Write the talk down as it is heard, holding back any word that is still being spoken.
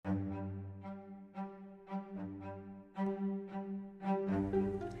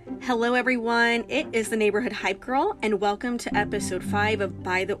Hello everyone, it is the Neighborhood Hype Girl, and welcome to episode 5 of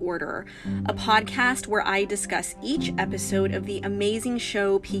By the Order, a podcast where I discuss each episode of the amazing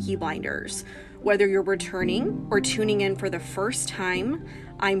show Peaky Blinders. Whether you're returning or tuning in for the first time,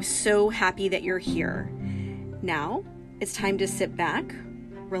 I'm so happy that you're here. Now, it's time to sit back,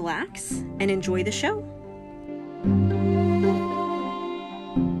 relax, and enjoy the show.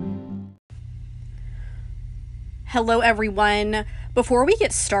 Hello everyone. Before we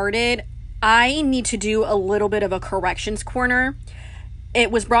get started, I need to do a little bit of a corrections corner.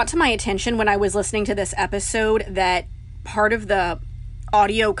 It was brought to my attention when I was listening to this episode that part of the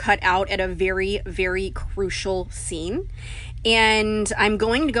audio cut out at a very, very crucial scene. And I'm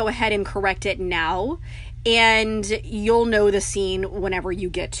going to go ahead and correct it now. And you'll know the scene whenever you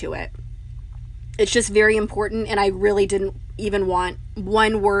get to it. It's just very important, and I really didn't even want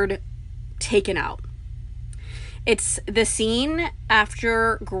one word taken out. It's the scene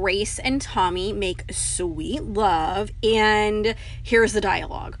after Grace and Tommy make sweet love, and here's the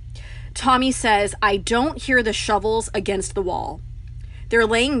dialogue. Tommy says, "I don't hear the shovels against the wall." They're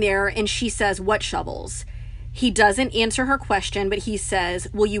laying there, and she says, "What shovels?" He doesn't answer her question, but he says,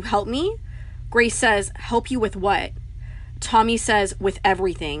 "Will you help me?" Grace says, "Help you with what?" Tommy says, "With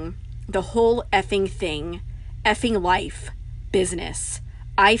everything. The whole effing thing. Effing life. Business.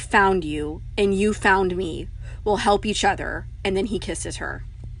 I found you, and you found me. We'll help each other." And then he kisses her.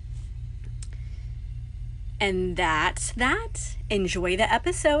 And that's that. Enjoy the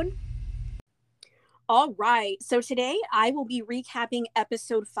episode. All right. So today I will be recapping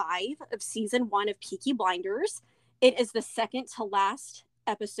episode 5 of season 1 of Peaky Blinders. It is the second to last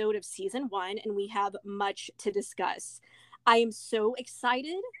episode of season 1, and we have much to discuss. I am so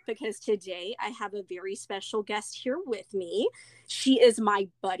excited because today I have a very special guest here with me. She is my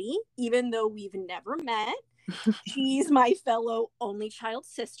buddy, even though we've never met. She's my fellow only child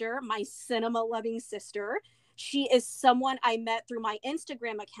sister, my cinema-loving sister. She is someone I met through my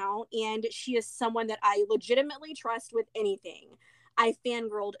Instagram account, and she is someone that I legitimately trust with anything. I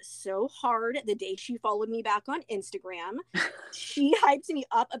fangirled so hard the day she followed me back on Instagram. She hyped me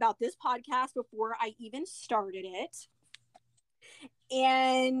up about this podcast before I even started it.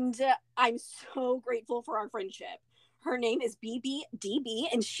 And I'm so grateful for our friendship. Her name is BBDB,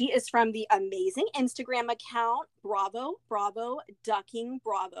 and she is from the amazing Instagram account, Bravo, Ducking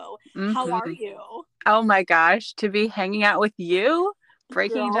Bravo. Mm-hmm. How are you? Oh my gosh, to be hanging out with you,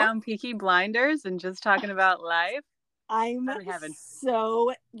 breaking down Peaky Blinders and just talking about life. I'm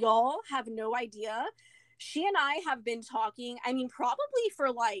so, y'all have no idea. She and I have been talking, probably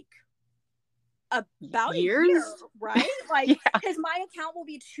for like about years? A year, right? Like, because my account will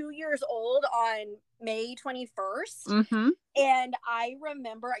be 2 years old on May 21st. Mm-hmm. And I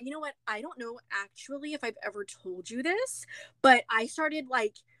remember, you know what? I don't know actually if I've ever told you this, but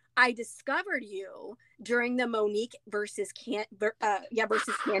I discovered you during the Monique versus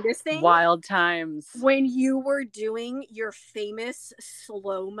Candace thing. Wild times. When you were doing your famous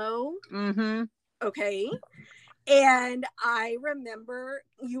slow-mo. Mm-hmm. Okay. And I remember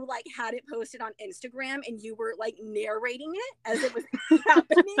you had it posted on Instagram, and you were narrating it as it was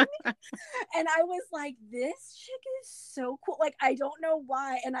happening. And I was like, this chick is so cool. I don't know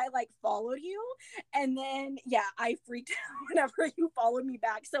why. And I followed you. And then, I freaked out whenever you followed me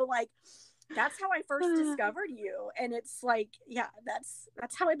back. So that's how I first discovered you. And it's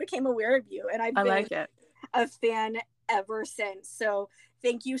that's how I became aware of you. And I've been a fan ever since. So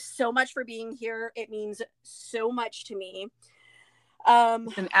thank you so much for being here. It means so much to me.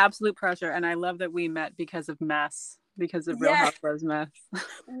 It's an absolute pleasure. And I love that we met because of mess, because of Real Housewives mess.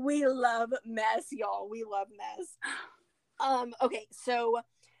 We love mess, y'all. We love mess. Okay, so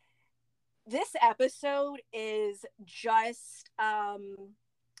this episode is just,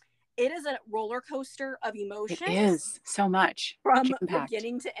 it is a roller coaster of emotions. It is so much. From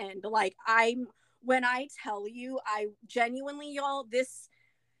beginning to end. When I tell you, I genuinely, y'all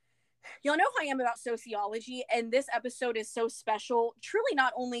know how I am about sociology, and this episode is so special, truly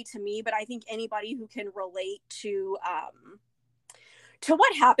not only to me, but I think anybody who can relate to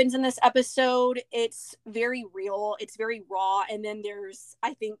what happens in this episode. It's very real, it's very raw, and then there's,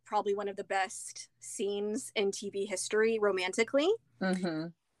 I think, probably one of the best scenes in TV history romantically.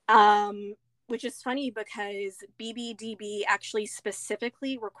 Mm-hmm. Which is funny because BBDB actually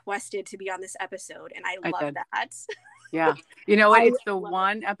specifically requested to be on this episode, and I love that. Yeah. You know what? It's the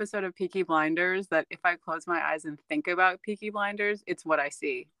one episode of Peaky Blinders that if I close my eyes and think about Peaky Blinders, it's what I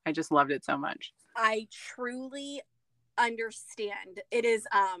see. I just loved it so much. I truly understand. It is,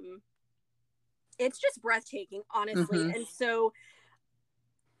 it's just breathtaking, honestly. Mm-hmm. And so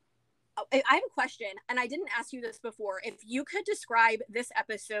I have a question, and I didn't ask you this before. If you could describe this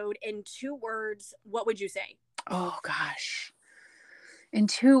episode in 2 words, what would you say? Oh gosh. In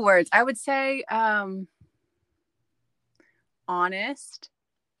 2 words, I would say honest,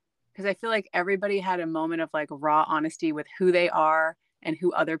 because I feel like everybody had a moment of like raw honesty with who they are and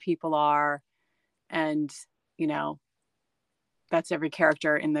who other people are. And, you know, that's every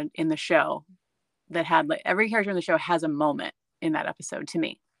character in the show that had like every character in the show has a moment in that episode to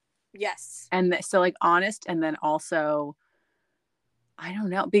me. Yes. And so like honest, and then also I don't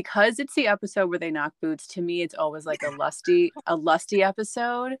know, because it's the episode where they knock boots. To me, it's always like a lusty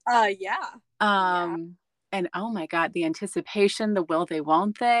episode. Yeah. Yeah. And oh my God, the anticipation, the will they,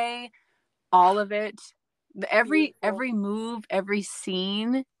 won't they, all of it, Beautiful. every move, every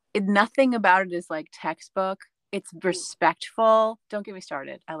scene, nothing about it is like textbook. It's respectful. Don't get me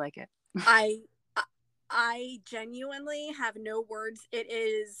started. I like it. I I genuinely have no words. It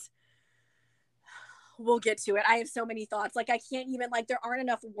is, we'll get to it. I have so many thoughts. Like I can't even, like there aren't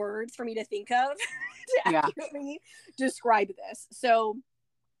enough words for me to think of to Yeah. accurately describe this. So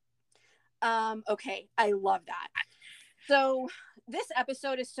okay, I love that. So this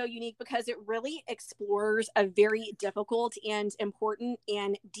episode is so unique because it really explores a very difficult and important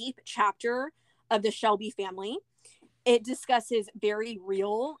and deep chapter of the Shelby family. It discusses very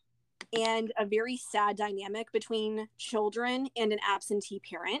real and a very sad dynamic between children and an absentee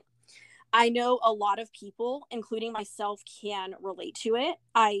parent. I know a lot of people, including myself, can relate to it.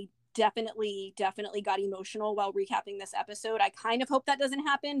 I definitely got emotional while recapping this episode. I kind of hope that doesn't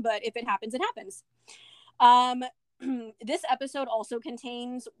happen, but if it happens, it happens. Um, this episode also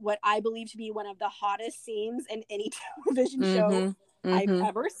contains what I believe to be one of the hottest scenes in any television show I've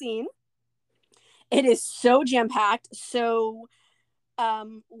ever seen. It is so jam-packed. So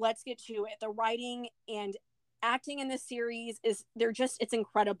let's get to it. The writing and acting in this series it's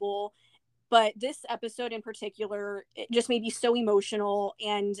incredible. But this episode in particular, it just made me so emotional.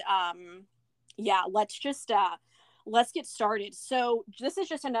 And yeah, let's get started. So this is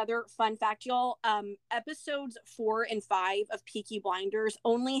just another fun fact, y'all. Episodes 4 and 5 of Peaky Blinders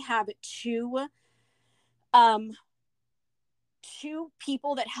only have um two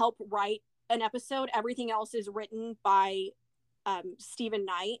people that help write an episode. Everything else is written by Stephen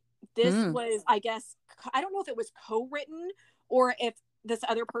Knight. This was, I guess, I don't know if it was co-written or if this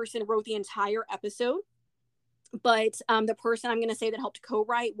other person wrote the entire episode, but the person I'm going to say that helped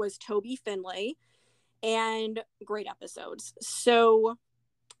co-write was Toby Finlay, and great episodes. So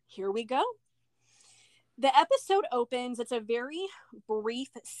here we go. The episode opens, it's a very brief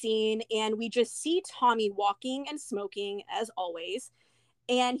scene, and we just see Tommy walking and smoking as always,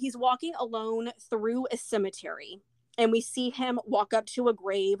 and he's walking alone through a cemetery, and we see him walk up to a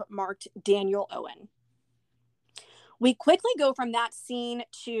grave marked Daniel Owen. We quickly go from that scene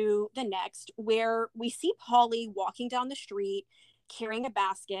to the next, where we see Polly walking down the street carrying a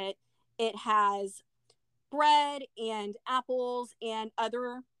basket. It has bread and apples and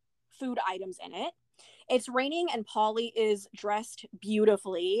other food items in it. It's raining and Polly is dressed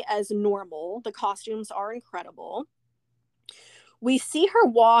beautifully as normal. The costumes are incredible. We see her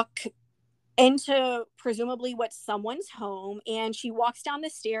walk into presumably what's someone's home, and she walks down the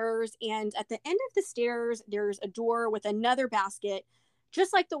stairs, and at the end of the stairs there's a door with another basket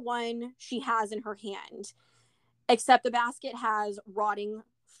just like the one she has in her hand, except the basket has rotting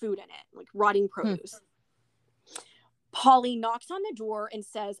food in it, like rotting produce. Polly knocks on the door and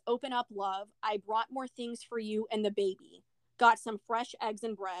says, "Open up, love. I brought more things for you and the baby. Got some fresh eggs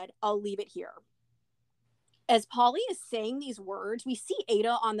and bread. I'll leave it here." As Polly is saying these words, we see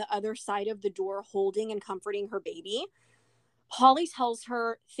Ada on the other side of the door holding and comforting her baby. Polly tells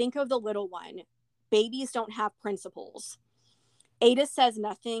her, "Think of the little one. Babies don't have principles." Ada says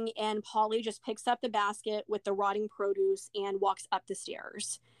nothing, and Polly just picks up the basket with the rotting produce and walks up the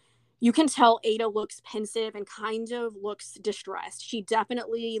stairs. You can tell Ada looks pensive and kind of looks distressed. She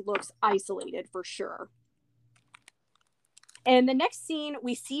definitely looks isolated for sure. In the next scene,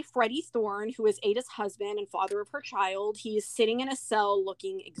 we see Freddie Thorne, who is Ada's husband and father of her child. He's sitting in a cell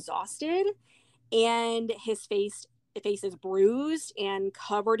looking exhausted, and his face is bruised and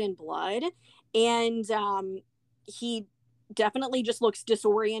covered in blood. And he definitely just looks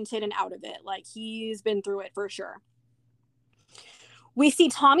disoriented and out of it. Like he's been through it for sure. We see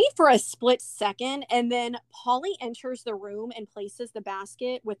Tommy for a split second, and then Polly enters the room and places the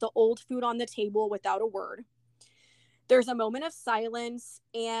basket with the old food on the table without a word. There's a moment of silence,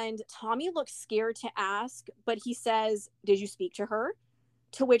 and Tommy looks scared to ask, but he says, "Did you speak to her?"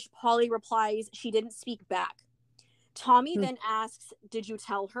 To which Polly replies, "She didn't speak back." Tommy then asks, "Did you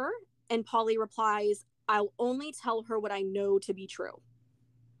tell her?" And Polly replies, "I'll only tell her what I know to be true."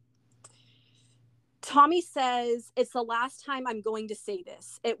 Tommy says, it's the last time I'm going to say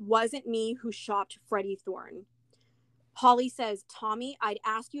this. It wasn't me who shopped Freddie Thorne. Holly says, Tommy, I'd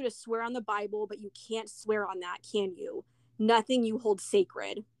ask you to swear on the Bible, but you can't swear on that, can you? Nothing you hold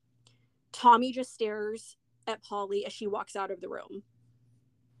sacred. Tommy just stares at Polly as she walks out of the room.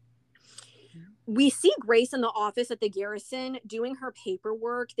 We see Grace in the office at the Garrison doing her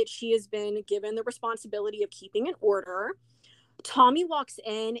paperwork that she has been given the responsibility of keeping in order. Tommy walks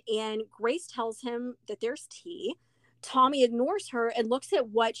in and Grace tells him that there's tea. Tommy ignores her and looks at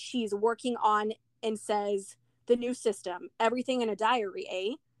what she's working on and says, the new system, everything in a diary,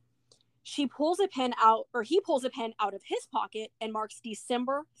 eh? He pulls a pen out of his pocket and marks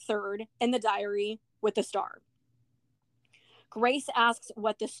December 3rd in the diary with a star. Grace asks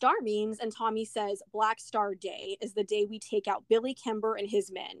what the star means, and Tommy says, Black Star Day is the day we take out Billy Kimber and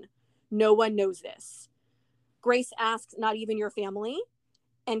his men. No one knows this. Grace asks, not even your family?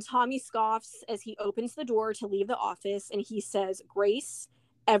 And Tommy scoffs as he opens the door to leave the office, and he says, Grace,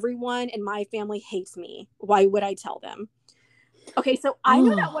 everyone in my family hates me. Why would I tell them? Okay, so I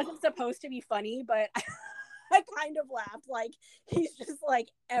knew that wasn't supposed to be funny, but I kind of laughed. Like, he's just like,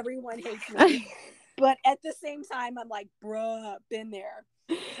 everyone hates me. But at the same time, I'm like, bruh, been there.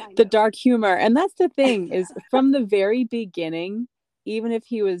 The dark humor. And that's the thing is from the very beginning, even if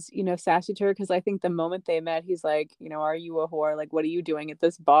he was, sassy to her, because I think the moment they met, he's like, are you a whore? Like, what are you doing at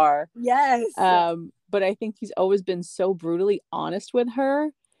this bar? Yes. But I think he's always been so brutally honest with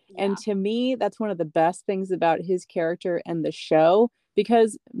her. Yeah. And to me, that's one of the best things about his character and the show,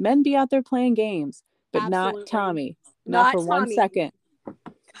 because men be out there playing games, but Absolutely. Not Tommy. Not for Tommy. 1 second.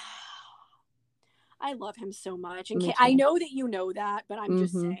 I love him so much. And I know that you know that, but I'm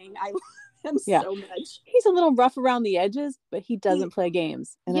just saying, I love him so much. He's a little rough around the edges, but he doesn't play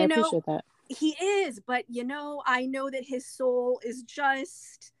games. And I appreciate that. He is, but I know that his soul is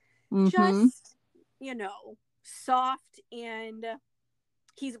just, soft, and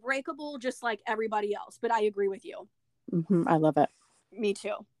he's breakable just like everybody else. But I agree with you. I love it. Me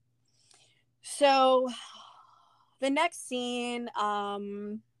too. So the next scene,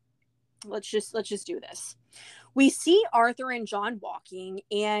 let's just do this. We see Arthur and John walking,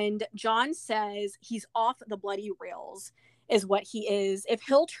 and John says he's off the bloody rails, is what he is, if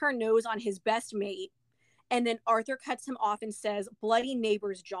he'll turn nose on his best mate. And then Arthur cuts him off and says, bloody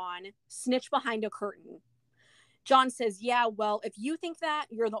neighbors, John, snitch behind a curtain. John says, yeah, well, if you think that,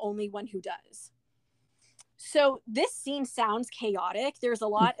 you're the only one who does. So this scene sounds chaotic. There's a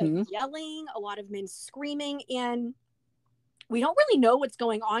lot of yelling, a lot of men screaming, and we don't really know what's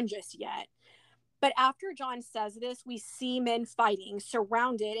going on just yet. But after John says this, we see men fighting,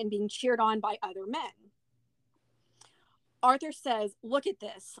 surrounded and being cheered on by other men. Arthur says, look at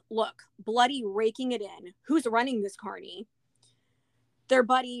this. Look, bloody raking it in. Who's running this carny? Their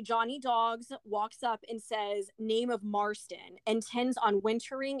buddy, Johnny Dogs, walks up and says, name of Marston, intends on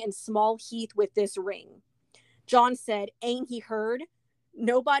wintering in Small Heath with this ring. John said, ain't he heard?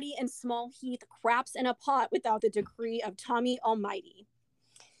 Nobody in Small Heath craps in a pot without the decree of Tommy Almighty.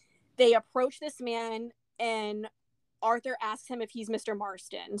 They approach this man, and Arthur asks him if he's Mr.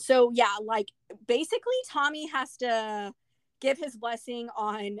 Marston. So yeah, like basically Tommy has to give his blessing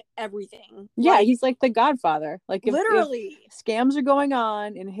on everything. Yeah, like, he's like the Godfather. Like literally, if scams are going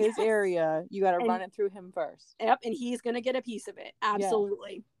on in his area, you got to run it through him first. Yep, and he's gonna get a piece of it.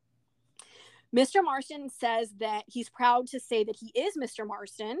 Absolutely. Yeah. Mr. Marston says that he's proud to say that he is Mr.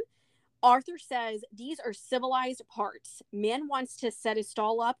 Marston. Arthur says these are civilized parts. Man wants to set his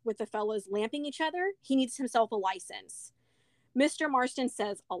stall up with the fellas lamping each other. He needs himself a license. Mr. Marston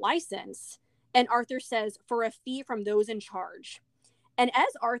says a license. And Arthur says for a fee from those in charge. And as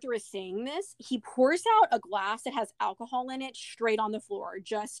Arthur is saying this, he pours out a glass that has alcohol in it straight on the floor,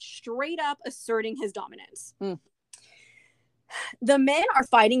 just straight up asserting his dominance. The men are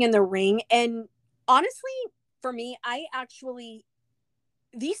fighting in the ring. And honestly, for me,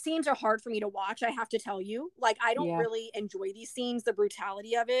 these scenes are hard for me to watch, I have to tell you. Like, I don't really enjoy these scenes, the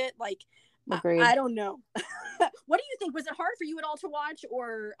brutality of it. Like, I don't know. What do you think? Was it hard for you at all to watch?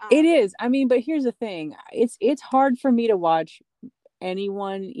 Or It is. I mean, but here's the thing. It's hard for me to watch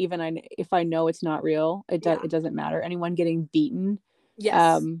anyone, even if I know it's not real. It doesn't matter. Anyone getting beaten.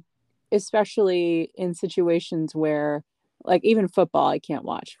 Yes. Especially in situations where, like, even football I can't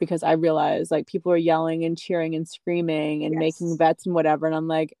watch, because I realize like people are yelling and cheering and screaming and making bets and whatever, and I'm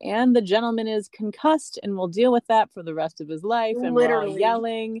like, and the gentleman is concussed and will deal with that for the rest of his life, and literally we're all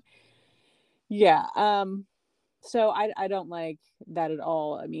yelling. So I don't like that at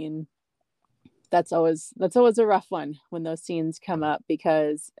all. I mean, that's always a rough one when those scenes come up,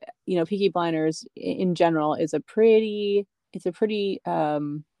 because Peaky Blinders in general is a pretty it's a pretty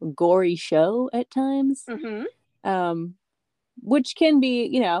gory show at times. Mm-hmm. Um, which can be,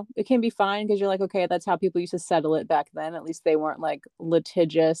 it can be fine because you're like, okay, that's how people used to settle it back then. At least they weren't like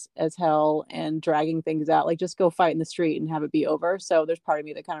litigious as hell and dragging things out. Like, just go fight in the street and have it be over. So there's part of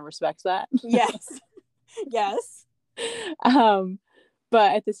me that kind of respects that. Yes. Yes. um,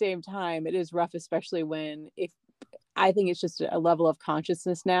 but at the same time, it is rough, especially when if I think it's just a level of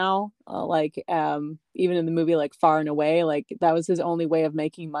consciousness now. Even in the movie, like Far and Away, like that was his only way of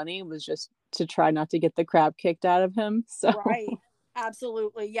making money was just to try not to get the crap kicked out of him. So Right.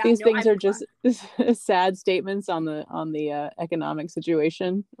 Absolutely. Yeah. these No, things I'm are glad. just sad statements on the economic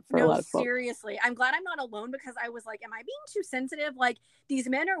situation for a No, lot of folks. seriously. I'm glad I'm not alone because I was like, am I being too sensitive? Like, these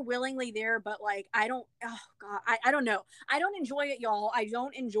men are willingly there, but like, I don't, oh God, I don't know. I don't enjoy it, y'all. I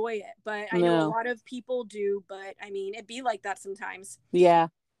don't enjoy it, but I know a No. lot of people do. But I mean, it be like that sometimes. Yeah.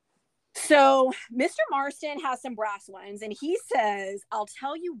 So Mr. Marston has some brass ones and he says, I'll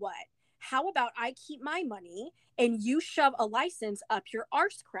tell you what, how about I keep my money and you shove a license up your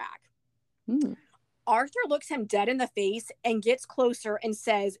arse crack? Hmm. Arthur looks him dead in the face and gets closer and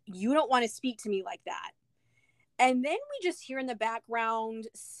says, you don't want to speak to me like that. And then we just hear in the background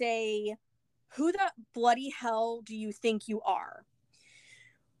say, who the bloody hell do you think you are?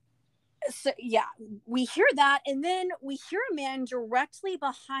 So, yeah, we hear that. And then we hear a man directly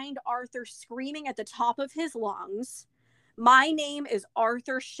behind Arthur screaming at the top of his lungs, my name is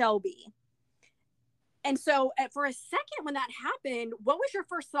Arthur Shelby. And so for a second when that happened, what was your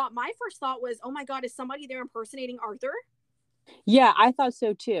first thought? My first thought was, oh my God, is somebody there impersonating Arthur? Yeah, I thought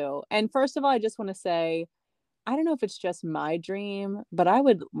so too. And first of all, I just want to say, I don't know if it's just my dream, but I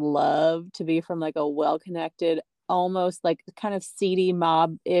would love to be from like a well-connected, almost like kind of seedy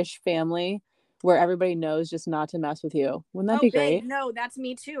mob-ish family where everybody knows just not to mess with you. Wouldn't that Oh, be babe, great? no, that's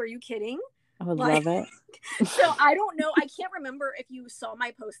me too. Are you kidding? I would Like, love it. so I don't know. I can't remember if you saw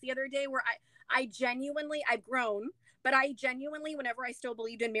my post the other day where I genuinely, I've grown, but I genuinely, whenever I still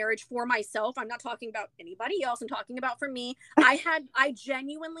believed in marriage for myself, I'm not talking about anybody else. I'm talking about for me. I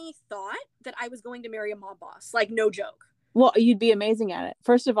genuinely thought that I was going to marry a mob boss. Like, no joke. Well, you'd be amazing at it.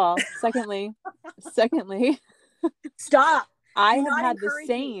 First of all, secondly, Stop. I Do have not had the encourage me.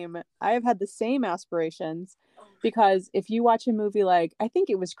 same I have had the same aspirations Oh because if you watch a movie like I think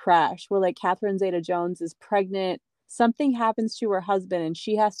it was Crash, where like Catherine Zeta-Jones is pregnant, something happens to her husband and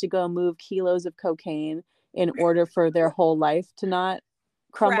she has to go move kilos of cocaine in order for their whole life to not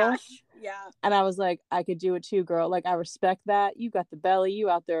crumble. Crash. Yeah. And I was like, I could do it too, girl. Like, I respect that. You got the belly. You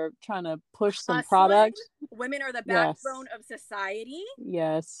out there trying to push some Hustling. product. Women are the Yes. backbone of society,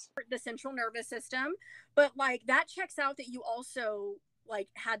 Yes. the central nervous system. But like that checks out that you also like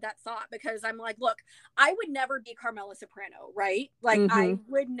had that thought because I'm like, look, I would never be Carmela Soprano, right? Like I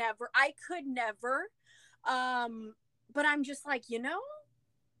Mm-hmm. would never, I could never. But I'm just like,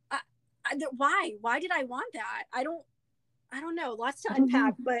 why did I want that? I don't know. Lots to I don't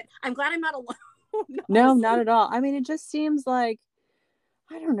unpack, know. but I'm glad I'm not alone. No, not Honestly. at all. I mean, it just seems like,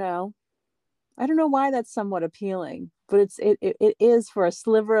 I don't know. I don't know why that's somewhat appealing, but it is for a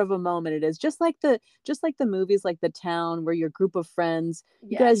sliver of a moment. It is just like the movies like The Town where your group of friends,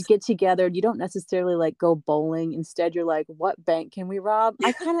 you guys Yes. get together. You don't necessarily like go bowling. Instead, you're like, what bank can we rob?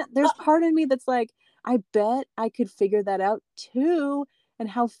 I kind of there's part of me that's like, I bet I could figure that out too. And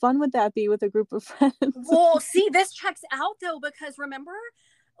how fun would that be with a group of friends? Well, see, this checks out though because remember,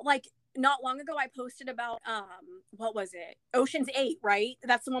 like not long ago, I posted about what was it? Ocean's 8, right?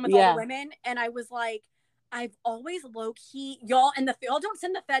 That's the one with all the Yeah. women, and I was like, I've always low key y'all, and y'all don't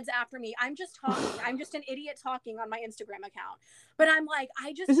send the feds after me. I'm just talking. I'm just an idiot talking on my Instagram account. But I'm like,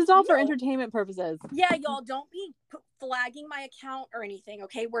 I just This is all for feel, entertainment purposes. yeah, y'all don't be flagging my account or anything,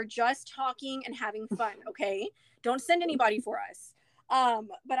 okay? We're just talking and having fun, okay? Don't send anybody for us.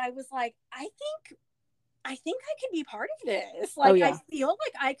 But I was like, I think I could be part of this. Oh Like, I yeah. feel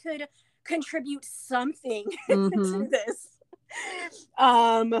like I could contribute something Mm-hmm. to this.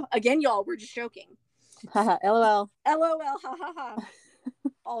 Again, y'all, we're just joking. LOL. LOL, ha ha ha.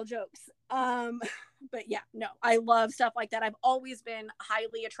 All jokes. But yeah, no, I love stuff like that. I've always been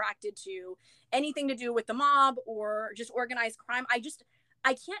highly attracted to anything to do with the mob or just organized crime.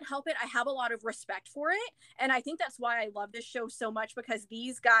 I can't help it. I have a lot of respect for it. And I think that's why I love this show so much because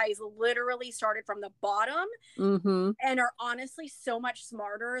these guys literally started from the bottom Mm-hmm. and are honestly so much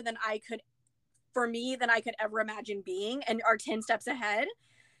smarter than than I could ever imagine being and are 10 steps ahead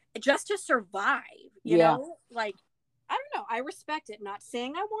just to survive, Yeah. Like, I don't know. I respect it. Not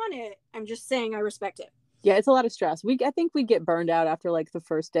saying I want it. I'm just saying I respect it. Yeah, it's a lot of stress. I think we get burned out after like the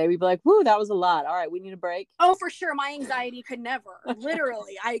first day. We'd be like, "Whoo, that was a lot. All right, we need a break." Oh, for sure. My anxiety could never.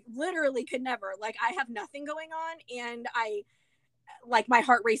 Literally, I literally could never. Like, I have nothing going on, and like, my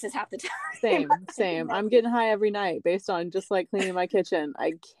heart races half the time. Same. I'm getting high every night based on just like cleaning my kitchen.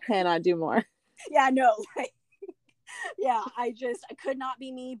 I cannot do more. Yeah, no. Like, yeah, I could not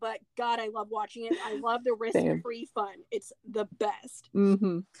be me, but God, I love watching it. I love the risk-free fun. It's the best.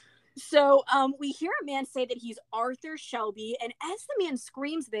 Mm-hmm. So we hear a man say that he's Arthur Shelby, and as the man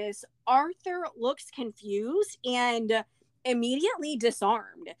screams this, Arthur looks confused and immediately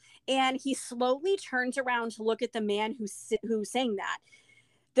disarmed, and he slowly turns around to look at the man who's saying that.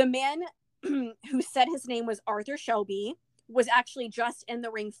 The man who said his name was Arthur Shelby was actually just in the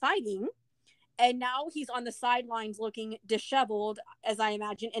ring fighting, and now he's on the sidelines looking disheveled, as I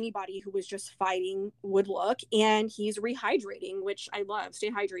imagine anybody who was just fighting would look. And he's rehydrating, which I love. Stay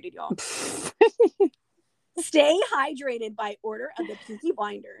hydrated, y'all. Stay hydrated by order of the Peaky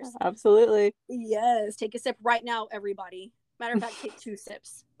Blinders. Absolutely. Yes. Take a sip right now, everybody. Matter of fact, take 2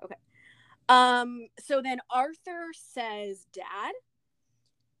 sips. Okay. So then Arthur says, "Dad."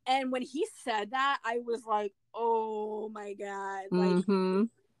 And when he said that, I was like, oh my God. Like,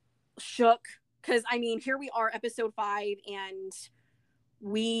 shook. Because, I mean, here we are, episode 5, and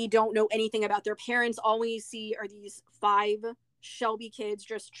we don't know anything about their parents. All we see are these 5 Shelby kids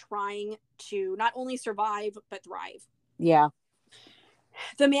just trying to not only survive, but thrive. Yeah.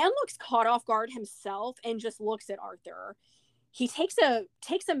 The man looks caught off guard himself and just looks at Arthur. He takes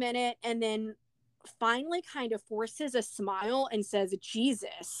a minute and then finally kind of forces a smile and says,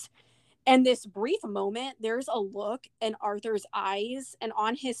 "Jesus." And this brief moment, there's a look in Arthur's eyes and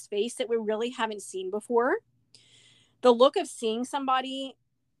on his face that we really haven't seen before. The look of seeing somebody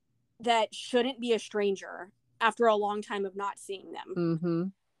that shouldn't be a stranger after a long time of not seeing them. Mm-hmm.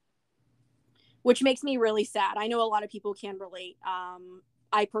 Which makes me really sad. I know a lot of people can relate.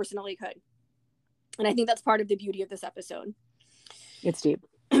 I personally could. And I think that's part of the beauty of this episode. It's deep.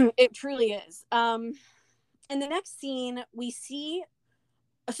 It truly is. In the next scene, we see...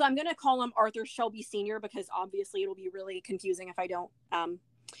 So I'm going to call him Arthur Shelby Sr. because obviously it'll be really confusing if I don't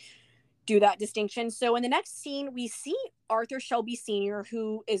do that distinction. So in the next scene, we see Arthur Shelby Sr.,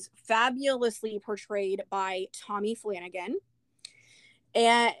 who is fabulously portrayed by Tommy Flanagan.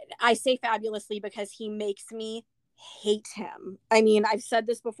 And I say fabulously because he makes me hate him. I mean, I've said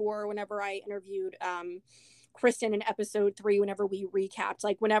this before whenever I interviewed Kristen in episode 3, whenever we recapped,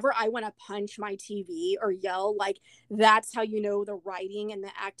 like, whenever I want to punch my TV or yell, like, that's how you know the writing and the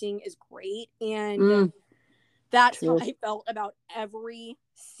acting is great. And that's how I felt about every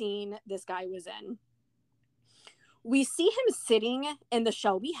scene this guy was in. We see him sitting in the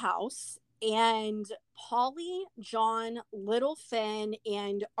Shelby house, and Polly, John, Little Finn,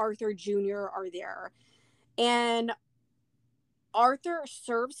 and Arthur Jr. are there. And Arthur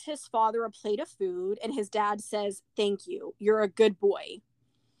serves his father a plate of food, and his dad says, "Thank you. You're a good boy."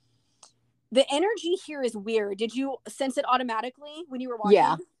 The energy here is weird. Did you sense it automatically when you were watching?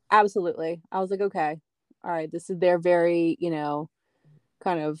 Yeah, absolutely. I was like, okay, all right, they're very,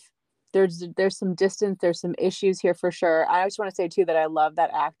 kind of, there's some distance, there's some issues here for sure. I just want to say too that I love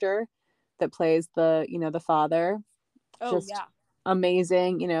that actor that plays the father. Oh, just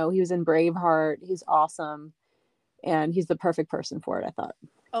amazing. He was in Braveheart. He's awesome. And he's the perfect person for it, I thought.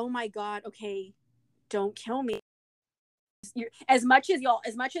 Oh my God. Okay. Don't kill me. As much as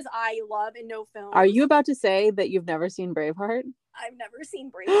I love and know films. Are you about to say that you've never seen Braveheart? I've never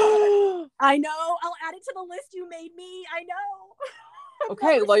seen Braveheart. I know. I'll add it to the list you made me. I know.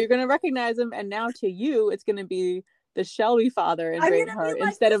 Okay, well, you're going to recognize him. And now to you, it's going to be the Shelby father in Braveheart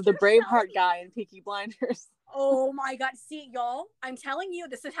instead of the Braveheart guy in Peaky Blinders. Oh my God. See, y'all, I'm telling you,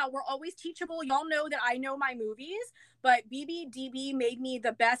 this is how we're always teachable. Y'all know that I know my movies, but BBDB made me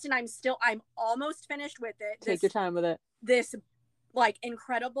the best, and I'm almost finished with it. Take your time with it. This like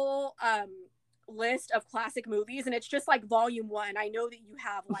incredible list of classic movies, and it's just like volume 1. I know that you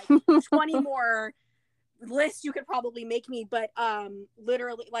have like 20 more lists you could probably make me, but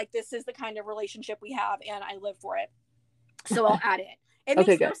literally, like, this is the kind of relationship we have, and I live for it. So I'll add it. It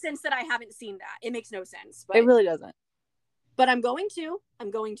makes no sense that I haven't seen that. It makes no sense. But, it really doesn't. But I'm going to.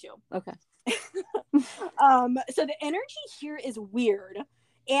 Okay. So the energy here is weird.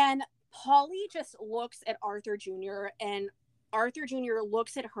 And Polly just looks at Arthur Jr. and Arthur Jr.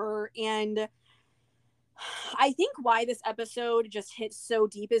 looks at her. And I think why this episode just hits so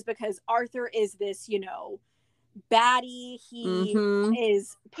deep is because Arthur is this, baddie. He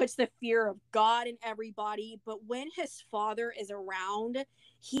puts the fear of God in everybody, but when his father is around,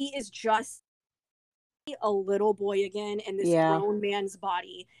 he is just a little boy again in this grown man's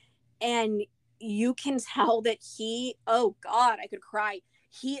body, and you can tell that he, oh God, I could cry.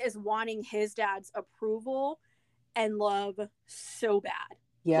 He is wanting his dad's approval and love so bad.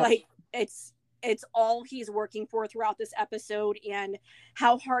 Yep. Like it's all he's working for throughout this episode, and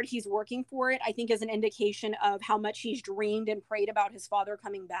how hard he's working for it, I think, is an indication of how much he's dreamed and prayed about his father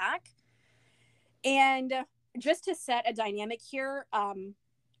coming back. And just to set a dynamic here,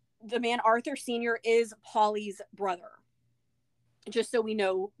 the man Arthur Sr. is Polly's brother. Just so we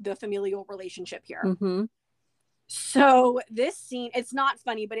know the familial relationship here. Mm-hmm. So this scene, it's not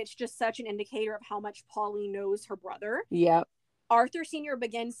funny, but it's just such an indicator of how much Polly knows her brother. Yep. Arthur Sr.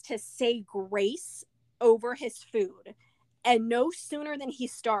 begins to say grace over his food. And no sooner than he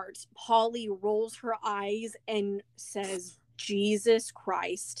starts, Polly rolls her eyes and says, Jesus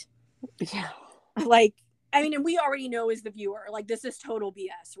Christ. Yeah. Like, I mean, and we already know as the viewer, like, this is total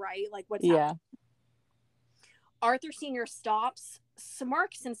BS, right? Like, what's happening? Arthur Sr. stops,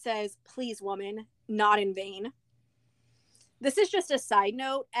 smirks, and says, please, woman, not in vain. This is just a side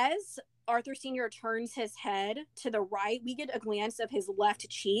note. As Arthur Sr. turns his head to the right, we get a glance of his left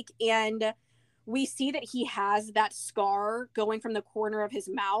cheek, and we see that he has that scar going from the corner of his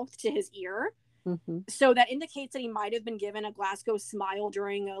mouth to his ear. Mm-hmm. So that indicates that he might have been given a Glasgow smile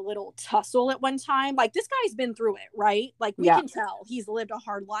during a little tussle at one time. Like, this guy's been through it, right? Like, we can tell he's lived a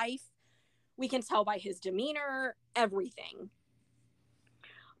hard life. We can tell by his demeanor, everything.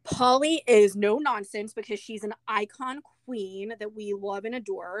 Polly is no nonsense because she's an icon queen that we love and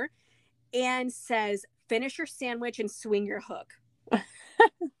adore, and says, finish your sandwich and swing your hook.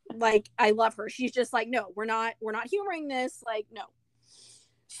 Like, I love her. She's just like, no, we're not humoring this. Like, no.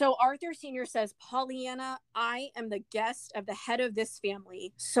 So Arthur Sr. says, Pollyanna, I am the guest of the head of this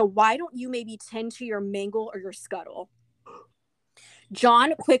family, so why don't you maybe tend to your mangle or your scuttle?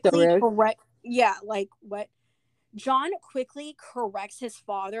 John quickly John quickly corrects his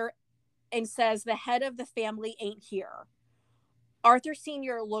father and says the head of the family ain't here. Arthur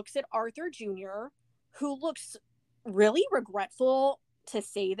Sr. looks at Arthur Jr., who looks really regretful to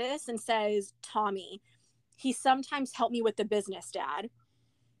say this, and says, Tommy, he sometimes helped me with the business, Dad.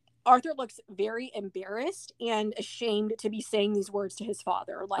 Arthur looks very embarrassed and ashamed to be saying these words to his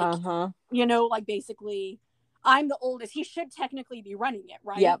father. Like, you know, like, basically, I'm the oldest. He should technically be running it,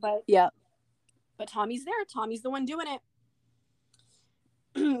 right? Yeah. But Tommy's there. Tommy's the one doing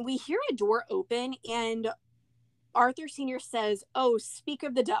it. We hear a door open, and Arthur Sr. says, oh, speak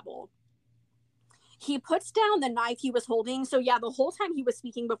of the devil. He puts down the knife he was holding. So, yeah, the whole time he was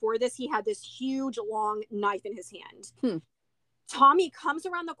speaking before this, he had this huge, long knife in his hand. Tommy comes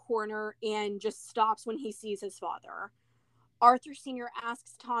around the corner and just stops when he sees his father. Arthur Sr.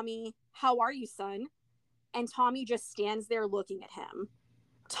 asks Tommy, how are you, son? And Tommy just stands there looking at him.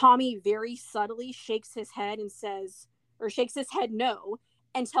 Tommy very subtly shakes his head no,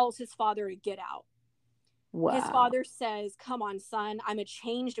 and tells his father to get out. Wow. His father says, come on, son, I'm a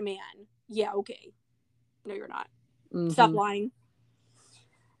changed man. Yeah, okay. No, you're not. Stop lying.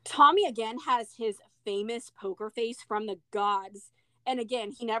 Tommy again has his famous poker face from the gods. And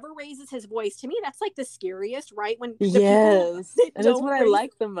again, he never raises his voice. To me, that's like the scariest, right? When the and it's what I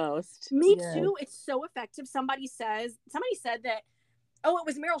like the most. Me too. It's so effective. Somebody said that, oh, it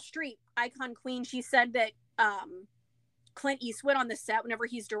was Meryl Streep, icon queen. She said that Clint Eastwood on the set, whenever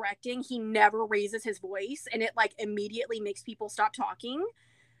he's directing, he never raises his voice, and it like immediately makes people stop talking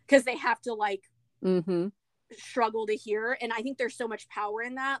because they have to like struggle to hear. And I think there's so much power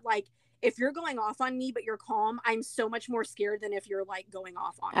in that. Like, if you're going off on me but you're calm, I'm so much more scared than if you're like going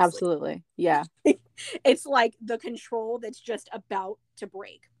off, honestly. Absolutely. Yeah. It's like the control that's just about to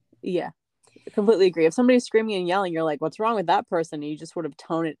break. Yeah. I completely agree. If somebody's screaming and yelling, you're like, what's wrong with that person? And you just sort of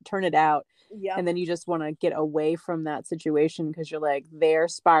turn it out. Yep. And then you just want to get away from that situation because you're like, they're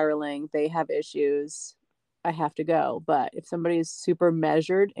spiraling, they have issues, I have to go. But if somebody's super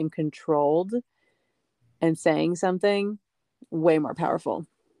measured and controlled and saying something, way more powerful.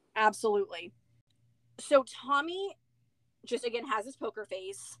 Absolutely. So Tommy just again has his poker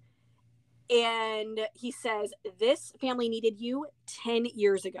face, and he says, this family needed you 10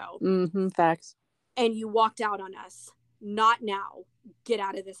 years ago. Facts. And you walked out on us. Not now. Get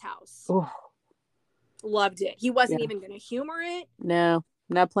out of this house. Ooh. Loved it. He wasn't even going to humor it. No,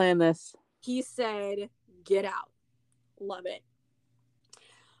 not playing this. He said, get out. Love it.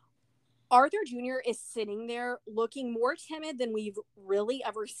 Arthur Jr. is sitting there looking more timid than we've really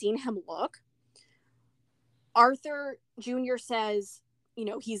ever seen him look. Arthur Jr. says, you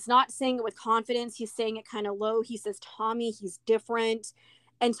know, he's not saying it with confidence. He's saying it kind of low. He says, Tommy, he's different.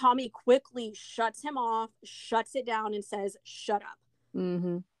 And Tommy quickly shuts him off, shuts it down, and says, shut up.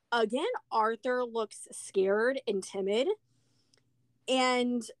 Again, Arthur looks scared and timid.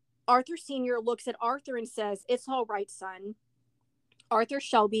 And Arthur Sr. looks at Arthur and says, "It's all right, son. Arthur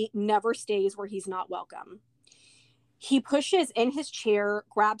Shelby never stays where he's not welcome." He pushes in his chair,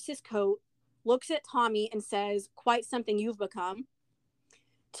 grabs his coat, looks at Tommy and says, "Quite something you've become."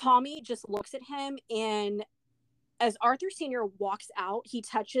 Tommy just looks at him, and as Arthur Sr. walks out, he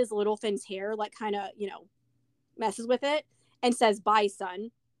touches Little Finn's hair, like kind of, messes with it, and says, "Bye,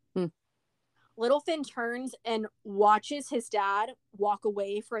 son." Hmm. Little Finn turns and watches his dad walk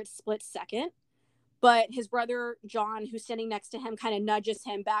away for a split second. But his brother, John, who's sitting next to him, kind of nudges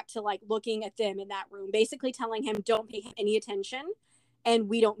him back to like looking at them in that room, basically telling him, "Don't pay him any attention and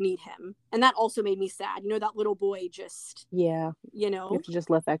we don't need him." And that also made me sad. That little boy just, Yeah. You have to just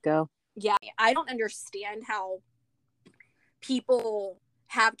let that go. Yeah. I don't understand how people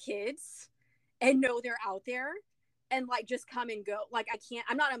have kids and know they're out there and like just come and go. Like,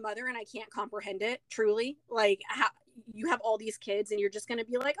 I'm not a mother and I can't comprehend it truly. Like, you have all these kids and you're just going to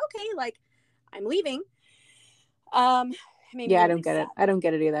be like, okay, like, I'm leaving. I don't get it. I don't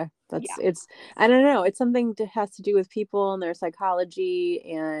get it either. It's, I don't know. It's something that has to do with people and their psychology,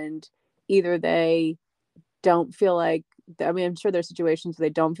 and either they don't feel like, I'm sure there's situations where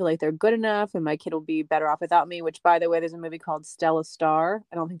they don't feel like they're good enough and my kid will be better off without me, which, by the way, there's a movie called Stella Star.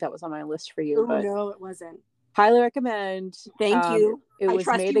 I don't think that was on my list for you, but no, it wasn't. Highly recommend. Thank you. It was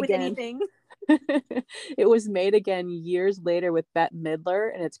trust made you with again. Anything. It was made again years later with Bette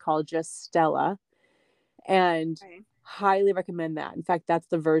Midler, and it's called just Stella. And highly recommend that. In fact, that's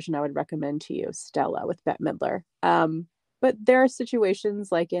the version I would recommend to you, Stella with Bette Midler. But there are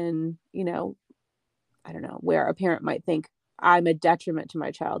situations like in, I don't know, where a parent might think, I'm a detriment to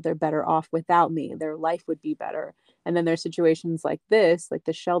my child. They're better off without me. Their life would be better. And then there's situations like this, like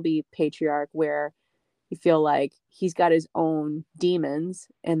the Shelby patriarch, where you feel like he's got his own demons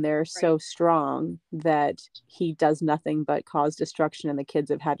and they're so strong that he does nothing but cause destruction. And the kids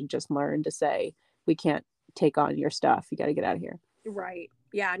have had to just learn to say, we can't take on your stuff. You got to get out of here. Right.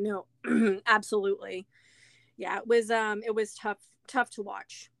 Yeah, no, absolutely. Yeah, it was tough to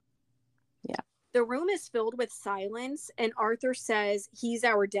watch. Yeah. The room is filled with silence and Arthur says, "He's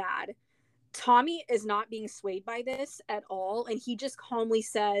our dad." Tommy is not being swayed by this at all. And he just calmly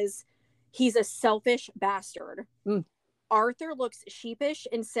says, "He's a selfish bastard." Arthur looks sheepish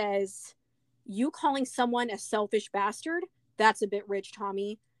and says, "You calling someone a selfish bastard? That's a bit rich,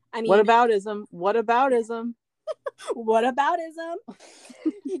 Tommy. I mean, what aboutism? What aboutism? What aboutism?"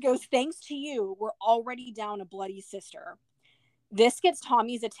 He goes, "Thanks to you, we're already down a bloody sister." This gets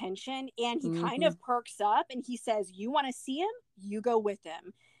Tommy's attention and he kind of perks up and he says, "You want to see him? You go with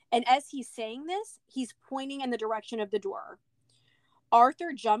him." And as he's saying this, he's pointing in the direction of the door.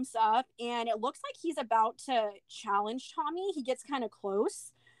 Arthur jumps up and it looks like he's about to challenge Tommy. He gets kind of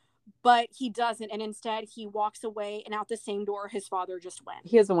close, but he doesn't. And instead he walks away and out the same door his father just went.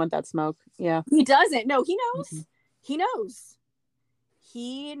 He doesn't want that smoke. Yeah. He doesn't. No, he knows. Mm-hmm. He knows.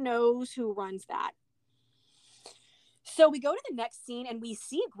 He knows who runs that. So we go to the next scene and we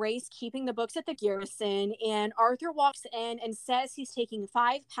see Grace keeping the books at the garrison, and Arthur walks in and says he's taking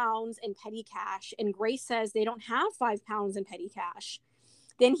 £5 in petty cash, and Grace says they don't have £5 in petty cash.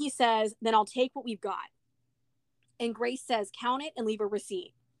 Then he says, "Then I'll take what we've got." And Grace says, "Count it and leave a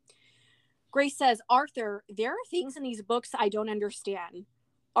receipt." Grace says, "Arthur, there are things in these books I don't understand."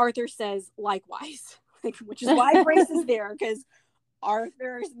 Arthur says, "Likewise," which is why Grace is there, because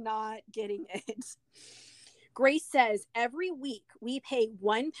Arthur's not getting it. Grace says, "Every week we pay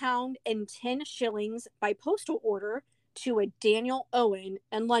 £1.10 by postal order to a Daniel Owen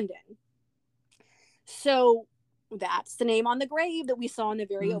in London." So that's the name on the grave that we saw in the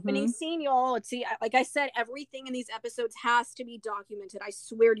very opening scene, y'all. Let's see. Like I said, everything in these episodes has to be documented. I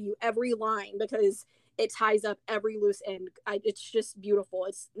swear to you, every line, because it ties up every loose end. It's just beautiful.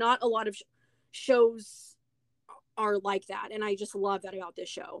 It's not a lot of shows are like that, and I just love that about this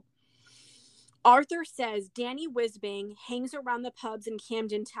show. Arthur says Danny Wisbang hangs around the pubs in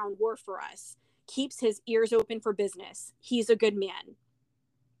Camden Town Wharf for us, keeps his ears open for business. He's a good man.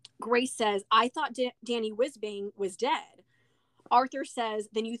 Grace says, "I thought Danny Wisbang was dead." Arthur says,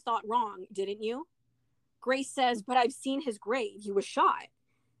 "Then you thought wrong, didn't you?" Grace says, "But I've seen his grave. He was shot."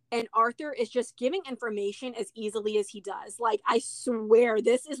 And Arthur is just giving information as easily as he does. Like, I swear,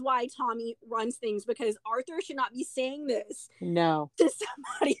 this is why Tommy runs things, because Arthur should not be saying this to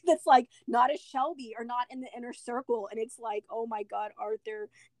somebody that's like not a Shelby or not in the inner circle. And it's like, oh my God, Arthur,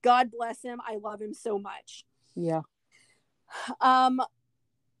 God bless him. I love him so much. Yeah.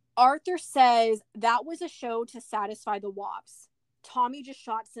 Arthur says that was a show to satisfy the wops. Tommy just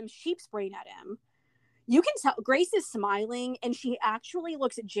shot some sheep's brain at him. You can tell Grace is smiling and she actually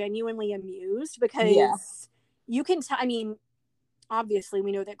looks genuinely amused, because you can tell, I mean, obviously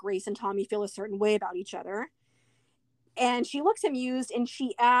we know that Grace and Tommy feel a certain way about each other. And she looks amused and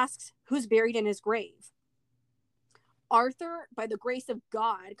she asks who's buried in his grave. Arthur, by the grace of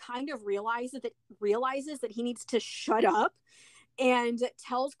God, kind of realizes that he needs to shut up, and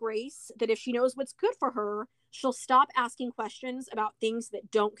tells Grace that if she knows what's good for her, she'll stop asking questions about things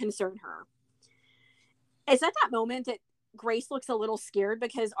that don't concern her. It's at that moment that Grace looks a little scared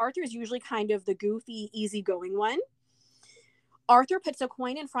because Arthur's usually kind of the goofy, easygoing one. Arthur puts a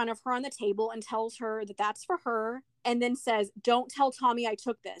coin in front of her on the table and tells her that that's for her, and then says, "Don't tell Tommy I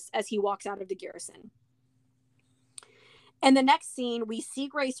took this," as he walks out of the garrison. In the next scene, we see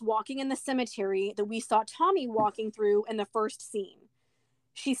Grace walking in the cemetery that we saw Tommy walking through in the first scene.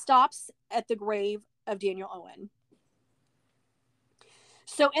 She stops at the grave of Daniel Owen.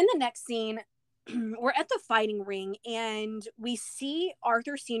 So in the next scene, we're at the fighting ring and we see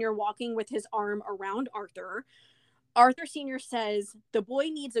Arthur Sr. walking with his arm around Arthur. Arthur Sr. says, "The boy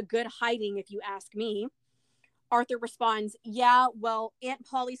needs a good hiding if you ask me." Arthur responds, "Yeah, well, Aunt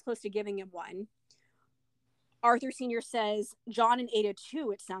Polly's close to giving him one." Arthur Sr. says, "John and Ada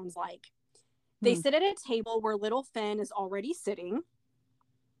too, it sounds like." They sit at a table where little Finn is already sitting.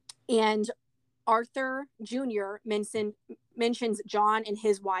 And Arthur Jr. mentions John and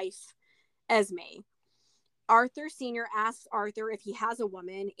his wife, Esme. Arthur Sr. asks Arthur if he has a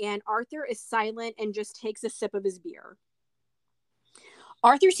woman, and Arthur is silent and just takes a sip of his beer.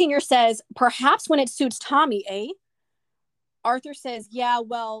 Arthur Sr. says, "Perhaps when it suits Tommy, eh?" Arthur says, "Yeah,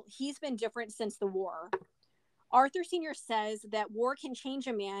 well, he's been different since the war." Arthur Sr. says that war can change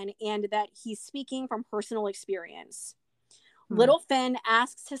a man and that he's speaking from personal experience. Little Finn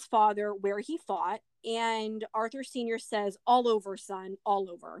asks his father where he fought, and Arthur Sr. says, "All over, son, all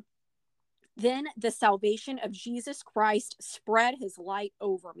over." Then the salvation of Jesus Christ spread his light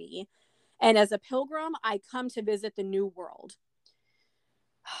over me, and as a pilgrim, I come to visit the new world.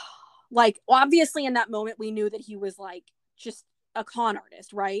 Like, obviously in that moment, we knew that he was like just a con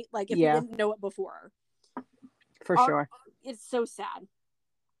artist, right? Like if we didn't know it before. For sure. It's so sad.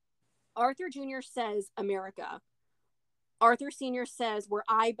 Arthur Jr. says, "America." Arthur Sr. says, "Where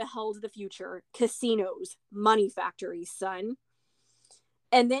I beheld the future, casinos, money factories, son."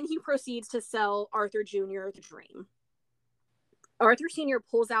 And then he proceeds to sell Arthur Jr. the dream. Arthur Sr.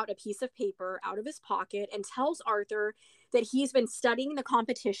 pulls out a piece of paper out of his pocket and tells Arthur that he's been studying the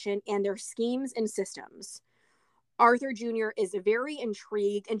competition and their schemes and systems. Arthur Jr. is very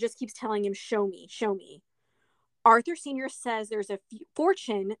intrigued and just keeps telling him, "Show me, show me." Arthur Sr. says there's a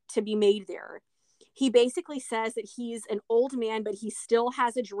fortune to be made there. He basically says that he's an old man, but he still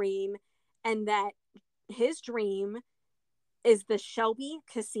has a dream, and that his dream is the Shelby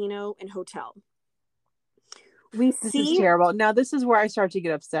Casino and Hotel. This is terrible. Now, this is where I start to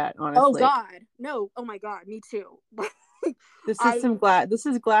get upset, honestly. Oh, God. No. Oh, my God. Me too. This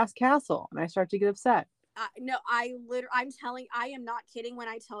is Glass Castle, and I start to get upset. No, I am not kidding when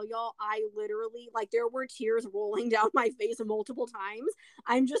I tell y'all, I literally, like, there were tears rolling down my face multiple times.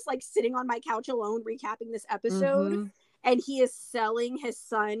 I'm just like sitting on my couch alone recapping this episode, and he is selling his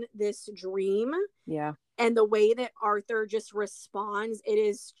son this dream. Yeah. And the way that Arthur just responds, it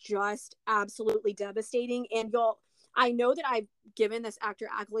is just absolutely devastating. And y'all, I know that I've given this actor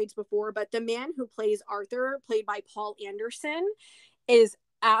accolades before, but the man who plays Arthur, played by Paul Anderson, is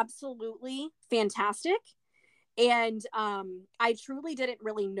absolutely fantastic. And I truly didn't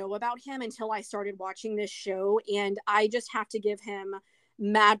really know about him until I started watching this show, and I just have to give him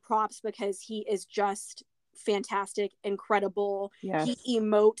mad props because he is just fantastic, incredible. Yes. He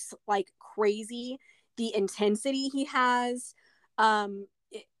emotes like crazy. The intensity he has, and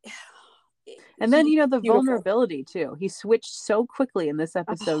then the beautiful vulnerability too. He switched so quickly in this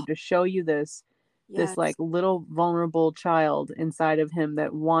episode to show you this like little vulnerable child inside of him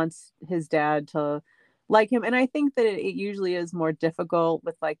that wants his dad to like him. And I think that it usually is more difficult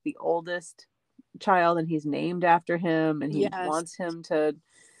with like the oldest child, and he's named after him, and he wants him to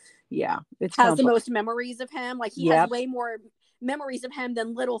it's has the most memories of him. Like he has way more memories of him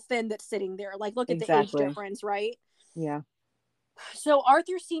than little Finn that's sitting there. Like, look at the age difference, right? Yeah. So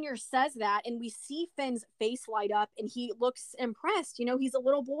Arthur Sr. says that, and we see Finn's face light up, and he looks impressed. He's a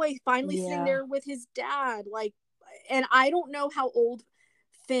little boy finally sitting there with his dad. Like, and I don't know how old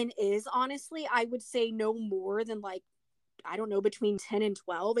Finn is, honestly. I would say no more than like, I don't know, between 10 and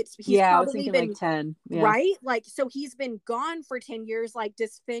 12. He's probably I was thinking been like 10. Yeah. Right? Like, so he's been gone for 10 years. Like,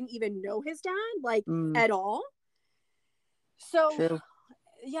 does Finn even know his dad? Like, at all? So, true.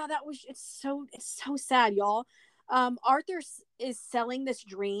 Yeah, it's so sad, y'all. Arthur is selling this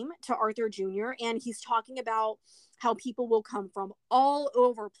dream to Arthur Jr., and he's talking about how people will come from all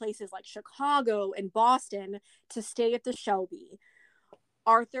over places like Chicago and Boston to stay at the Shelby.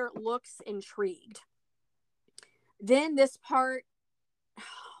 Arthur looks intrigued. Then this part,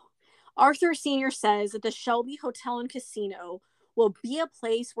 Arthur Sr. says that the Shelby Hotel and Casino will be a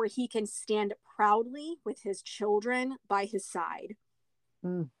place where he can stand proudly with his children by his side.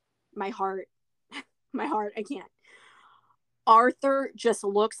 My heart, I can't. Arthur just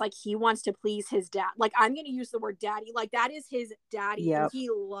looks like he wants to please his dad. Like, I'm going to use the word daddy. Like, that is his daddy, and he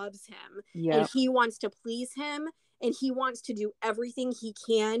loves him. And he wants to please him, and he wants to do everything he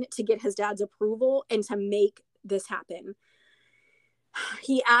can to get his dad's approval and to make this happen.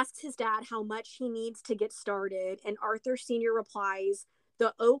 He asks his dad how much he needs to get started, and Arthur Sr. replies,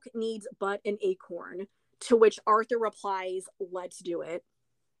 "The oak needs but an acorn," to which Arthur replies, "Let's do it."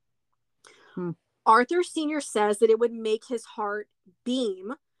 Arthur Sr. says that it would make his heart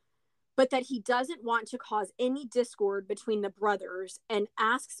beam, but that he doesn't want to cause any discord between the brothers, and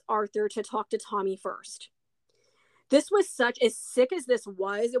asks Arthur to talk to Tommy first. This was such, as sick as this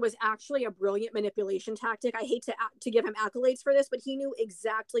was, it was actually a brilliant manipulation tactic. I hate to give him accolades for this, but he knew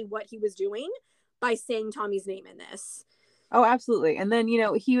exactly what he was doing by saying Tommy's name in this. Oh, absolutely. And then,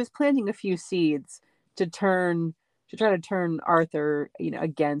 he was planting a few seeds to try to turn Arthur,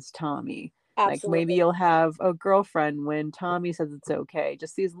 against Tommy. Absolutely. Like, maybe you'll have a girlfriend when Tommy says it's okay.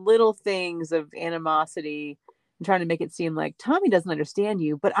 Just these little things of animosity and trying to make it seem like Tommy doesn't understand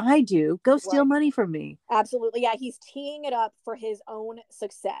you, but I do. Go steal money from me. Absolutely. Yeah, he's teeing it up for his own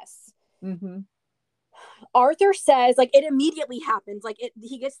success. Arthur says, like, it immediately happens. Like,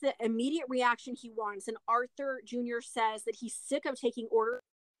 he gets the immediate reaction he wants. And Arthur Jr. says that he's sick of taking orders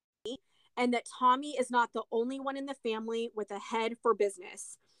and that Tommy is not the only one in the family with a head for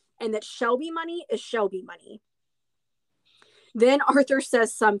business, and that Shelby money is Shelby money. Then Arthur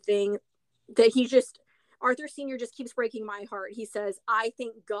says something that Arthur Sr. just keeps breaking my heart. He says, "I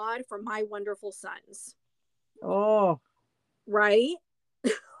thank God for my wonderful sons." Oh. Right?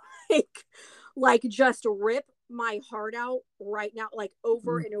 like just rip my heart out right now, like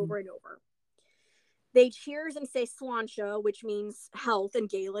over and over and over. They cheers and say sláinte, which means health in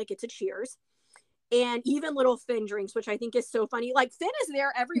Gaelic. It's a cheers. And even little Finn drinks, which I think is so funny. Like, Finn is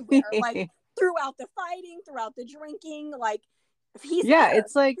there everywhere, like throughout the fighting, throughout the drinking. Like, he's there.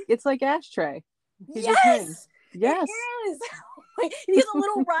 It's like Ashtray. He's yes, it is. He's a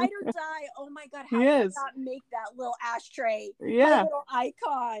little ride or die. Oh my God, how did I not make that little Ashtray? My little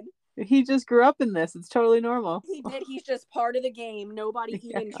icon. He just grew up in this. It's totally normal. He did. He's just part of the game. Nobody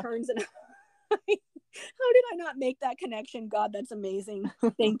even turns it. How did I not make that connection? God, that's amazing.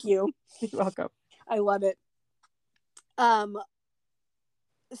 Thank you. You're welcome. I love it.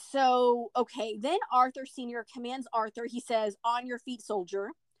 So, okay. Then Arthur Sr. commands Arthur. He says, "On your feet,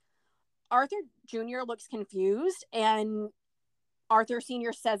 soldier." Arthur Jr. looks confused, and Arthur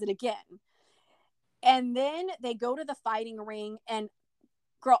Sr. says it again. And then they go to the fighting ring, and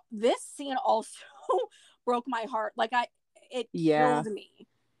girl, this scene also broke my heart. Like, it killed me.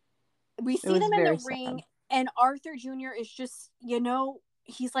 We see them in the ring, and Arthur Jr. is just,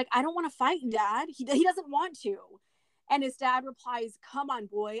 he's like, "I don't want to fight, Dad." He doesn't want to. And his dad replies, "Come on,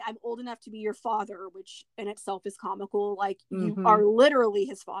 boy. I'm old enough to be your father," which in itself is comical. Like, you are literally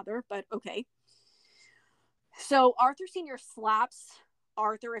his father, but okay. So Arthur Sr. slaps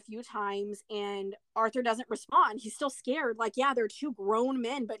Arthur a few times, and Arthur doesn't respond. He's still scared. Like, yeah, they're two grown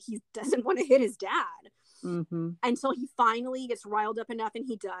men, but he doesn't want to hit his dad. Until he finally gets riled up enough, and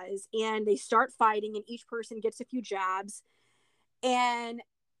he does. And they start fighting, and each person gets a few jabs. And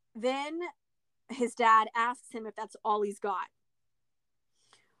then his dad asks him if that's all he's got.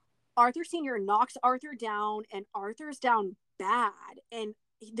 Arthur Sr. knocks Arthur down, and Arthur's down bad. And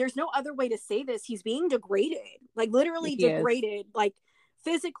there's no other way to say this. He's being degraded, like literally degraded, like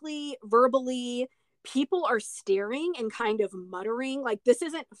physically, verbally. People are staring and kind of muttering, like, this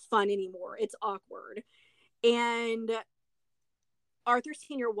isn't fun anymore. It's awkward. And Arthur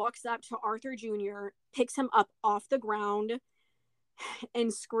Sr. walks up to Arthur Jr., picks him up off the ground,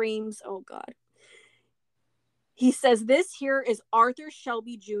 and screams, oh God. He says, "This here is Arthur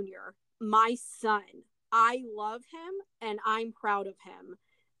Shelby Jr., my son. I love him, and I'm proud of him.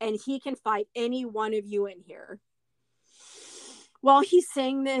 And he can fight any one of you in here." While he's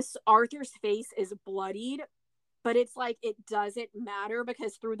saying this, Arthur's face is bloodied, but it's like it doesn't matter,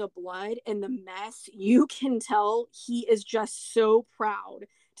 because through the blood and the mess, you can tell he is just so proud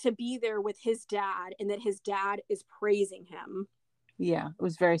to be there with his dad, and that his dad is praising him. Yeah, it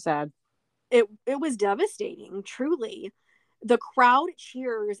was very sad. It was devastating, truly. The crowd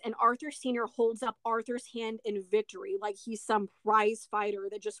cheers, and Arthur Sr. holds up Arthur's hand in victory, like he's some prize fighter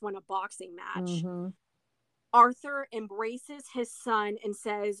that just won a boxing match. Arthur embraces his son and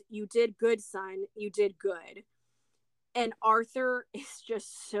says, "You did good, son. You did good." And Arthur is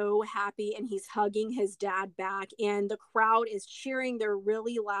just so happy, and he's hugging his dad back, and the crowd is cheering. They're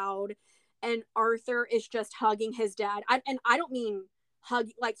really loud, and Arthur is just hugging his dad. And I don't mean hug,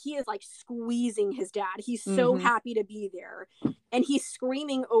 like he is like squeezing his dad. He's so Mm-hmm. happy to be there, and he's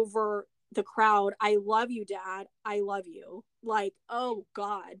screaming over the crowd, "I love you, Dad. I love you." Like, oh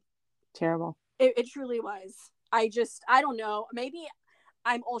God. Terrible. It truly was. I don't know. Maybe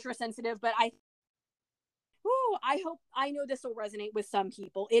I'm ultra sensitive, but I hope, I know this will resonate with some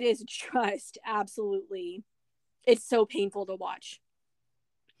people. It is just absolutely, it's so painful to watch.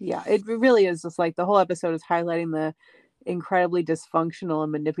 Yeah, it really is just like the whole episode is highlighting the incredibly dysfunctional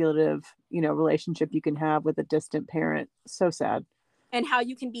and manipulative, relationship you can have with a distant parent. So sad. And how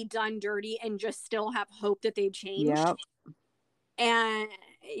you can be done dirty and just still have hope that they've changed. Yeah. And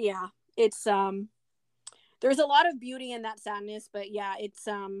yeah, it's there's a lot of beauty in that sadness, but yeah,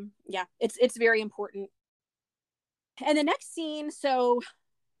 it's very important. And the next scene, so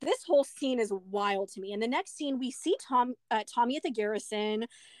this whole scene is wild to me. In the next scene, we see Tommy at the garrison,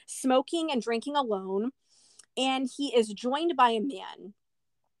 smoking and drinking alone, and he is joined by a man.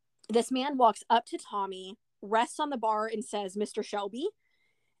 This man walks up to Tommy, rests on the bar, and says, "Mr. Shelby."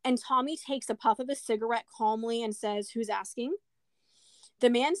 And Tommy takes a puff of his cigarette calmly and says, "Who's asking?" The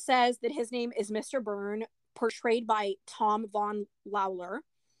man says that his name is Mr. Byrne, portrayed by Tom Von Lawler,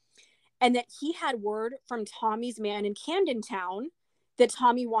 and that he had word from Tommy's man in Camden Town that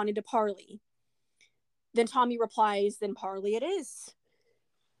Tommy wanted to parley. Then Tommy replies, "Then parley it is."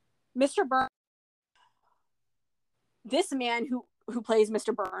 Mr. Byrne, this man who plays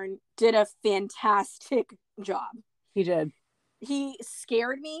Mr. Byrne, did a fantastic job. He did. He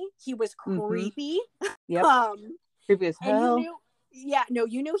scared me. He was creepy. Mm-hmm. Yep. Creepy as hell. And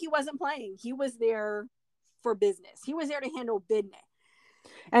you knew he wasn't playing. He was there for business. He was there to handle business.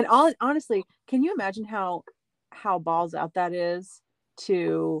 And honestly, can you imagine how balls out that is,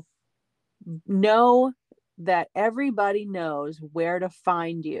 to know that everybody knows where to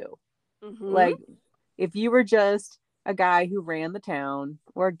find you? Mm-hmm. Like, if you were just a guy who ran the town,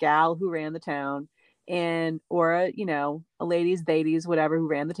 or a gal who ran the town, or a ladies, whatever, who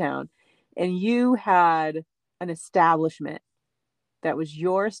ran the town, and you had an establishment that was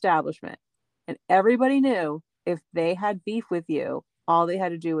your establishment, and everybody knew if they had beef with you, all they had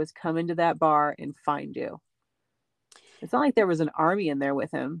to do was come into that bar and find you. It's not like there was an army in there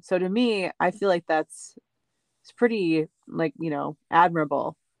with him. So to me, I feel like it's pretty, like,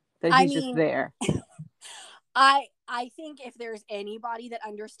 admirable that he's just there. I think if there's anybody that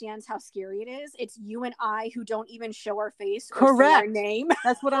understands how scary it is, it's you and I, who don't even show our face or say our name.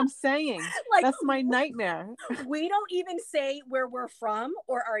 That's what I'm saying. Like, that's my nightmare. We don't even say where we're from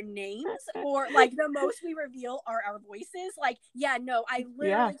or our names, or like the most we reveal are our voices. Like, yeah, no, I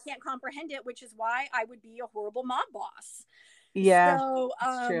literally can't comprehend it, which is why I would be a horrible mob boss. Yeah. So,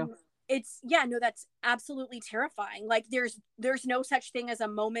 it's true. That's absolutely terrifying. Like, there's no such thing as a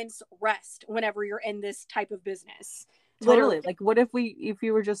moment's rest whenever you're in this type of business. Totally. Literally. Like, what if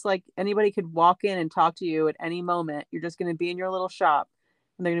you were just like, anybody could walk in and talk to you at any moment? You're just going to be in your little shop,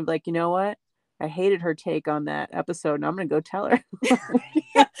 and they're going to be like, "You know what? I hated her take on that episode, and I'm going to go tell her."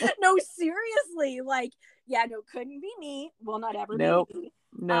 No, seriously. Like, yeah, no, couldn't be me. Will not ever be me.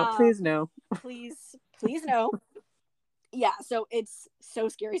 No, please no. Please no. Yeah, so it's so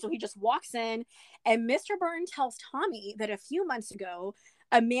scary. So he just walks in, and Mr. Byrne tells Tommy that a few months ago,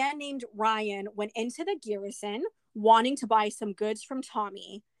 a man named Ryan went into the garrison wanting to buy some goods from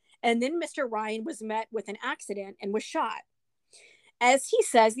Tommy. And then Mr. Ryan was met with an accident and was shot. As he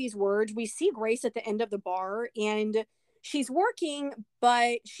says these words, we see Grace at the end of the bar, and she's working,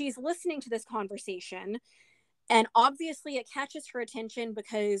 but she's listening to this conversation. And obviously it catches her attention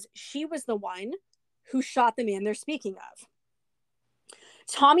because she was the one who shot the man they're speaking of.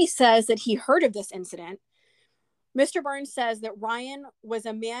 Tommy says that he heard of this incident. Mr. Burns says that Ryan was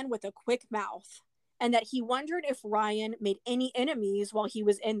a man with a quick mouth, and that he wondered if Ryan made any enemies while he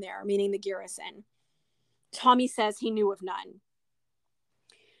was in there, meaning the garrison. Tommy says he knew of none.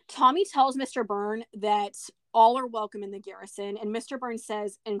 Tommy tells Mr. Byrne that all are welcome in the garrison, and Mr. Byrne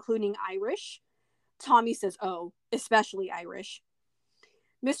says, including Irish. Tommy says, oh, especially Irish.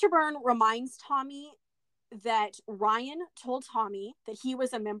 Mr. Byrne reminds Tommy that Ryan told Tommy that he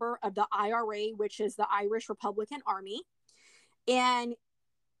was a member of the IRA, which is the Irish Republican Army, and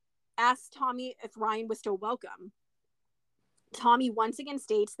asked Tommy if Ryan was still welcome. Tommy once again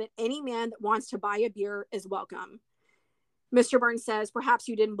states that any man that wants to buy a beer is welcome. Mr. Burns says, perhaps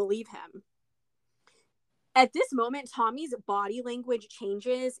you didn't believe him. At this moment, Tommy's body language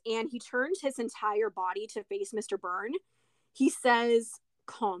changes, and he turns his entire body to face Mr. Byrne. He says,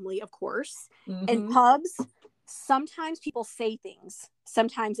 calmly, of course, in pubs, Sometimes people say things.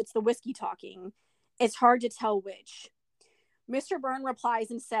 Sometimes it's the whiskey talking. It's hard to tell which. Mr. Byrne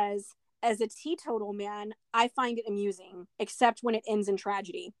replies and says, as a teetotal man, I find it amusing, except when it ends in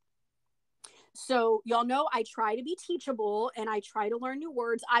tragedy. So y'all know I try to be teachable and I try to learn new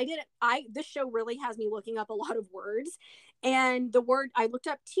words. This show really has me looking up a lot of words. And the word I looked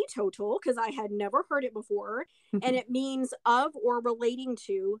up teetotal because I had never heard it before. And it means of or relating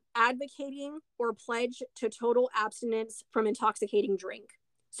to, advocating or pledge to total abstinence from intoxicating drink.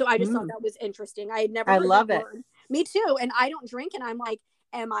 So I just thought that was interesting. I had never heard that word. Me too. And I don't drink. And I'm like,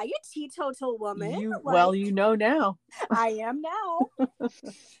 am I a teetotal woman? Well, you know now. I am now.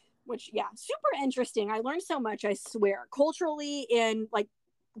 Which, yeah, super interesting. I learned so much, I swear, culturally and like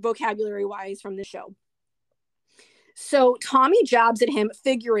vocabulary wise from the show. So Tommy jabs at him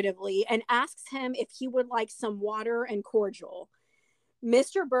figuratively and asks him if he would like some water and cordial.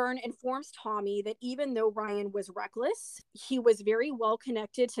 Mr. Byrne informs Tommy that even though Ryan was reckless, he was very well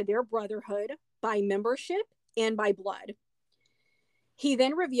connected to their brotherhood by membership and by blood. He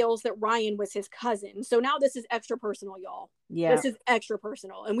then reveals that Ryan was his cousin. So now this is extra personal, y'all. Yeah. This is extra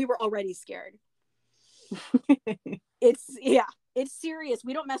personal. And we were already scared. It's serious.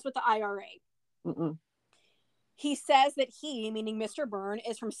 We don't mess with the IRA. Mm-mm. He says that he, meaning Mr. Byrne,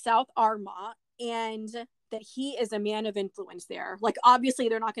 is from South Armagh and that he is a man of influence there. Like, obviously,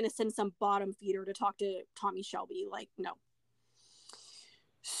 they're not going to send some bottom feeder to talk to Tommy Shelby. Like, no.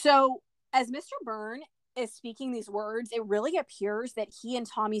 So, as Mr. Byrne is speaking these words, it really appears that he and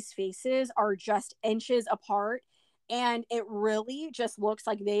Tommy's faces are just inches apart, and it really just looks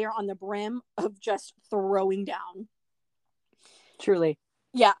like they are on the brim of just throwing down. Truly.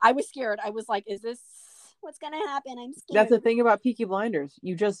 Yeah, I was scared. I was like, is this what's gonna happen? I'm scared. That's the thing about Peaky Blinders.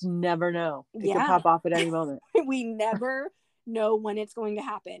 You just never know. It could pop off at any moment. We never know when it's going to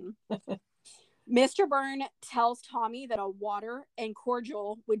happen. Mr. Byrne tells Tommy that a water and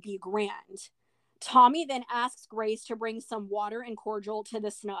cordial would be grand. Tommy then asks Grace to bring some water and cordial to the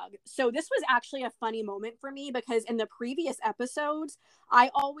snug. So this was actually a funny moment for me because in the previous episodes,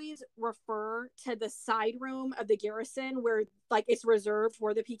 I always refer to the side room of the garrison where like it's reserved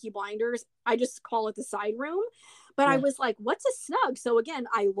for the Peaky Blinders. I just call it the side room. But I was like, what's a snug? So again,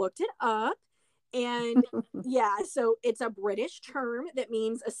 I looked it up. And yeah, so it's a British term that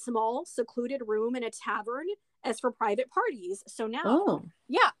means a small secluded room in a tavern as for private parties. So now,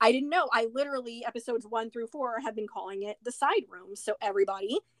 yeah, I didn't know. I literally, episodes 1 through 4 have been calling it the side room. So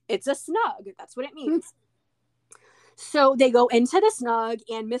everybody, it's a snug. That's what it means. So they go into the snug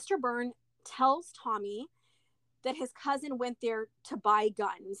and Mr. Byrne tells Tommy that his cousin went there to buy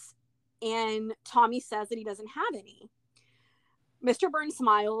guns. And Tommy says that he doesn't have any. Mr. Byrne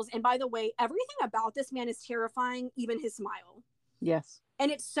smiles. And by the way, everything about this man is terrifying, even his smile. Yes. And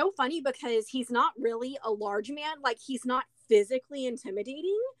it's so funny because he's not really a large man. Like, he's not physically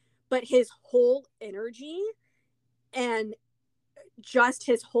intimidating, but his whole energy and just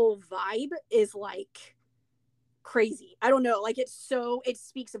his whole vibe is like crazy. I don't know. Like, it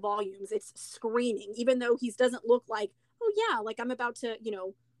speaks volumes. It's screaming, even though he doesn't look like, oh yeah, like I'm about to,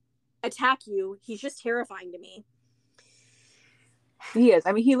 attack you. He's just terrifying to me. He is.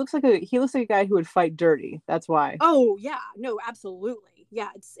 I mean, he looks like a guy who would fight dirty. That's why. Oh yeah, no, absolutely. Yeah,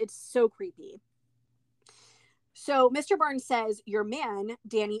 it's so creepy. So Mr. Byrne says your man,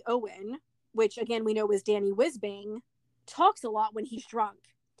 Danny Owen, which again we know is Danny Whizbang, talks a lot when he's drunk.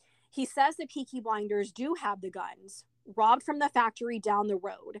 He says the Peaky Blinders do have the guns, robbed from the factory down the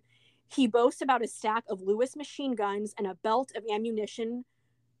road. He boasts about a stack of Lewis machine guns and a belt of ammunition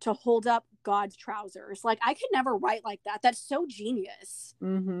to hold up God's trousers. Like, I could never write like that. That's so genius.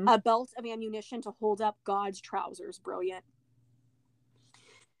 Mm-hmm. A belt of ammunition to hold up God's trousers. Brilliant.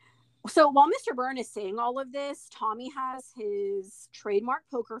 So while Mr. Byrne is saying all of this, Tommy has his trademark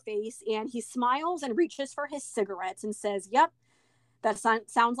poker face and he smiles and reaches for his cigarettes and says, yep, that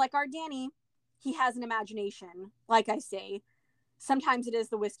sounds like our Danny. He has an imagination. Like I say, sometimes it is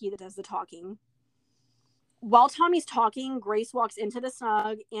the whiskey that does the talking. While Tommy's talking, Grace walks into the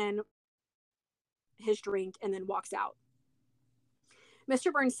snug and his drink and then walks out.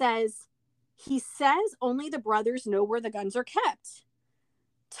 Mr. Byrne says, he says only the brothers know where the guns are kept.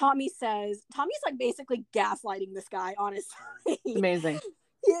 Tommy's like basically gaslighting this guy, honestly. Amazing.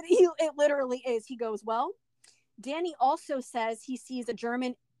 It literally is. He goes, well, Danny also says he sees a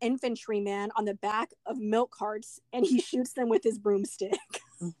German infantryman on the back of milk carts and he shoots them with his broomstick.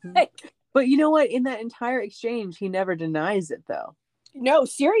 Mm-hmm. But you know what? In that entire exchange, he never denies it, though. No,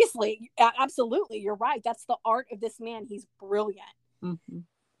 seriously. Absolutely. You're right. That's the art of this man. He's brilliant. Mm-hmm.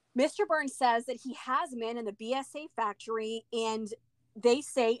 Mr. Byrne says that he has men in the BSA factory, and they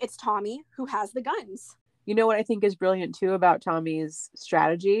say it's Tommy who has the guns. You know what I think is brilliant too about Tommy's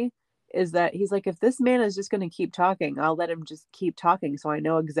strategy is that he's like, if this man is just going to keep talking, I'll let him just keep talking so I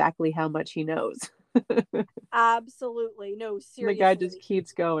know exactly how much he knows. Absolutely. No, The guy just seriously.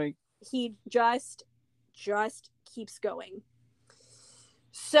 keeps going. He just keeps going.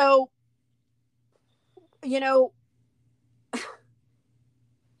 So, you know,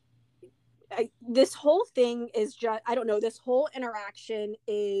 this whole thing is just, I don't know, this whole interaction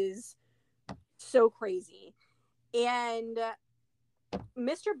is so crazy. And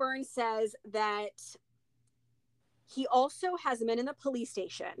Mr. Burns says that he also has men in the police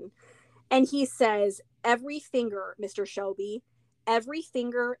station. And he says, every finger, Mr. Shelby, every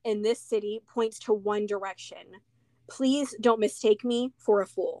finger in this city points to one direction. Please don't mistake me for a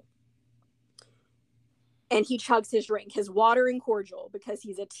fool. And he chugs his drink, his water and cordial, because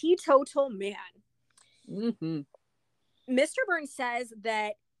he's a teetotal man. Mm-hmm. Mr. Burns says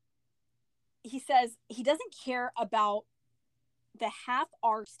that he doesn't care about the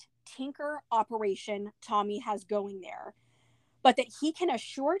half-arsed tinker operation Tommy has going there, but that he can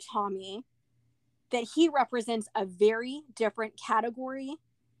assure Tommy that he represents a very different category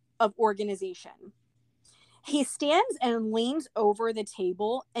of organization. He stands and leans over the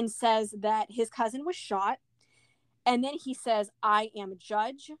table and says that his cousin was shot. And then he says, I am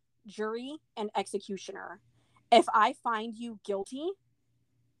judge, jury, and executioner. If I find you guilty,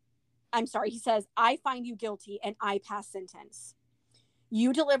 he says, I find you guilty and I pass sentence.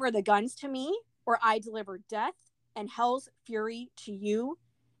 You deliver the guns to me, or I deliver death and hell's fury to you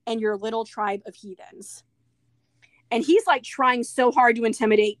and your little tribe of heathens. And he's like trying so hard to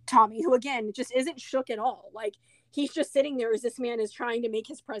intimidate Tommy, who again just isn't shook at all. Like, he's just sitting there as this man is trying to make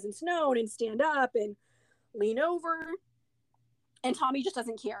his presence known and stand up and lean over. And Tommy just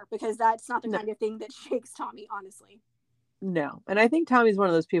doesn't care, because that's not the kind of thing that shakes Tommy, honestly. No. And I think Tommy's one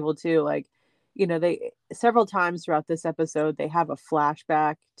of those people too, like, you know, they several times throughout this episode they have a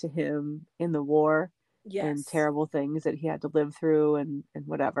flashback to him in the war. Yes. And terrible things that he had to live through and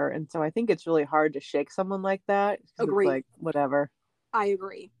whatever. And so I think it's really hard to shake someone like that. Agree. It's like, whatever. I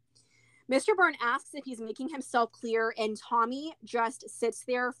agree. Mr. Byrne asks if he's making himself clear, and Tommy just sits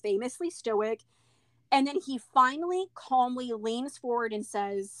there famously stoic. And then he finally calmly leans forward and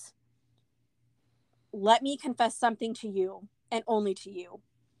says, let me confess something to you, and only to you.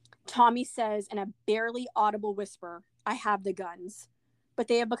 Tommy says in a barely audible whisper, I have the guns, but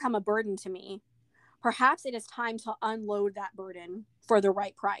they have become a burden to me. Perhaps it is time to unload that burden for the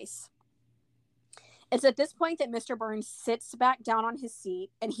right price. It's at this point that Mr. Burns sits back down on his seat,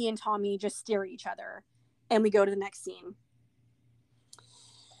 and he and Tommy just stare at each other. And we go to the next scene.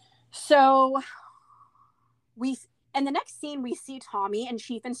 So in the next scene, we see Tommy and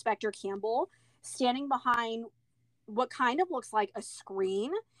Chief Inspector Campbell standing behind what kind of looks like a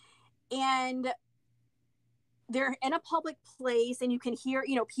screen. And they're in a public place, and you can hear,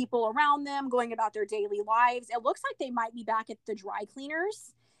 you know, people around them going about their daily lives. It looks like they might be back at the dry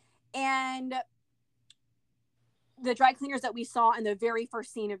cleaners. And the dry cleaners that we saw in the very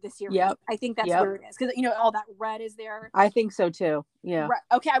first scene of the series. Yep. I think that's where it is. Because, you know, all that red is there. I think so too. Yeah.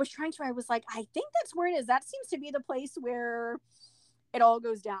 Okay, I was like, I think that's where it is. That seems to be the place where it all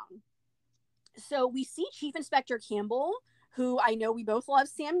goes down. So we see Chief Inspector Campbell, who I know we both love,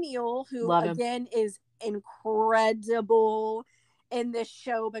 Sam Neill, who again is incredible in this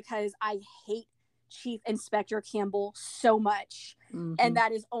show, because I hate Chief Inspector Campbell so much. Mm-hmm. And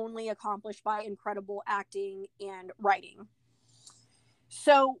that is only accomplished by incredible acting and writing.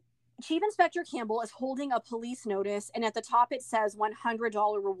 So Chief Inspector Campbell is holding a police notice, and at the top it says $100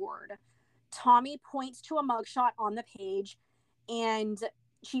 reward. Tommy points to a mugshot on the page, and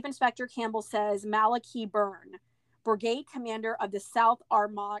Chief Inspector Campbell says, Malachi Byrne, Brigade Commander of the South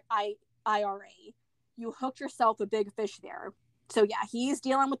Armagh IRA. You hooked yourself a big fish there. So yeah, he's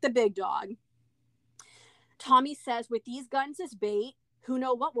dealing with the big dog. Tommy says, with these guns as bait, who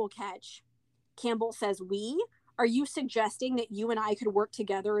know what we'll catch? Campbell says, we? Are you suggesting that you and I could work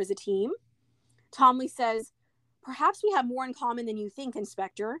together as a team? Tommy says, perhaps we have more in common than you think,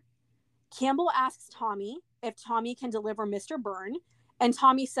 Inspector. Campbell asks Tommy if Tommy can deliver Mr. Byrne, and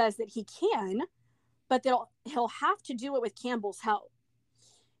Tommy says that he can, but that he'll have to do it with Campbell's help.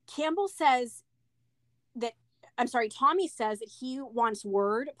 Tommy says that he wants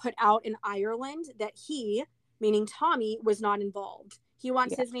word put out in Ireland that he, meaning Tommy, was not involved. He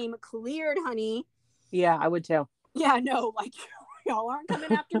wants his name cleared, honey. Yeah, I would too. Yeah, no, like, y'all aren't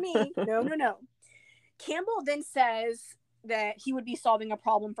coming after me. No. Campbell then says that he would be solving a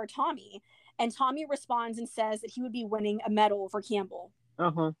problem for Tommy. And Tommy responds and says that he would be winning a medal for Campbell.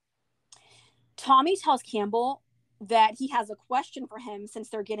 Uh-huh. Tommy tells Campbell that he has a question for him, since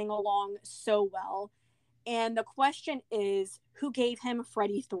they're getting along so well. And the question is, who gave him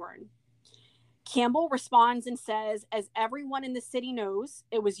Freddie Thorne? Campbell responds and says, as everyone in the city knows,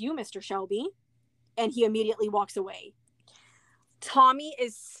 it was you, Mr. Shelby. And he immediately walks away. Tommy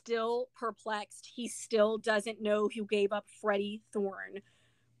is still perplexed. He still doesn't know who gave up Freddie Thorne,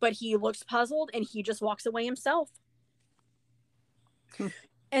 but he looks puzzled and he just walks away himself.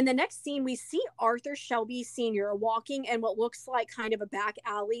 In the next scene, we see Arthur Shelby Sr. walking in what looks like kind of a back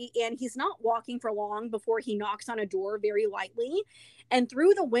alley, and he's not walking for long before he knocks on a door very lightly. And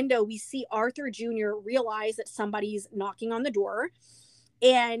through the window, we see Arthur Jr. realize that somebody's knocking on the door,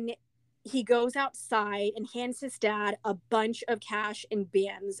 and he goes outside and hands his dad a bunch of cash in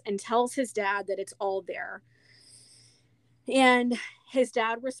bands and tells his dad that it's all there. And his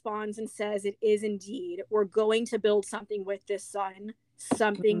dad responds and says, it is indeed. We're going to build something with this, son.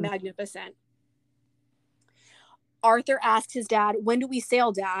 Something magnificent. Arthur asks his dad, when do we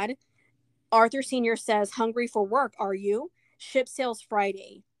sail, Dad? Arthur Sr. says, hungry for work, are you? Ship sails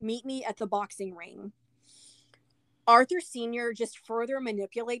Friday. Meet me at the boxing ring. Arthur Sr. just further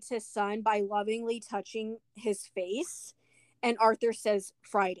manipulates his son by lovingly touching his face. And Arthur says,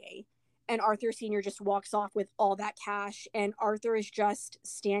 Friday. And Arthur Sr. just walks off with all that cash. And Arthur is just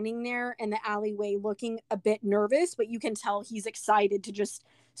standing there in the alleyway looking a bit nervous, but you can tell he's excited to just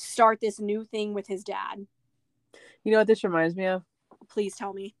start this new thing with his dad. You know what this reminds me of? Please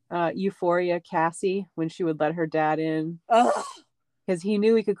tell me. Euphoria, Cassie, when she would let her dad in. Because he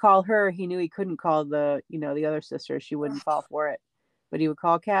knew he could call her. He knew he couldn't call the other sister. She wouldn't fall for it. But he would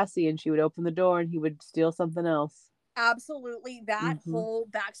call Cassie and she would open the door and he would steal something else. Absolutely. That whole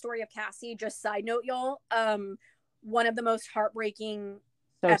backstory of Cassie, just side note, y'all, one of the most heartbreaking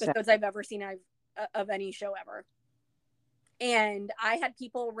episodes I've ever seen of any show ever. And I had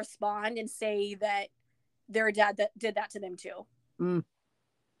people respond and say that their dad that did that to them too.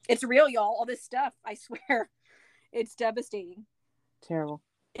 It's real, y'all. All this stuff, I swear, it's devastating. Terrible.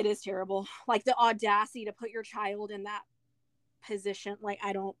 It is terrible. Like the audacity to put your child in that position. Like,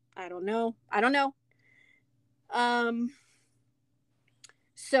 I don't know.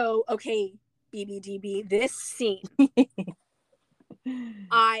 So, okay, BBDB, this scene,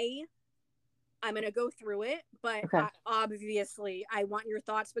 I'm going to go through it, but okay. Obviously I want your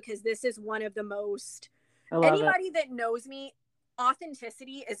thoughts because this is one of the most, anybody that knows me,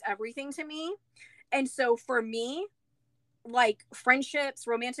 authenticity is everything to me. And so for me, like friendships,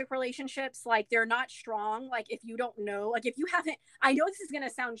 romantic relationships, like they're not strong. Like if you don't know, like if you haven't, I know this is going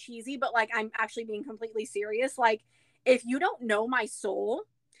to sound cheesy, but like I'm actually being completely serious. Like if you don't know my soul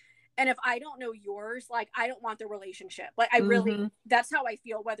and if I don't know yours, like I don't want the relationship. Like I really, that's how I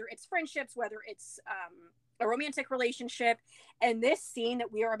feel, whether it's friendships, whether it's a romantic relationship. And this scene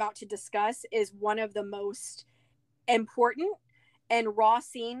that we are about to discuss is one of the most important and raw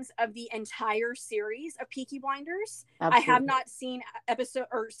scenes of the entire series of Peaky Blinders. Absolutely. I have not seen episode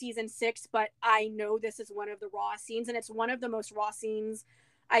or season 6, but I know this is one of the raw scenes, and it's one of the most raw scenes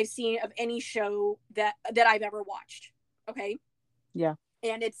I've seen of any show that I've ever watched. Okay. Yeah.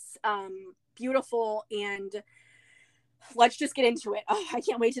 And it's beautiful, and let's just get into it. Oh, I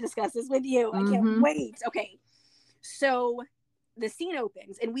can't wait to discuss this with you. I can't wait. Okay. So the scene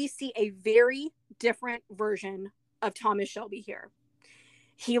opens and we see a very different version of Thomas Shelby here.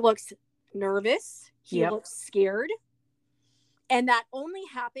 He looks nervous. He looks scared. And that only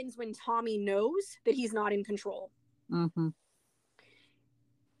happens when Tommy knows that he's not in control.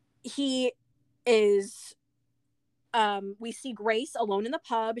 He is, we see Grace alone in the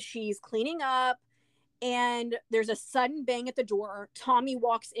pub. She's cleaning up and there's a sudden bang at the door. Tommy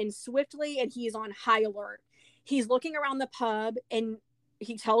walks in swiftly and he's on high alert. He's looking around the pub and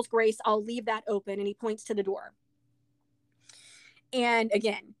he tells Grace, I'll leave that open. And he points to the door. And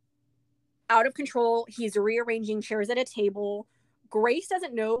again, out of control, he's rearranging chairs at a table. Grace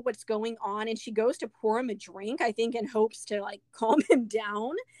doesn't know what's going on, and she goes to pour him a drink, I think, in hopes to like calm him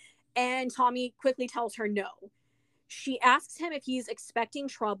down. And Tommy quickly tells her no. She asks him if he's expecting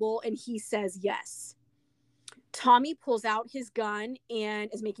trouble, and he says yes. Tommy pulls out his gun and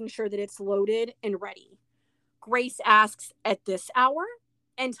is making sure that it's loaded and ready. Grace asks at this hour,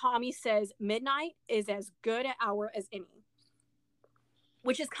 and Tommy says midnight is as good an hour as any.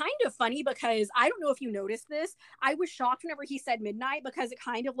 Which is kind of funny because I don't know if you noticed this. I was shocked whenever he said midnight because it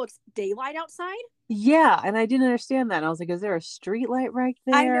kind of looks daylight outside. Yeah, and I didn't understand that. And I was like, is there a street light right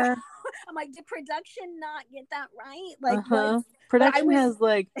there? I know. I'm like, did production not get that right? Like, production has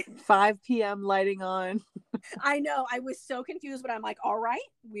like 5 p.m. lighting on. I know. I was so confused, but I'm like, all right,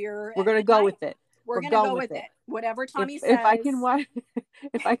 we're gonna go with it. We're gonna go with it. Whatever Tommy says. If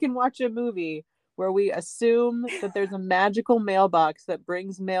I can watch a movie where we assume that there's a magical mailbox that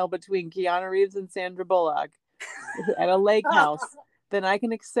brings mail between Keanu Reeves and Sandra Bullock at a lake house, then I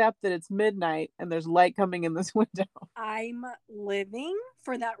can accept that it's midnight and there's light coming in this window. I'm living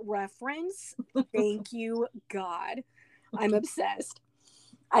for that reference. Thank you, God. I'm obsessed.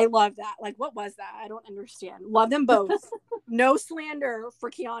 I love that. Like, what was that? I don't understand. Love them both. No slander for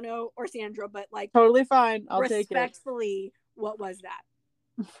Keanu or Sandra, but like, totally fine. I'll take it. Respectfully, what was that?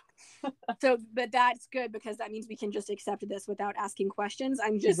 So, but that's good because that means we can just accept this without asking questions.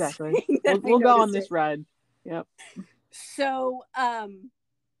 I'm just exactly. We'll go on this ride. Yep. So,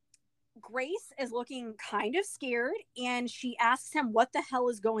 Grace is looking kind of scared and she asks him what the hell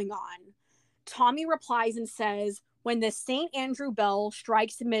is going on. Tommy replies and says, when the St. Andrew bell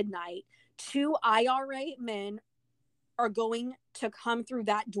strikes midnight, 2 IRA men are going to come through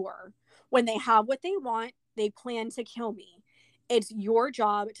that door. When they have what they want, they plan to kill me. It's your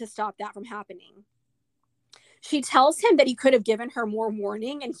job to stop that from happening. She tells him that he could have given her more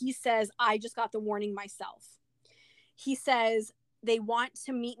warning, and he says, I just got the warning myself. He says, they want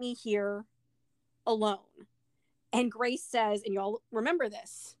to meet me here alone. And Grace says, and y'all remember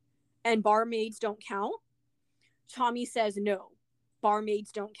this, and barmaids don't count? Tommy says, no,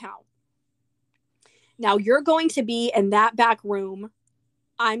 barmaids don't count. Now you're going to be in that back room.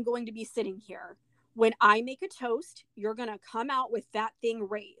 I'm going to be sitting here. When I make a toast, you're going to come out with that thing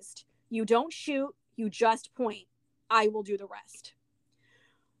raised. You don't shoot, you just point. I will do the rest.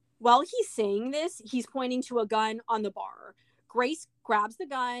 While he's saying this, he's pointing to a gun on the bar. Grace grabs the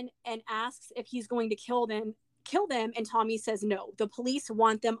gun and asks if he's going to kill them, and Tommy says no. The police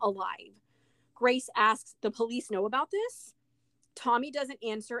want them alive. Grace asks, the police know about this? Tommy doesn't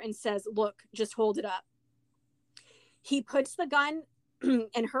answer and says, look, just hold it up. He puts the gun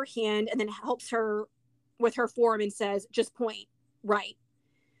in her hand and then helps her with her forearm and says, just point, right.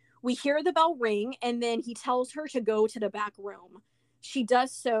 We hear the bell ring and then he tells her to go to the back room. She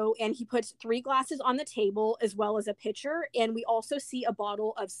does so, and he puts 3 glasses on the table as well as a pitcher, and we also see a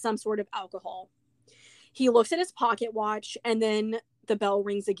bottle of some sort of alcohol. He looks at his pocket watch, and then the bell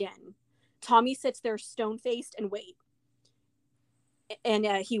rings again. Tommy sits there stone-faced and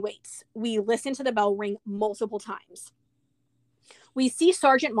he waits. We listen to the bell ring multiple times. We see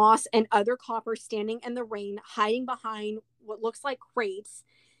Sergeant Moss and other coppers standing in the rain, hiding behind what looks like crates,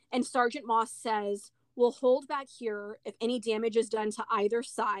 and Sergeant Moss says, we'll hold back here if any damage is done to either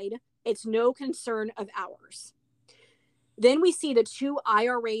side. It's no concern of ours. Then we see the 2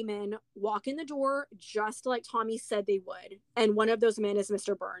 IRA men walk in the door just like Tommy said they would. And one of those men is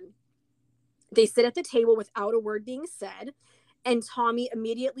Mr. Byrne. They sit at the table without a word being said. And Tommy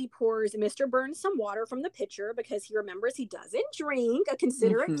immediately pours Mr. Byrne some water from the pitcher because he remembers he doesn't drink, a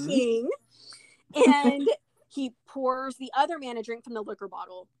considerate king. And he pours the other man a drink from the liquor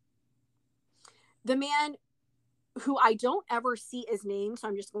bottle. The man, who I don't ever see his name, so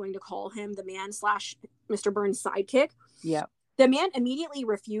I'm just going to call him the man / Mr. Byrne's sidekick. Yeah. The man immediately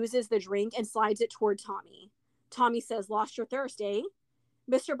refuses the drink and slides it toward Tommy. Tommy says, lost your thirst, eh?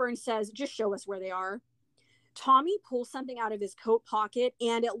 Mr. Byrne says, just show us where they are. Tommy pulls something out of his coat pocket,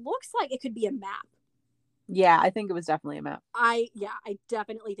 and it looks like it could be a map. Yeah, I think it was definitely a map. I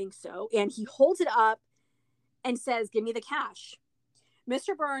definitely think so. And he holds it up and says, give me the cash.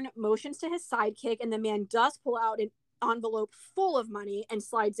 Mr. Byrne motions to his sidekick, and the man does pull out an envelope full of money and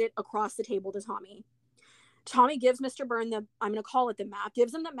slides it across the table to Tommy. Tommy gives Mr. Byrne I'm going to call it the map,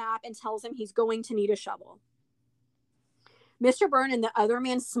 gives him the map and tells him he's going to need a shovel. Mr. Byrne and the other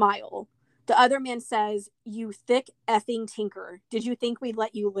man smile. The other man says, you thick effing tinker. Did you think we'd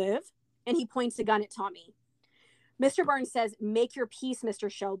let you live? And he points a gun at Tommy. Mr. Byrne says, make your peace,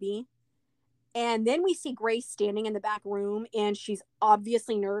 Mr. Shelby. And then we see Grace standing in the back room, and she's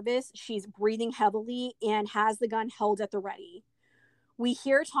obviously nervous. She's breathing heavily and has the gun held at the ready. We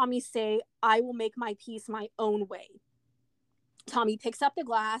hear Tommy say, I will make my peace my own way. Tommy picks up the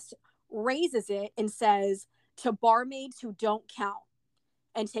glass, raises it, and says, to barmaids who don't count,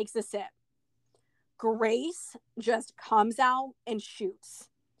 and takes a sip. Grace just comes out and shoots.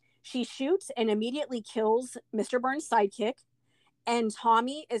 She shoots and immediately kills Mr. Byrne's sidekick. And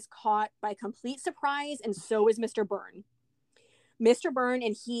Tommy is caught by complete surprise, and so is Mr. Byrne. Mr. Byrne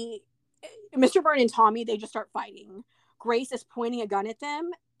and Tommy, they just start fighting. Grace is pointing a gun at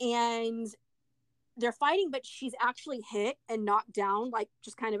them, and they're fighting, but she's actually hit and knocked down, like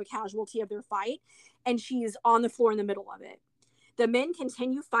just kind of a casualty of their fight, and she's on the floor in the middle of it. The men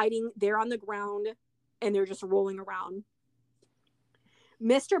continue fighting. They're on the ground, and they're just rolling around.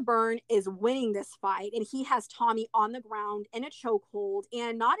 Mr. Byrne is winning this fight, and he has Tommy on the ground in a chokehold.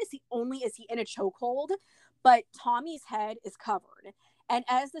 And not only is he in a chokehold, but Tommy's head is covered. And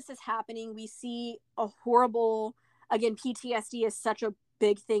as this is happening, we see a horrible, again, PTSD is such a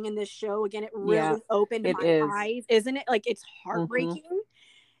big thing in this show. Again, it Yeah, really opened it my is. eyes, isn't it? Like, it's Mm-hmm. heartbreaking.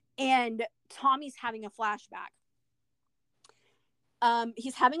 And Tommy's having a flashback.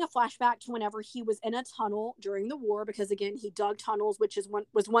 He's having a flashback to whenever he was in a tunnel during the war, because again, he dug tunnels, which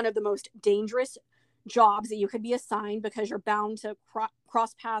was one of the most dangerous jobs that you could be assigned, because you're bound to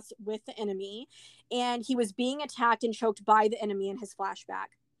cross paths with the enemy. And he was being attacked and choked by the enemy in his flashback.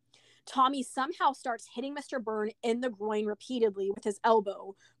 Tommy somehow starts hitting Mr. Byrne in the groin repeatedly with his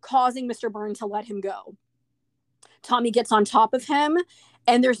elbow, causing Mr. Byrne to let him go. Tommy gets on top of him,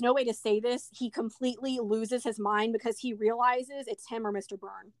 and there's no way to say this. He completely loses his mind because he realizes it's him or Mr.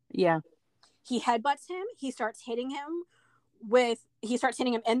 Byrne. Yeah. He headbutts him. He starts hitting him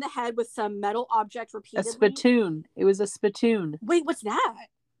in the head with some metal object repeatedly. A spittoon. It was a spittoon. Wait, what's that?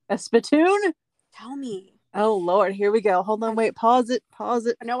 A spittoon? Tell me. Oh, Lord. Here we go. Hold on. Wait. Pause it.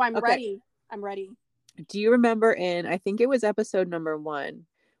 No, I'm ready. I'm ready. Do you remember I think it was episode number 1,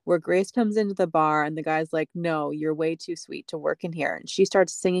 where Grace comes into the bar and the guy's like, no, you're way too sweet to work in here. And she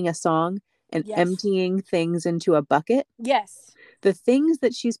starts singing a song and emptying things into a bucket. Yes. The things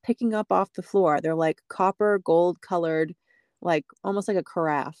that she's picking up off the floor, they're like copper, gold colored, like almost like a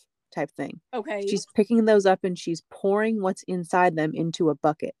carafe type thing. Okay. She's picking those up and she's pouring what's inside them into a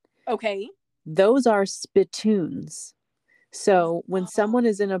bucket. Okay. Those are spittoons. So when someone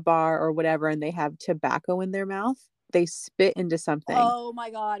is in a bar or whatever and they have tobacco in their mouth, they spit into something. Oh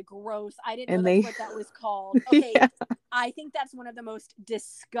my God, gross. I didn't know that's what that was called. Okay. Yeah. I think that's one of the most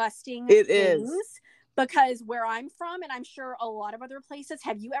disgusting things. Is. Because where I'm from, and I'm sure a lot of other places,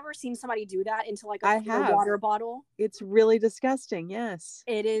 have you ever seen somebody do that into like a water bottle? It's really disgusting. Yes.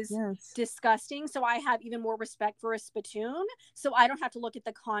 It is disgusting. So I have even more respect for a spittoon, so I don't have to look at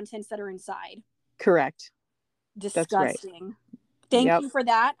the contents that are inside. Correct. Disgusting. Right. Thank you for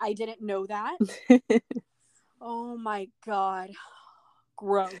that. I didn't know that. Oh my God.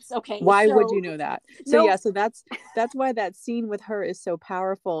 Gross. Okay. Why would you know that? So yeah, so that's why that scene with her is so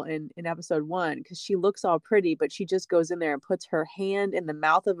powerful in episode 1, because she looks all pretty, but she just goes in there and puts her hand in the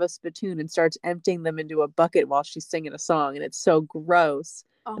mouth of a spittoon and starts emptying them into a bucket while she's singing a song, and it's so gross.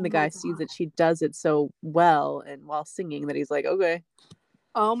 Oh, and the guy sees that she does it so well and while singing that he's like, okay.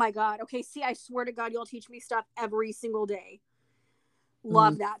 Oh my God. Okay, see, I swear to God, you'll teach me stuff every single day.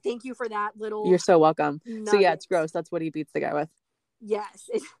 Love that. Thank you for that little. You're so welcome. Nugget. So yeah, it's gross. That's what he beats the guy with. Yes.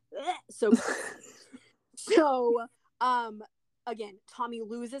 So so again, Tommy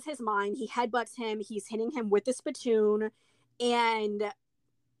loses his mind. He headbutts him. He's hitting him with the spittoon, and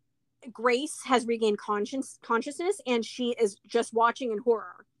Grace has regained consciousness, and she is just watching in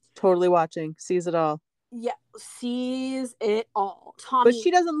horror. Totally watching. Sees it all. Yeah, sees it all. Tommy, but she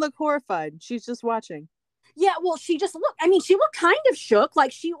doesn't look horrified. She's just watching. Yeah, well, she just looked. I mean, she looked kind of shook.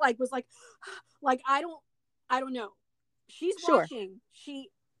 Like she was like I don't know. She's watching.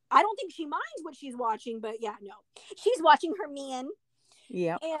 I don't think she minds what she's watching, but yeah, no, she's watching her man.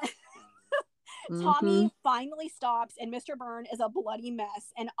 Yeah. And Tommy finally stops, and Mr. Byrne is a bloody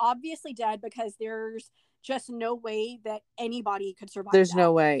mess and obviously dead, because there's just no way that anybody could survive. There's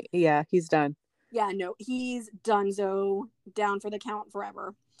no way. Yeah, he's done. Yeah, no, he's donezo, down for the count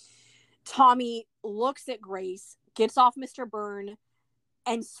forever. Tommy looks at Grace, gets off Mr. Byrne,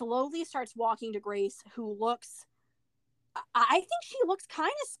 and slowly starts walking to Grace, who looks, I think she looks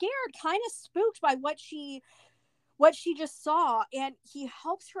kind of scared, kind of spooked by what she just saw. And he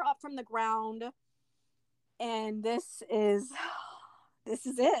helps her up from the ground. And this is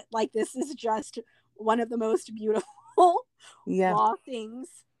it. Like, this is just one of the most beautiful law things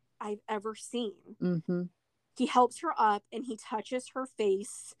I've ever seen. Mm-hmm. He helps her up and he touches her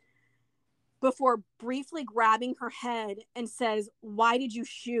face before briefly grabbing her head and says, "Why did you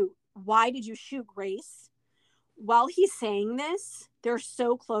shoot? Why did you shoot, Grace?" While he's saying this, they're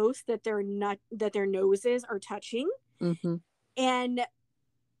so close that their noses are touching. Mm-hmm. And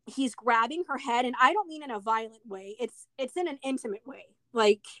he's grabbing her head, and I don't mean in a violent way. It's in an intimate way.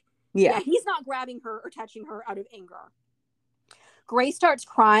 Like, yeah, he's not grabbing her or touching her out of anger. Grace starts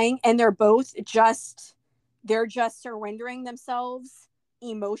crying, and they're just surrendering themselves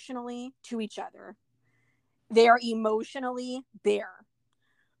emotionally to each other. They are emotionally bare.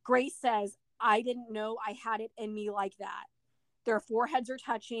 Grace says, "I didn't know I had it in me like that." Their foreheads are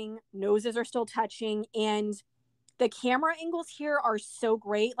touching, noses are still touching, and the camera angles here are so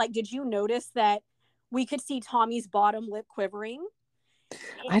great. Like, did you notice that we could see Tommy's bottom lip quivering?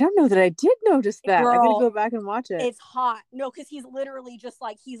 I don't know that I did notice that. Girl, I gotta go back and watch it. It's hot. No, because he's literally just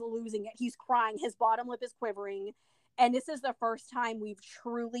like, he's losing it. He's crying. His bottom lip is quivering. And this is the first time we've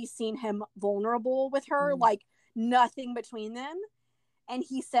truly seen him vulnerable with her, like nothing between them. And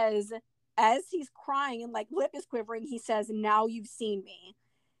he says, as he's crying and like lip is quivering, he says, "Now you've seen me."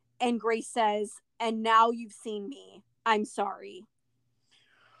 And Grace says, "And now you've seen me. I'm sorry."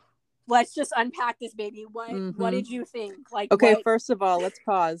 Let's just unpack this, baby. What did you think? Like, okay, what? first of all, let's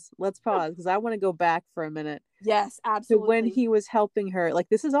pause because I want to go back for a minute Yes, to when absolutely. he was helping her. Like,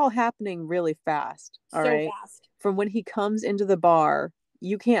 this is all happening really fast. All So right, fast. from when he comes into the bar,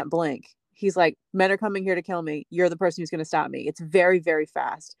 you can't blink. He's like, "Men are coming here to kill me. You're the person who's going to stop me." It's very, very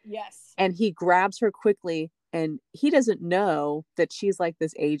fast. Yes. And he grabs her quickly, and he doesn't know that she's like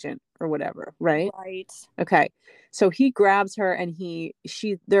this agent or whatever, right? Right. Okay. So he grabs her, and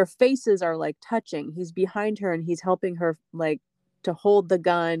their faces are like touching. He's behind her and he's helping her like to hold the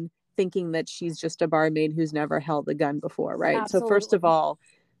gun, thinking that she's just a barmaid who's never held a gun before, right? So first of Absolutely. all,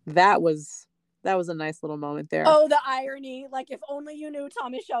 that was a nice little moment there. Oh, the irony. Like, if only you knew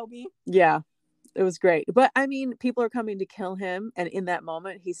Thomas Shelby. Yeah. It was great. But I mean, people are coming to kill him, and in that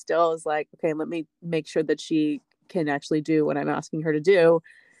moment he still is like, "Okay, let me make sure that she can actually do what I'm asking her to do."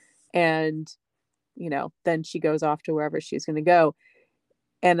 And then she goes off to wherever she's going to go.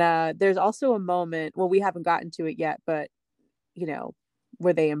 And there's also a moment, well, we haven't gotten to it yet, but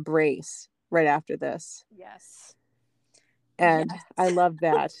where they embrace right after this. Yes. And Yes. I love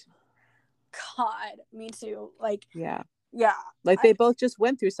that. God, me too. Like, Yeah. yeah. Like, they both just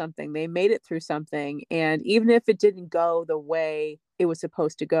went through something. They made it through something. And even if it didn't go the way it was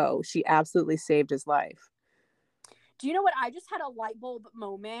supposed to go, she absolutely saved his life. Do you know what? I just had a light bulb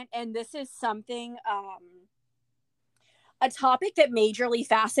moment, and this is something, a topic that majorly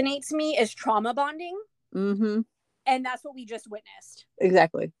fascinates me is trauma bonding. Mm-hmm. And that's what we just witnessed.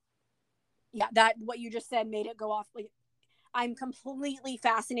 Exactly. Yeah, that what you just said made it go off. Like, I'm completely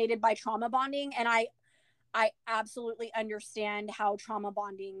fascinated by trauma bonding, and I absolutely understand how trauma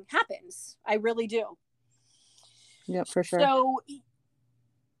bonding happens. I really do. Yep, for sure. So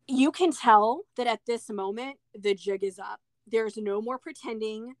you can tell that at this moment, the jig is up. There's no more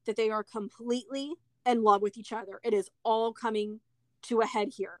pretending that they are completely in love with each other. It is all coming to a head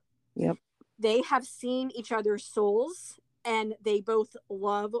here. Yep. They have seen each other's souls, and they both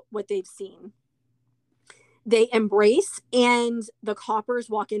love what they've seen. They embrace, and the coppers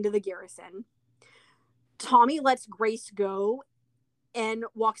walk into the garrison. Tommy lets Grace go and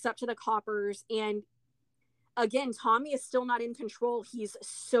walks up to the coppers, and again, Tommy is still not in control. He's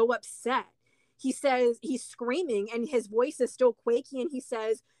so upset. He says, he's screaming and his voice is still quaky, and he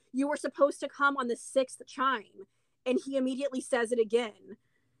says, "You were supposed to come on the 6th chime." And he immediately says it again,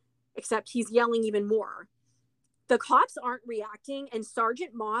 except he's yelling even more. The cops aren't reacting, and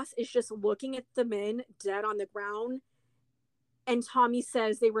Sergeant Moss is just looking at the men dead on the ground. And Tommy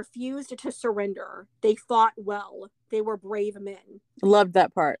says they refused to surrender. They fought well. They were brave men. Loved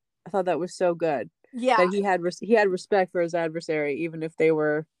that part. I thought that was so good. Yeah. That he had respect for his adversary, even if they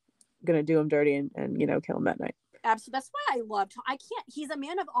were gonna do him dirty and kill him that night. Absolutely. That's why I love Tom. I can't. He's a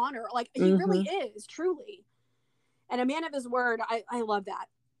man of honor. Like, he really is, truly, and a man of his word. I love that.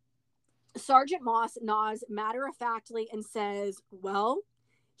 Sergeant Moss nods matter-of-factly and says, "Well,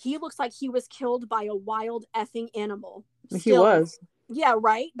 he looks like he was killed by a wild effing animal." He Still, was. yeah,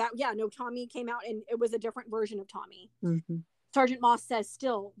 right. No, Tommy came out and it was a different version of Tommy. Mm-hmm. Sergeant Moss says,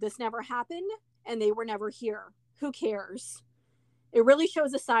 "Still, this never happened, and they were never here. Who cares?" It really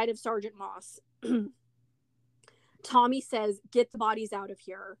shows a side of Sergeant Moss. Tommy says, "Get the bodies out of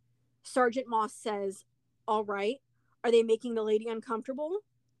here." Sergeant Moss says, "All right. Are they making the lady uncomfortable?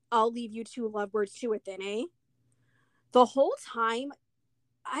 I'll leave you two lovebirds to it then, eh?" The whole time,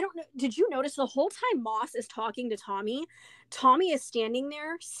 I don't know. Did you notice the whole time Moss is talking to Tommy? Tommy is standing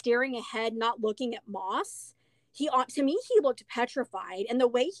there staring ahead, not looking at Moss. To me, he looked petrified. And the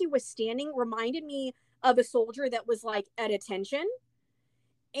way he was standing reminded me of a soldier that was like at attention.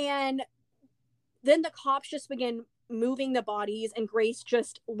 And then the cops just begin moving the bodies, and Grace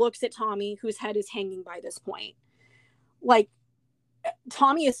just looks at Tommy, whose head is hanging by this point. Like,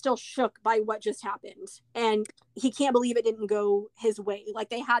 Tommy is still shook by what just happened, and he can't believe it didn't go his way. Like,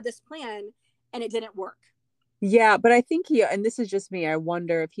 they had this plan and it didn't work. Yeah, but I think and this is just me, I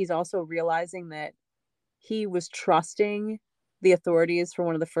wonder if he's also realizing that he was trusting the authorities for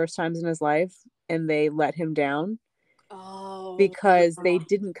one of the first times in his life, and they let him down. Oh, Because they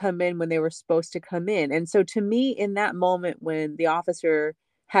didn't come in when they were supposed to come in. And so to me, in that moment when the officer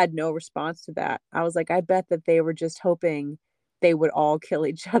had no response to that, I was like, I bet that they were just hoping they would all kill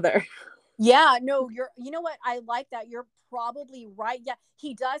each other. yeah, no, you know what? I like that. You're probably right. Yeah,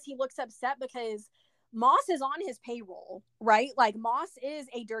 he does. He looks upset because Moss is on his payroll, right? Like, Moss is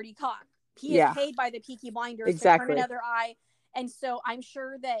a dirty cop. He is paid by the Peaky Blinders to turn Exactly. another eye. And so I'm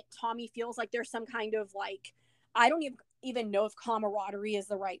sure that Tommy feels like there's some kind of like I don't even know if camaraderie is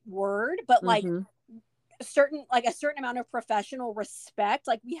the right word, but like Mm-hmm. a certain amount of professional respect.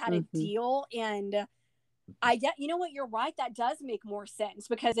 Like we had a Mm-hmm. deal, and I get, you know what, you're right. That does make more sense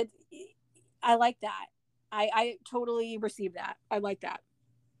because I like that. I totally receive that. I like that.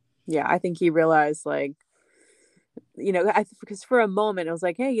 Yeah, I think he realized, like, because for a moment it was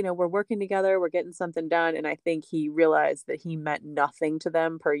like, hey, we're working together, we're getting something done, and I think he realized that he meant nothing to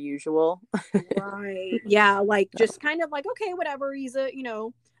them per usual. Right. Yeah. Like just kind of like, okay, whatever. He's a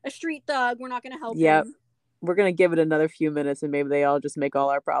street thug. We're not going to help Yep. him. We're gonna give it another few minutes, and maybe they all just make all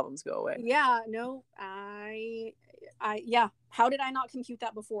our problems go away. Yeah. No, yeah. How did I not compute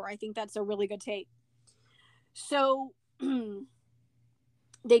that before? I think that's a really good take. So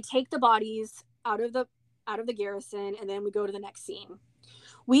they take the bodies out of the garrison, and then we go to the next scene.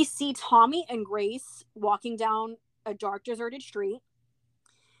 We see Tommy and Grace walking down a dark, deserted street,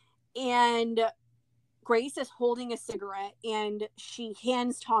 and Grace is holding a cigarette, and she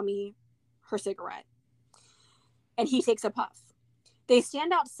hands Tommy her cigarette, and he takes a puff. They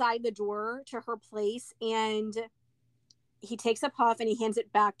stand outside the door to her place, and he takes a puff and he hands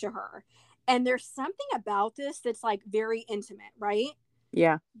it back to her. And there's something about this that's like very intimate, right?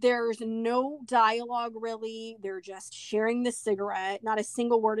 Yeah. There's no dialogue really. They're just sharing the cigarette. Not a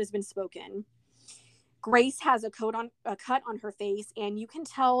single word has been spoken. Grace has a cut on her face, and you can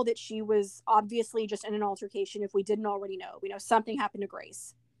tell that she was obviously just in an altercation. If we didn't already know, we know something happened to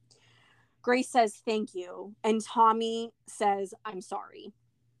Grace. Grace says thank you, and Tommy says I'm sorry.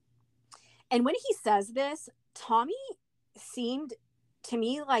 And when he says this, Tommy seemed to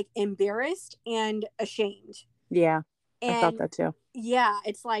me like embarrassed and ashamed. Yeah. I felt And that too. yeah,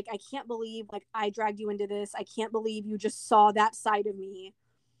 it's like, I can't believe like I dragged you into this. I can't believe you just saw that side of me.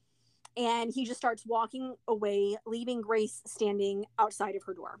 And he just starts walking away, leaving Grace standing outside of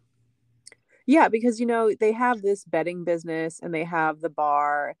her door. Yeah, because they have this betting business and they have the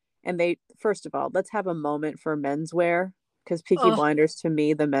bar, and they, first of all, let's have a moment for menswear, because Peaky Oh, Blinders, to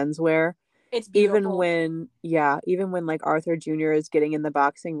me, the menswear, it's even beautiful. when yeah, even when like Arthur Jr. is getting in the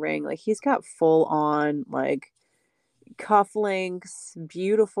boxing ring, like he's got full on like cufflinks,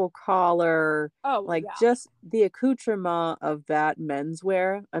 beautiful collar, Oh, like yeah. just the accoutrement of that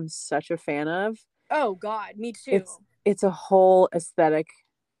menswear. I'm such a fan of. Oh, God, me It's too. it's a whole aesthetic,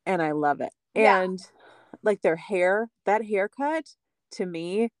 and I love it. Yeah, And like their hair, that haircut to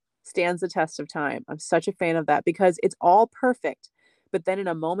me stands the test of time. I'm such a fan of that because it's all perfect. But then in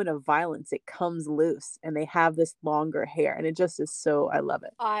a moment of violence, it comes loose and they have this longer hair. And it just is so, I love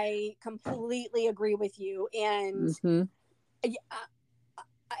it. I completely agree with you. And Mm-hmm.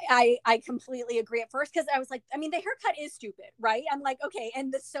 I completely agree at first because I was like, I mean, the haircut is stupid, right? I'm like, okay.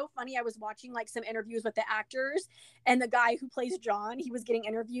 And it's so funny. I was watching like some interviews with the actors, and the guy who plays John, he was getting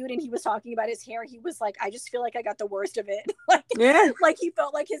interviewed and he was talking about his hair. He was like, I just feel like I got the worst of it. Yeah. Like he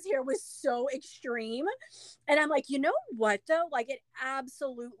felt like his hair was so extreme. And I'm like, you know what though? Like it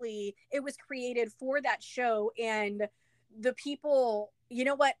was created for that show, and the people, you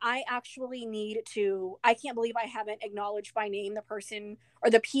know what, I actually need to, I can't believe I haven't acknowledged by name the person or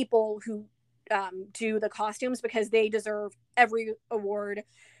the people who do the costumes, because they deserve every award.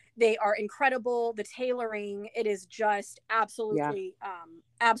 They are incredible. The tailoring, it is just Yeah.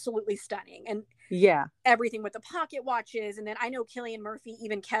 absolutely stunning. And Yeah. everything with the pocket watches. And then I know Killian Murphy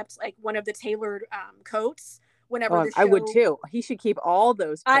even kept like one of the tailored coats whenever Oh, the I would show. too. He should keep all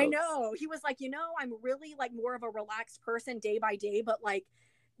those I coats. know. He was like, I'm really like more of a relaxed person day by day, but like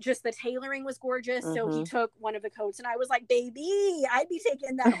just the tailoring was gorgeous. So he Mm-hmm. took one of the coats, and I was like, baby, I'd be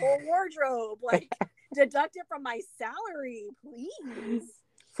taking that whole wardrobe. Like, deduct it from my salary, please.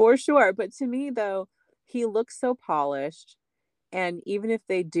 For sure. But to me, though, he looks so polished. And even if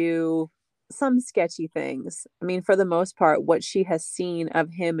they do some sketchy things, I mean, for the most part, what she has seen of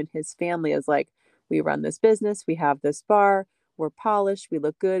him and his family is like, we run this business, we have this bar, we're polished, we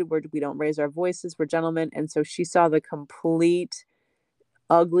look good, we don't raise our voices, we're gentlemen. And so she saw the complete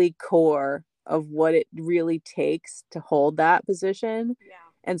ugly core of what it really takes to hold that position. Yeah.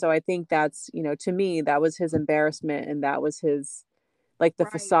 And so I think that's, to me, that was his embarrassment, and that was his, like, the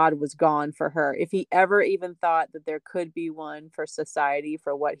Right. facade was gone for her. If he ever even thought that there could be one for society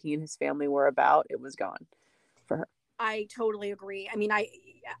for what he and his family were about, it was gone for her. I totally agree. I mean, I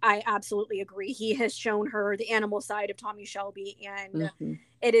absolutely agree. He has shown her the animal side of Tommy Shelby, and Mm-hmm.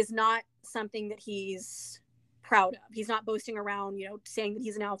 it is not something that he's proud of. He's not boasting around, saying that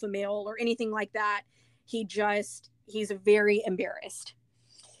he's an alpha male or anything like that. He's very embarrassed.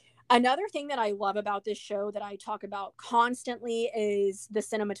 Another thing that I love about this show that I talk about constantly is the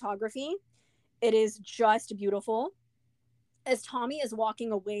cinematography. It is just beautiful. As Tommy is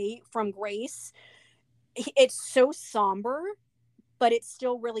walking away from Grace, It's so somber, but it's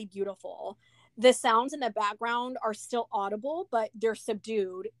still really beautiful. The sounds in the background are still audible, but they're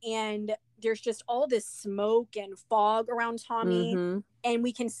subdued. And there's just all this smoke and fog around Tommy. Mm-hmm. And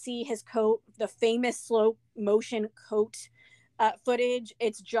we can see his coat, the famous slow motion coat footage.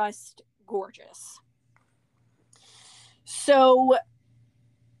 It's just gorgeous. So,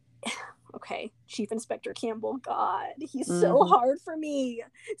 okay, Chief Inspector Campbell, God, he's so Mm-hmm. hard for me.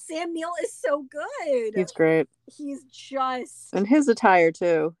 Sam Neill is so good. He's great. He's just, And his attire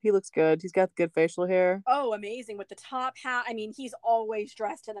too. He looks good. He's got good facial hair. oh, amazing with the top hat. I mean, he's always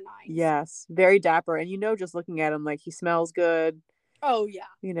dressed to the nines. Yes, very dapper. And just looking at him, like he smells good. Oh,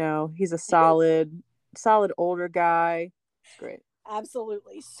 yeah, He's a solid older guy. It's great.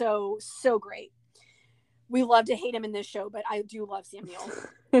 absolutely. So, so great. We love to hate him in this show, but I do love Sam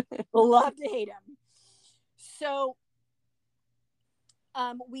Neill. Love to hate him. So,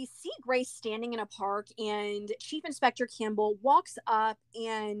 we see Grace standing in a park, and Chief Inspector Campbell walks up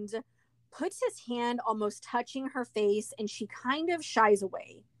and puts his hand almost touching her face, and she kind of shies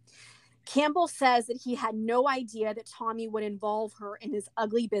away. Campbell says that he had no idea that Tommy would involve her in his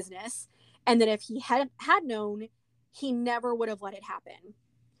ugly business, and that if he had known, he never would have let it happen.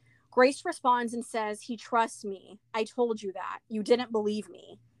 Grace responds and says, "He trusts me. I told you that. You didn't believe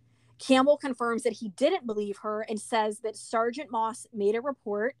me." Campbell confirms that he didn't believe her and says that Sergeant Moss made a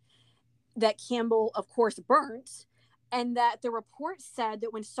report that Campbell, of course, burnt, and that the report said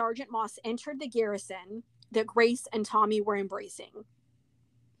that when Sergeant Moss entered the garrison, that Grace and Tommy were embracing.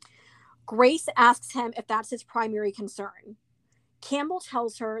 Grace asks him if that's his primary concern. Campbell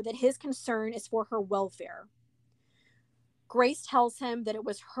tells her that his concern is for her welfare. Grace tells him that it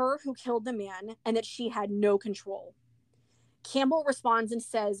was her who killed the man and that she had no control. Campbell responds and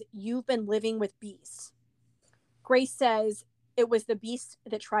says, "You've been living with beasts." Grace says, "It was the beast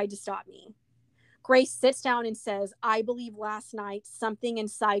that tried to stop me." Grace sits down and says, "I believe last night something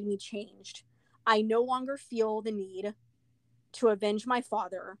inside me changed. I no longer feel the need to avenge my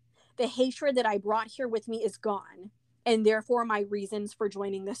father. The hatred that I brought here with me is gone, and therefore my reasons for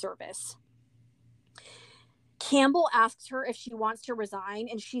joining the service." Campbell asks her if she wants to resign,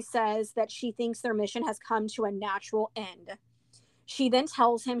 and she says that she thinks their mission has come to a natural end. She then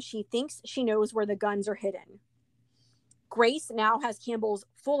tells him she thinks she knows where the guns are hidden. Grace now has Campbell's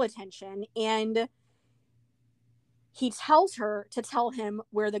full attention, and he tells her to tell him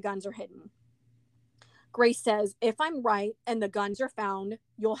where the guns are hidden. Grace says, "If I'm right and the guns are found,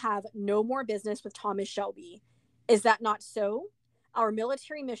 you'll have no more business with Thomas Shelby. Is that not so? Our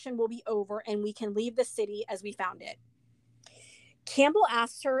military mission will be over and we can leave the city as we found it." Campbell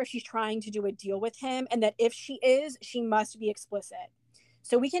asks her if she's trying to do a deal with him, and that if she is, she must be explicit.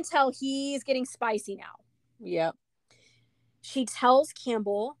 So we can tell he's getting spicy now. Yep. She tells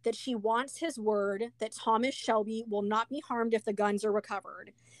Campbell that she wants his word that Thomas Shelby will not be harmed if the guns are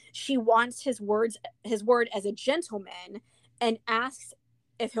recovered. She wants his word as a gentleman, and asks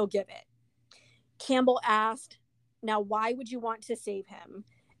if he'll give it. Campbell asked, "Now, why would you want to save him?"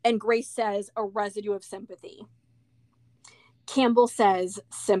 And Grace says, "A residue of sympathy." Campbell says,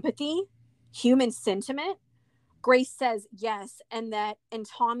 "Sympathy? Human sentiment?" Grace says yes, and that in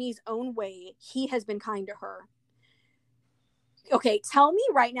Tommy's own way, he has been kind to her. Okay, tell me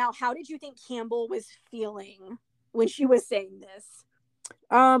right now, how did you think Campbell was feeling when she was saying this?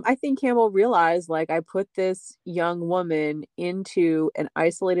 I think Campbell realized, like, I put this young woman into an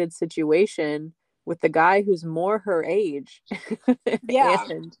isolated situation with the guy who's more her age Yeah.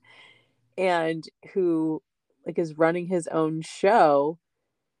 and who, like, is running his own show.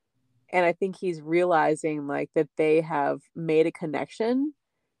 And I think he's realizing, like, that they have made a connection,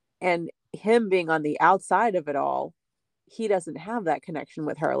 and him being on the outside of it all, he doesn't have that connection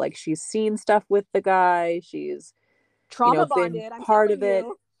with her. Like, she's seen stuff with the guy, she's Trauma been bonded, I'm part telling of it.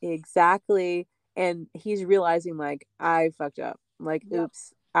 you. Exactly. And he's realizing, like, I fucked up. Like, Yep.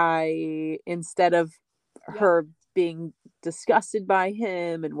 oops, I, instead of Yep. her being disgusted by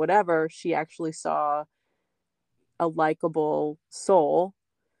him and whatever, she actually saw a likable soul.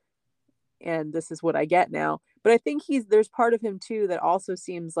 And this is what I get now. But I think there's part of him too that also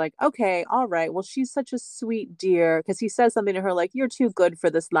seems like, okay, all right, well, she's such a sweet dear, because he says something to her like, "You're too good for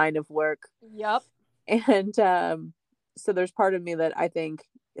this line of work." Yep. And so there's part of me that I think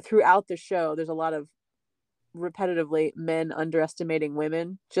throughout the show, there's a lot of repetitively men underestimating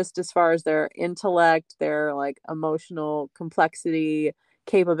women, just as far as their intellect, their like emotional complexity,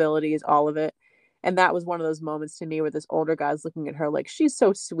 capabilities, all of it. And that was one of those moments to me where this older guy's looking at her like, "She's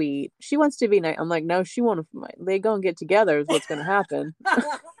so sweet. She wants to be nice." I'm like, "No, she won't." They go and get together is what's going to happen.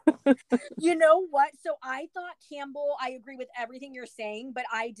 You know what? So I thought Campbell, I agree with everything you're saying, but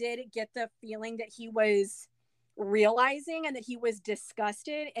I did get the feeling that he was realizing and that he was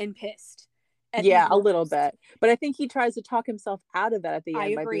disgusted and pissed at these Yeah, a little rumors. bit. But I think he tries to talk himself out of that at the I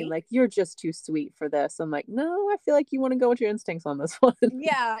end by being agree. like, you're just too sweet for this. I'm like, no, I feel like you want to go with your instincts on this one.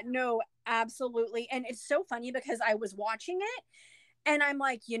 Yeah, no, absolutely. And it's so funny because I was watching it and I'm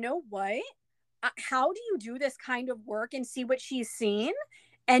like, you know what? How do you do this kind of work and see what she's seen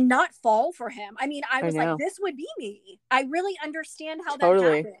and not fall for him? I mean, I I was like, know. this would be me. I really understand how that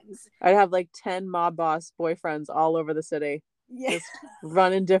Totally. happens. I'd have like 10 mob boss boyfriends all over the city, Yeah, just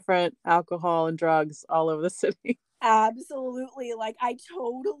running different alcohol and drugs all over the city. absolutely. Like, I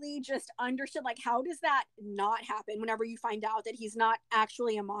totally just understood. Like, how does that not happen whenever you find out that he's not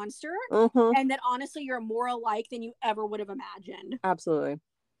actually a monster? Uh-huh. And that honestly, you're more alike than you ever would have imagined. Absolutely.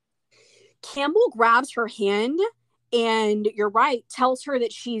 Campbell grabs her hand and you're right, tells her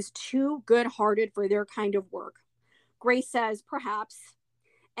that she's too good hearted for their kind of work. Grace says, perhaps,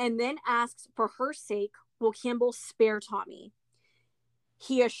 and then asks for her sake, will Campbell spare Tommy?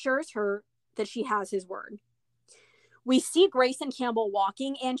 He assures her that she has his word. We see Grace and Campbell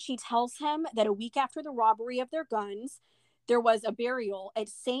walking, and she tells him that a week after the robbery of their guns, there was a burial at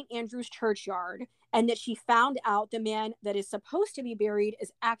St. Andrew's Churchyard, and that she found out the man that is supposed to be buried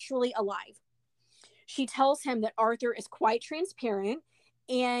is actually alive. She tells him that Arthur is quite transparent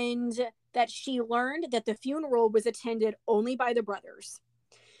and that she learned that the funeral was attended only by the brothers.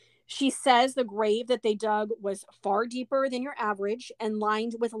 She says the grave that they dug was far deeper than your average and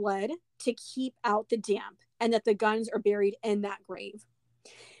lined with lead to keep out the damp, and that the guns are buried in that grave.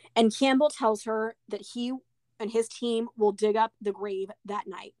 And Campbell tells her that he and his team will dig up the grave that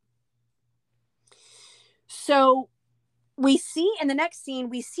night. So we see in the next scene,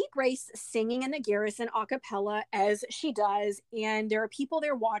 we see Grace singing in the garrison a cappella as she does, and there are people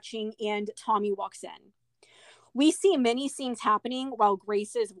there watching, and Tommy walks in. We see many scenes happening while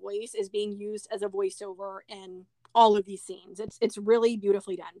Grace's voice is being used as a voiceover in all of these scenes. It's really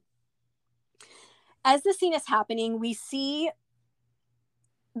beautifully done. As the scene is happening, we see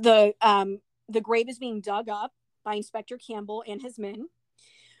the grave is being dug up by Inspector Campbell and his men.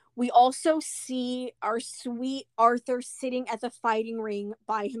 We also see our sweet Arthur sitting at the fighting ring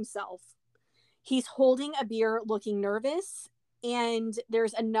by himself. He's holding a beer, looking nervous, and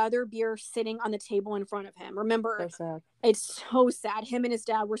there's another beer sitting on the table in front of him. Remember, So sad. it's so sad. Him and his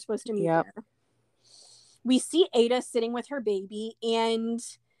dad were supposed to meet Yep. there. We see Ada sitting with her baby, and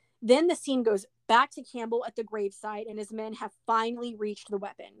then the scene goes back to Campbell at the gravesite, and his men have finally reached the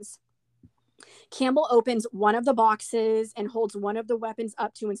weapons. Campbell opens one of the boxes and holds one of the weapons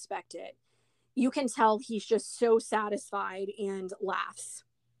up to inspect it. You can tell he's just so satisfied and laughs.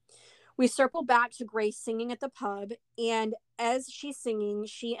 We circle back to Grace singing at the pub, and as she's singing,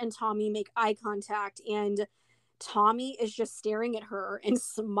 she and Tommy make eye contact, and Tommy is just staring at her and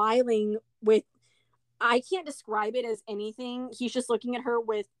smiling with, I can't describe it as anything. He's just looking at her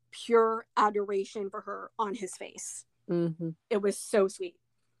with pure adoration for her on his face. Mm-hmm. It was so sweet.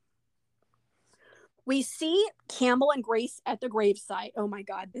 We see Campbell and Grace at the gravesite. Oh my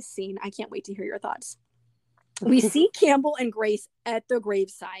God, this scene. I can't wait to hear your thoughts. We see Campbell and Grace at the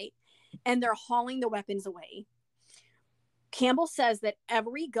gravesite, and they're hauling the weapons away. Campbell says that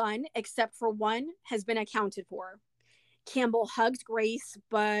every gun except for one has been accounted for. Campbell hugs Grace,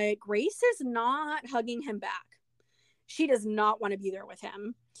 but Grace is not hugging him back. She does not want to be there with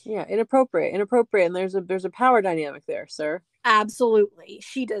him. Yeah, inappropriate, and there's a power dynamic there, sir. Absolutely.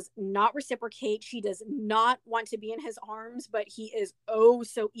 She does not reciprocate. She does not want to be in his arms, but he is oh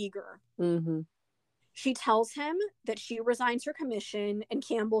so eager. Mm-hmm. She tells him that she resigns her commission, and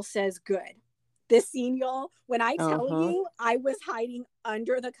Campbell says, good. This scene, y'all, when I tell you I was hiding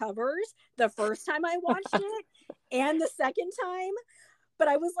under the covers the first time I watched it and the second time, but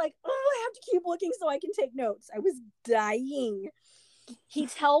I was like, oh, I have to keep looking so I can take notes. I was dying. He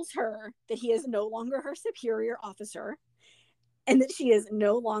tells her that he is no longer her superior officer and that she is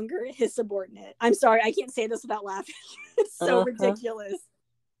no longer his subordinate. I'm sorry, I can't say this without laughing. It's so ridiculous.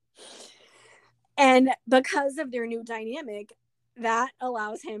 And because of their new dynamic, that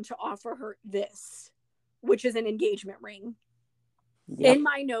allows him to offer her this, which is an engagement ring. Yep. In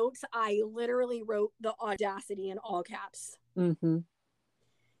my notes, I literally wrote the audacity in all caps. Mm-hmm.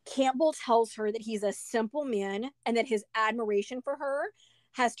 Campbell tells her that he's a simple man and that his admiration for her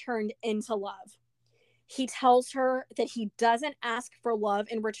has turned into love. He tells her that he doesn't ask for love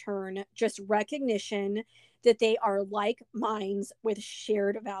in return, just recognition that they are like minds with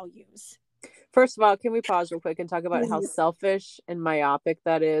shared values. First of all, can we pause real quick and talk about how selfish and myopic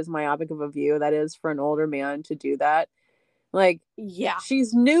of a view that is for an older man to do that? Like, Yeah.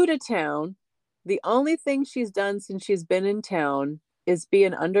 she's new to town. The only thing she's done since she's been in town is be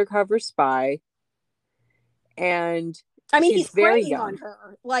an undercover spy, and I mean, she's he's very preying on young.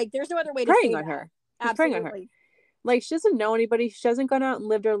 her. Like, there's no other way to Preying say on that. her. He's preying on her. Absolutely. Like, she doesn't know anybody. She hasn't gone out and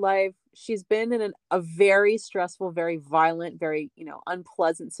lived her life. She's been in a very stressful, very violent, very,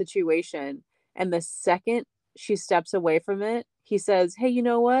 unpleasant situation. And the second she steps away from it, he says, hey, you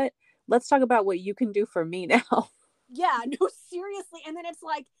know what? Let's talk about what you can do for me now. Yeah, no, seriously. And then it's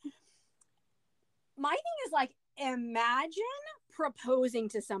like, my thing is like, imagine proposing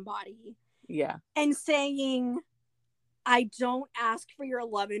to somebody Yeah. and saying, I don't ask for your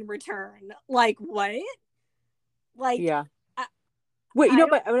love in return. Like, what? Like, Yeah. I, Wait, I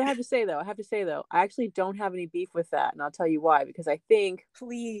but don't, I have to say though, I actually don't have any beef with that, and I'll tell you why. Because I think,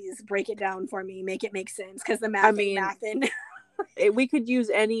 please break it down for me. Make it make sense. Because the I math ain't mean, mathin'. we could use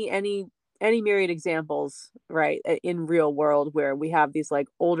any myriad examples, right, in real world where we have these like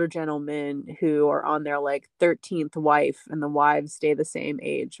older gentlemen who are on their like 13th wife, and the wives stay the same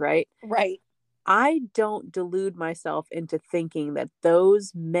age, right? Right. I don't delude myself into thinking that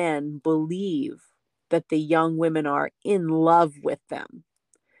those men believe that the young women are in love with them.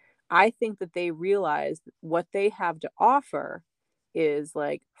 I think that they realize what they have to offer is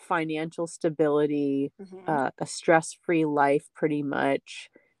like financial stability, Mm-hmm. a stress-free life, pretty much.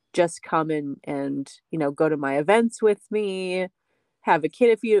 Just come in and go to my events with me, have a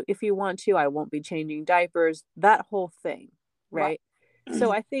kid if you want to. I won't be changing diapers. That whole thing, Right. right?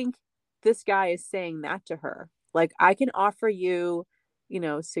 So I think this guy is saying that to her. Like, I can offer you,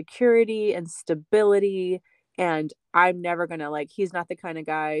 security and stability, and I'm never gonna, like, he's not the kind of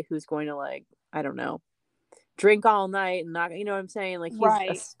guy who's going to, like, I don't know, drink all night and not, what I'm saying? Like, he's a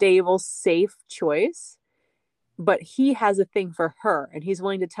Right. stable, safe choice, but he has a thing for her, and he's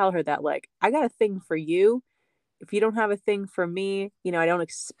willing to tell her that, like, I got a thing for you. If you don't have a thing for me, I don't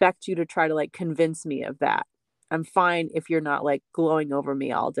expect you to try to like convince me of that. I'm fine if you're not like glowing over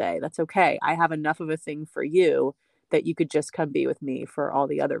me all day. That's okay. I have enough of a thing for you that you could just come be with me for all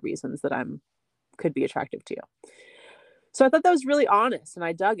the other reasons that I'm could be attractive to you. So I thought that was really honest, and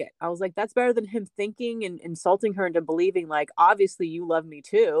I dug it. I was like, that's better than him thinking and insulting her into believing like, obviously you love me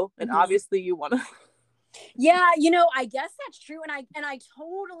too, and Mm-hmm. obviously you want to. Yeah, I guess that's true, and I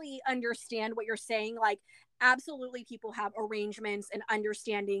totally understand what you're saying. Like, absolutely, people have arrangements and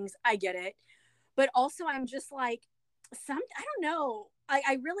understandings. I get it, but also I'm just like, I don't know.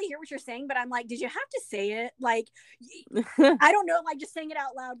 I really hear what you're saying, but I'm like, did you have to say it? Like, I don't know, like just saying it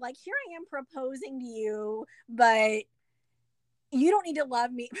out loud. Like, here I am proposing to you, but you don't need to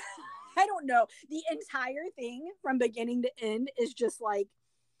love me. I don't know. The entire thing from beginning to end is just like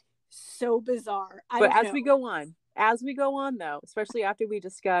so bizarre. I But don't know. as we go on though, especially after we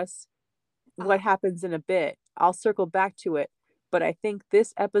discuss Uh, what happens in a bit, I'll circle back to it. But I think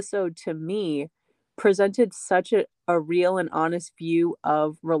this episode to me presented such a real and honest view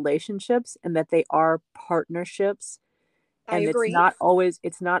of relationships, and that they are partnerships, I and agree.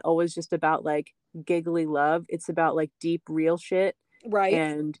 it's not always just about like giggly love. It's about like deep real shit, Right.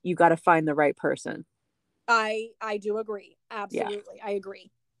 and you got to find the right person. I do agree. Yeah. Absolutely. I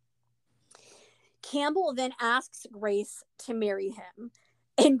agree. Campbell then asks Grace to marry him.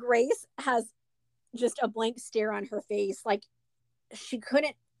 And Grace has just a blank stare on her face. Like, she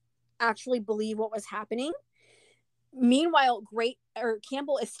couldn't actually believe what was happening. Meanwhile,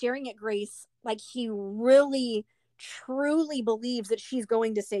 Campbell is staring at Grace like he really truly believes that she's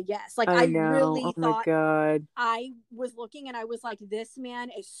going to say yes. Like, I I know. really Oh my thought, God. I was looking and I was like, this man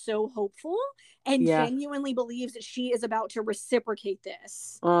is so hopeful and Yeah. genuinely believes that she is about to reciprocate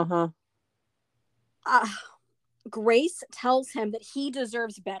this. Uh-huh. Uh, Grace tells him that he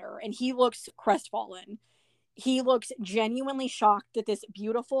deserves better, and he looks crestfallen. He looks genuinely shocked that this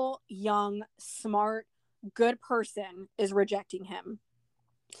beautiful, young, smart, good person is rejecting him.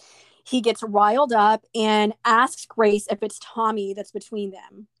 He gets riled up and asks Grace if it's Tommy that's between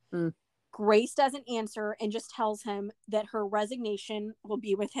them. Mm. Grace doesn't answer and just tells him that her resignation will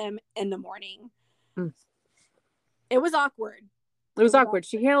be with him in the morning. Mm. It was awkward. It was awkward.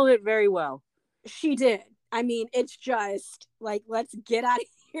 She handled it very well. She did. I mean, it's just like, let's get out of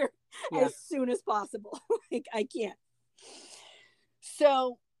here Yeah. as soon as possible. Like, I can't.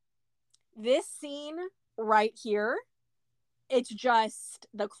 So, this scene right here, it's just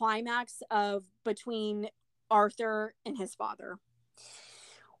the climax of between Arthur and his father.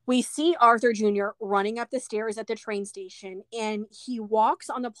 We see Arthur Jr. running up the stairs at the train station, and he walks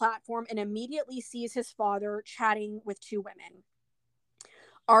on the platform and immediately sees his father chatting with two women.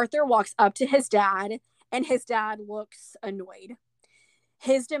 Arthur walks up to his dad, and his dad looks annoyed.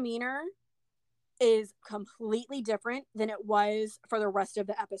 His demeanor is completely different than it was for the rest of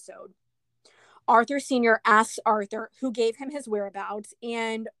the episode. Arthur Sr. asks Arthur who gave him his whereabouts,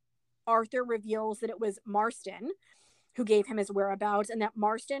 and Arthur reveals that it was Marston who gave him his whereabouts, and that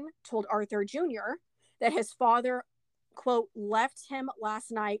Marston told Arthur Jr. that his father, quote, left him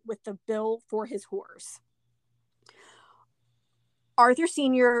last night with the bill for his horse. Arthur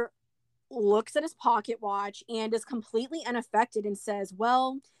Sr. looks at his pocket watch and is completely unaffected and says,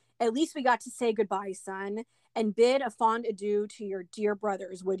 well, at least we got to say goodbye, son, and bid a fond adieu to your dear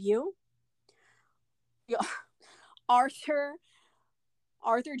brothers, would you? Arthur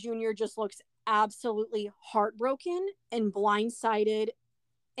Jr. just looks absolutely heartbroken and blindsided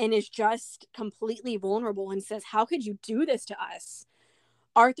and is just completely vulnerable and says, how could you do this to us?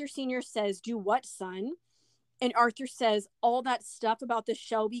 Arthur Sr. says, do what, son? And Arthur says, all that stuff about the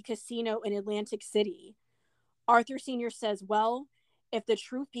Shelby Casino in Atlantic City. Arthur Sr. says, well, if the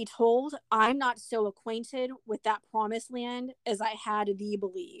truth be told, I'm not so acquainted with that promised land as I had thee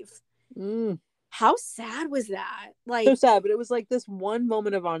believe. How sad was that? Like, so sad, but it was like this one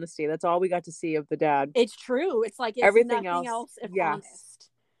moment of honesty. That's all we got to see of the dad. It's true. It's like it's everything nothing else if yes, honest.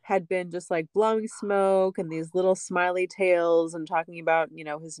 Had been just like blowing smoke and these little smiley tales and talking about, you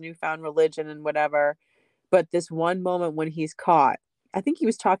know, his newfound religion and whatever. But this one moment when he's caught, I think he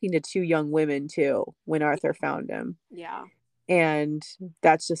was talking to 2 young women too when Arthur found him. Yeah. And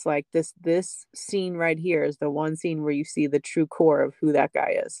that's just like this scene right here is the one scene where you see the true core of who that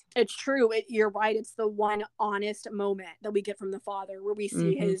guy is. It's true. You're right. It's the one honest moment that we get from the father where we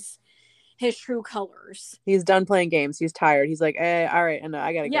see his true colors. He's done playing games. He's tired. He's like, all right, and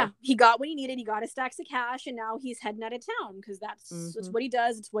I gotta go. Yeah, he got what he needed. He got his stacks of cash, and now he's heading out of town because that's what he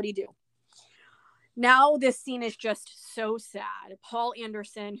does. It's what he do. Now this scene is just so sad. Paul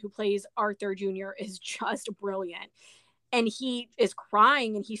Anderson, who plays Arthur Jr., is just brilliant. And he is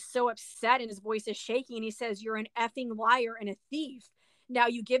crying and he's so upset and his voice is shaking. And he says, you're an effing liar and a thief. Now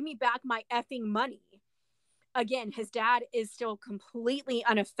you give me back my effing money. Again, his dad is still completely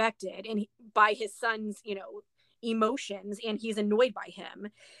unaffected by his son's, emotions, and he's annoyed by him.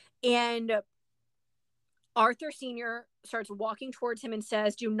 And Arthur Sr. starts walking towards him and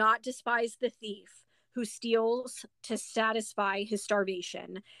says, do not despise the thief who steals to satisfy his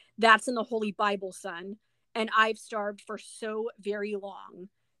starvation. That's in the Holy Bible, son. And I've starved for so very long.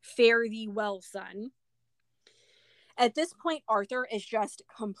 Fare thee well, son. At this point, Arthur is just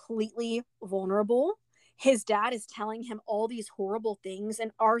completely vulnerable. His dad is telling him all these horrible things,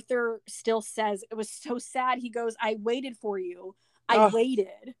 and Arthur still says, it was so sad. He goes, I waited for you. I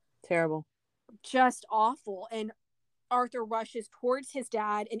waited. Terrible. Just awful. And Arthur rushes towards his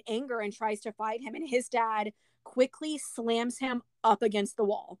dad in anger and tries to fight him, and his dad quickly slams him up against the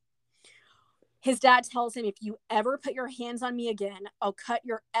wall. His dad tells him, if you ever put your hands on me again, I'll cut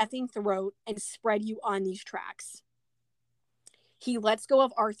your effing throat and spread you on these tracks. He lets go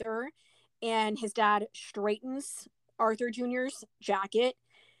of Arthur, and his dad straightens Arthur Jr.'s jacket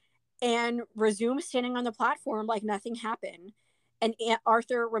and resumes standing on the platform like nothing happened. And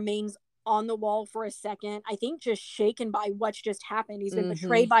Arthur remains on the wall for a second, I think just shaken by what's just happened. He's been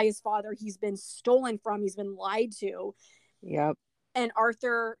betrayed by his father. He's been stolen from. He's been lied to. Yep. And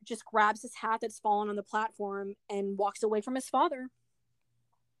Arthur just grabs his hat that's fallen on the platform and walks away from his father.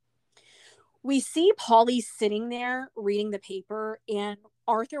 We see Polly sitting there reading the paper, and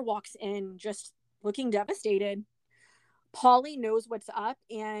Arthur walks in just looking devastated. Polly knows what's up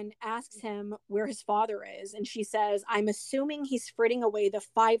and asks him where his father is. And she says, I'm assuming he's fritting away the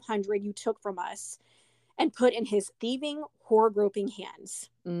 500 you took from us and put in his thieving, whore-groping hands.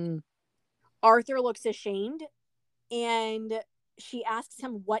 Arthur looks ashamed, and she asks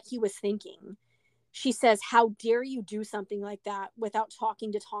him what he was thinking. She says, how dare you do something like that without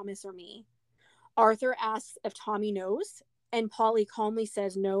talking to Thomas or me? Arthur asks if Tommy knows, and Polly calmly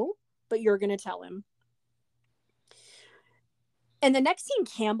says no, but you're going to tell him. In the next scene,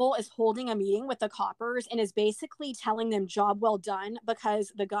 Campbell is holding a meeting with the coppers and is basically telling them job well done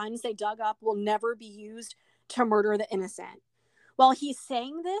because the guns they dug up will never be used to murder the innocent. While he's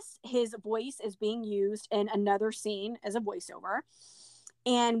saying this, his voice is being used in another scene as a voiceover.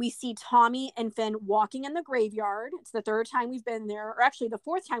 And we see Tommy and Finn walking in the graveyard. It's the 3rd time we've been there, or actually the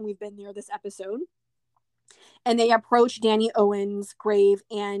 4th time we've been there this episode. And they approach Danny Owen's grave,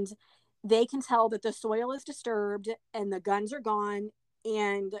 and they can tell that the soil is disturbed and the guns are gone,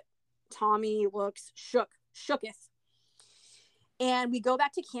 and Tommy looks shooketh. And we go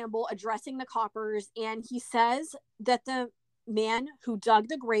back to Campbell addressing the coppers, and he says that the man who dug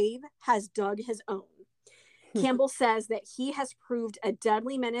the grave has dug his own. Campbell says that he has proved a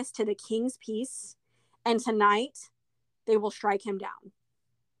deadly menace to the king's peace, and tonight they will strike him down.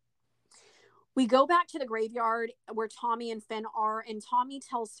 We go back to the graveyard where Tommy and Finn are, and Tommy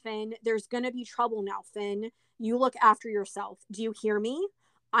tells Finn, there's going to be trouble now, Finn. You look after yourself. Do you hear me?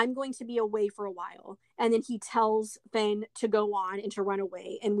 I'm going to be away for a while. And then he tells Finn to go on and to run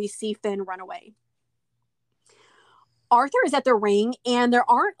away, and we see Finn run away. Arthur is at the ring, and there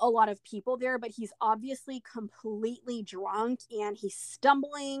aren't a lot of people there, but he's obviously completely drunk, and he's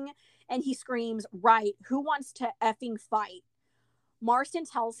stumbling, and he screams, right, who wants to effing fight? Marston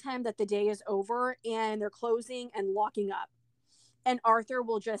tells him that the day is over and they're closing and locking up. And Arthur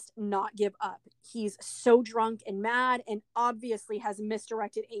will just not give up. He's so drunk and mad and obviously has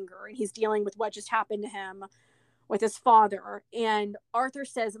misdirected anger. And he's dealing with what just happened to him with his father. And Arthur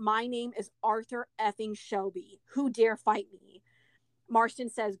says, my name is Arthur effing Shelby. Who dare fight me? Marston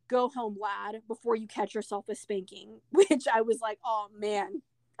says, go home, lad, before you catch yourself a spanking. Which I was like, oh man,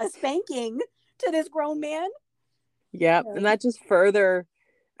 a spanking to this grown man? Yeah, and that just further,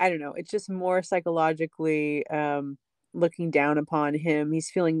 I don't know, it's just more psychologically looking down upon him. He's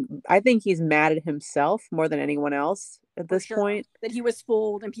feeling, I think he's mad at himself more than anyone else at this point. That he was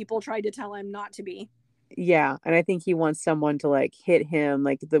fooled and people tried to tell him not to be. Yeah, and I think he wants someone to like hit him.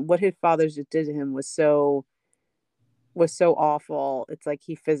 Like what his father just did to him was so awful. It's like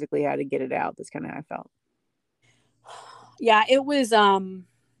he physically had to get it out. That's kind of how I felt. Yeah, it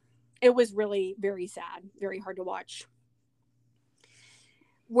was really very sad, very hard to watch.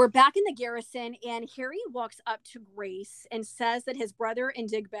 We're back in the garrison, and Harry walks up to Grace and says that his brother and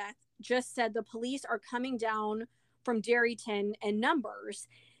Digbeth just said the police are coming down from Derryton in numbers,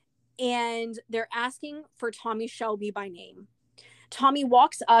 and they're asking for Tommy Shelby by name. Tommy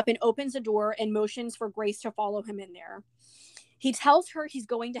walks up and opens a door and motions for Grace to follow him in there. He tells her he's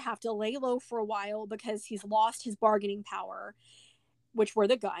going to have to lay low for a while because he's lost his bargaining power, which were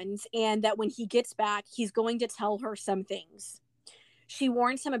the guns, and that when he gets back, he's going to tell her some things. She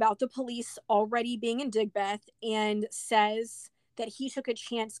warns him about the police already being in Digbeth and says that he took a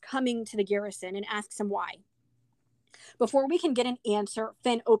chance coming to the garrison and asks him why. Before we can get an answer,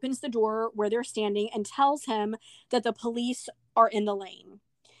 Finn opens the door where they're standing and tells him that the police are in the lane.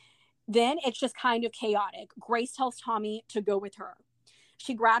 Then it's just kind of chaotic. Grace tells Tommy to go with her.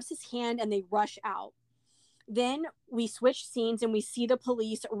 She grabs his hand and they rush out. Then we switch scenes and we see the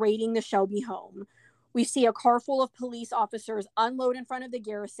police raiding the Shelby home. We see a car full of police officers unload in front of the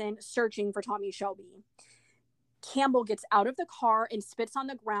garrison, searching for Tommy Shelby. Campbell gets out of the car and spits on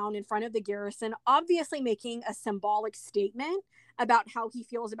the ground in front of the garrison, obviously making a symbolic statement about how he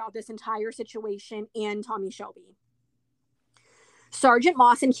feels about this entire situation and Tommy Shelby. Sergeant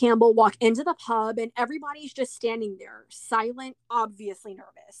Moss and Campbell walk into the pub, and everybody's just standing there, silent, obviously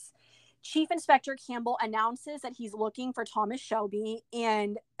nervous. Chief Inspector Campbell announces that he's looking for Thomas Shelby,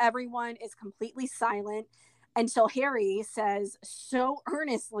 and everyone is completely silent until Harry says so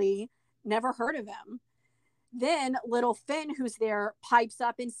earnestly, never heard of him. Then little Finn, who's there, pipes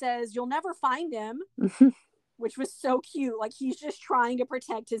up and says, you'll never find him, which was so cute. Like, he's just trying to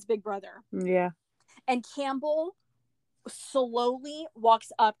protect his big brother. Yeah. And Campbell slowly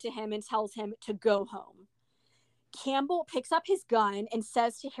walks up to him and tells him to go home. Campbell picks up his gun and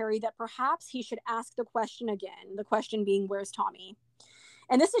says to Harry that perhaps he should ask the question again, the question being, where's Tommy?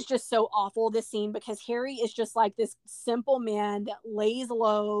 And this is just so awful, this scene, because Harry is just like this simple man that lays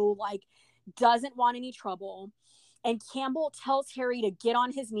low, like doesn't want any trouble. And Campbell tells Harry to get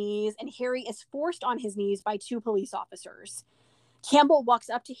on his knees, and Harry is forced on his knees by two police officers. Campbell walks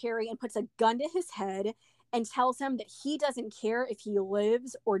up to Harry and puts a gun to his head and tells him that he doesn't care if he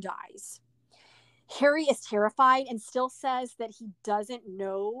lives or dies. Harry is terrified and still says that he doesn't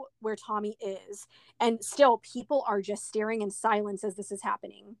know where Tommy is. And still, people are just staring in silence as this is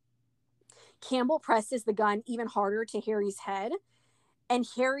happening. Campbell presses the gun even harder to Harry's head. And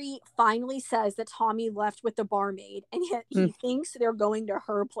Harry finally says that Tommy left with the barmaid, and yet he thinks they're going to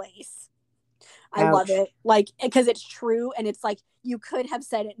her place. I love it. Like, because it's true, and it's like, you could have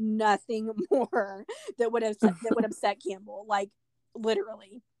said it nothing more that would have upset Campbell. Like,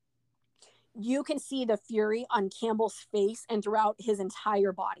 literally. You can see the fury on Campbell's face and throughout his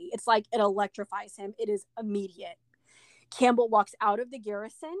entire body. It's like it electrifies him. It is immediate. Campbell walks out of the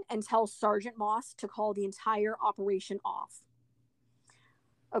garrison and tells Sergeant Moss to call the entire operation off.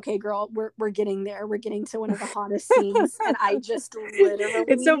 Okay, girl, we're getting there. We're getting to one of the hottest scenes, and I just literally...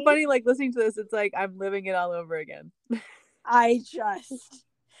 It's so funny, like, listening to this, it's like I'm living it all over again. I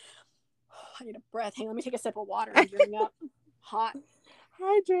need a breath. Hang on, let me take a sip of water and drink up. Hot.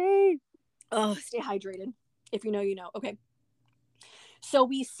 Hydrate. Oh, stay hydrated. If you know, you know. Okay. So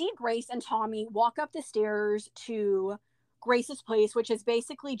we see Grace and Tommy walk up the stairs to Grace's place, which is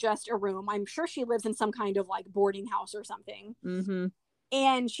basically just a room. I'm sure she lives in some kind of like boarding house or something. Mm-hmm.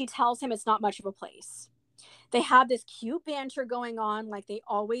 And she tells him it's not much of a place. They have this cute banter going on like they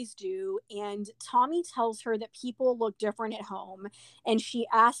always do. And Tommy tells her that people look different at home. And she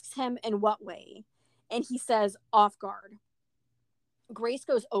asks him in what way. And he says, off guard. Grace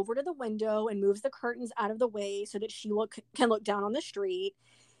goes over to the window and moves the curtains out of the way so that can look down on the street.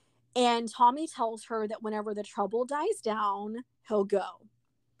 And Tommy tells her that whenever the trouble dies down, he'll go.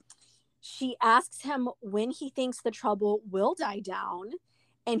 She asks him when he thinks the trouble will die down,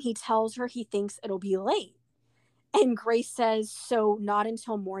 and he tells her he thinks it'll be late. And Grace says, so not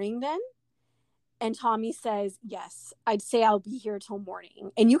until morning then? And Tommy says, yes, I'd say I'll be here till morning.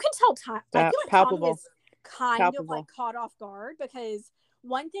 And you can tell, I feel like Tommy is kind of like caught off guard, because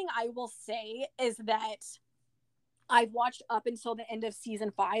one thing I will say is that I've watched up until the end of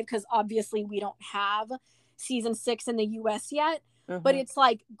season 5, because obviously we don't have season 6 in the US yet. But it's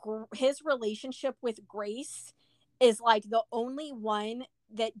like his relationship with Grace is like the only one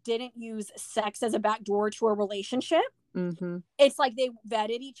that didn't use sex as a backdoor to a relationship. It's like they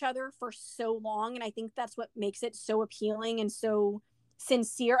vetted each other for so long, and I think that's what makes it so appealing and so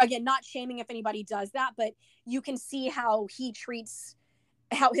sincere. Again, not shaming if anybody does that, but you can see how he treats,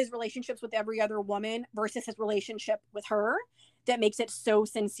 how his relationships with every other woman versus his relationship with her, that makes it so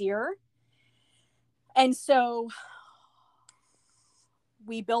sincere. And so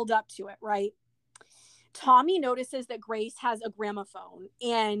we build up to it, right? Tommy notices that Grace has a gramophone,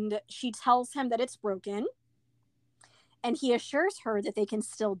 and she tells him that it's broken. And he assures her that they can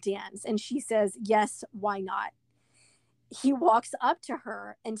still dance. And she says, yes, why not? He walks up to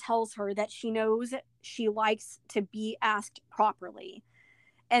her and tells her that she knows she likes to be asked properly.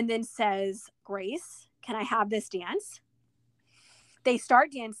 And then says, Grace, can I have this dance? They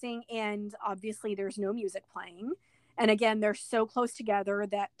start dancing, and obviously there's no music playing. And again, they're so close together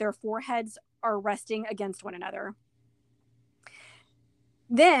that their foreheads are resting against one another.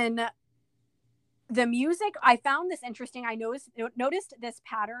 Then the music, I found this interesting. I noticed this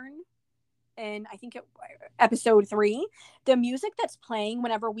pattern in, I think, episode 3. The music that's playing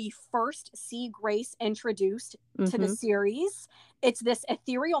whenever we first see Grace introduced to the series, it's this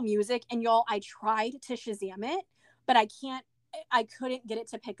ethereal music. And y'all, I tried to Shazam it, but I couldn't get it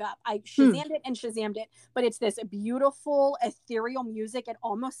to pick up. I Shazammed it and Shazammed it, but it's this beautiful ethereal music. It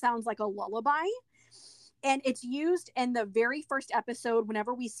almost sounds like a lullaby. And it's used in the very first episode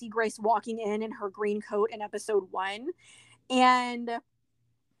whenever we see Grace walking in her green coat in episode 1. And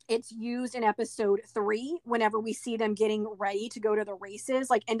it's used in episode 3 whenever we see them getting ready to go to the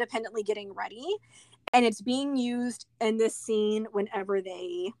races, like independently getting ready. And it's being used in this scene whenever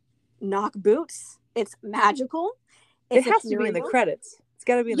they knock boots. It's magical. It has to be in the credits. It's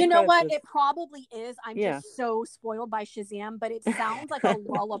got to be in the credits. You know what? It probably is. I'm just so spoiled by Shazam, but it sounds like a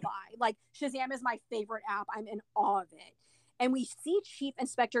lullaby. Like, Shazam is my favorite app. I'm in awe of it. And we see Chief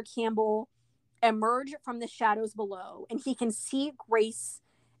Inspector Campbell emerge from the shadows below, and he can see Grace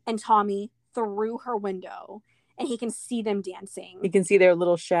and Tommy through her window, and he can see them dancing. He can see their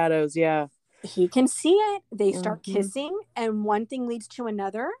little shadows, yeah. He can see it. They start kissing, and one thing leads to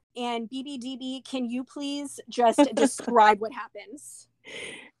another. And BBDB, can you please just describe what happens?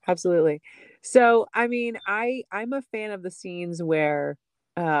 Absolutely. So, I mean, I'm a fan of the scenes where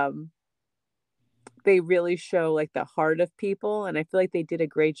they really show like the heart of people, and I feel like they did a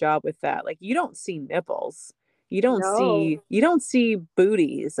great job with that. Like, you don't see nipples. You don't see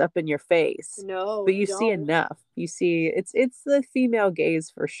booties up in your face. No. But you see enough. You see it's the female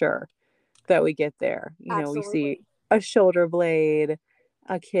gaze for sure that we get there. You know, we see a shoulder blade,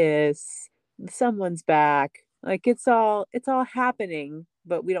 a kiss, someone's back. Like, it's all happening,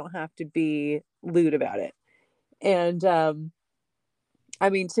 but we don't have to be lewd about it. And I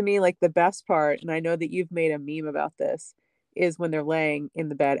mean, to me, like, the best part, and I know that you've made a meme about this, is when they're laying in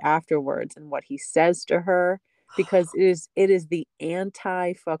the bed afterwards and what he says to her, because it is the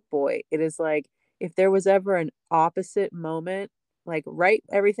anti fuckboy. It is like, if there was ever an opposite moment, like, write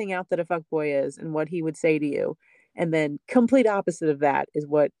everything out that a fuckboy is and what he would say to you, and then complete opposite of that is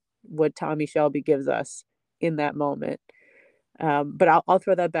what Tommy Shelby gives us in that moment. But I'll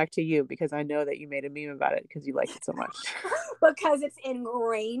throw that back to you, because I know that you made a meme about it because you liked it so much. Because it's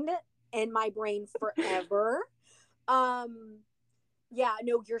ingrained in my brain forever. Yeah,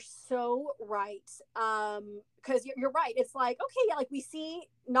 no, you're so right. Because you're right. It's like, okay, yeah, like, we see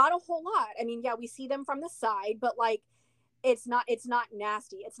not a whole lot. I mean, yeah, we see them from the side, but like, it's not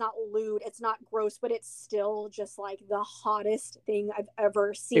nasty. It's not lewd. It's not gross, but it's still just like the hottest thing I've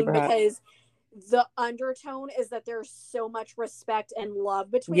ever seen. Super hot. Because the undertone is that there's so much respect and love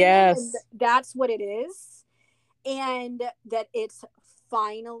between them. And that's what it is. And that it's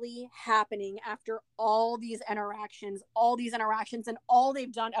finally happening after all these interactions, and all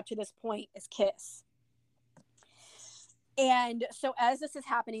they've done up to this point is kiss. And so as this is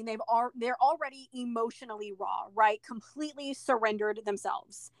happening, they're already emotionally raw, right? Completely surrendered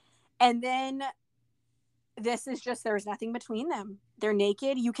themselves. And then this is just, there's nothing between them. They're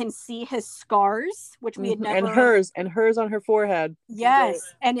naked. You can see his scars, which we had never. And hers on her forehead. Yes.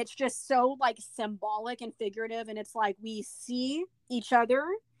 And it's just so like symbolic and figurative. And it's like we see each other,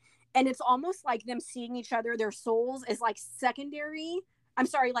 and it's almost like them seeing each other, their souls is like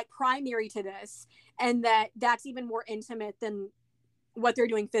like primary to this. And that's even more intimate than what they're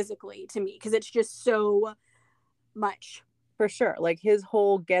doing physically to me, because it's just so much. For sure. Like his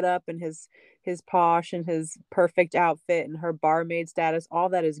whole get up and his posh and his perfect outfit and her barmaid status, all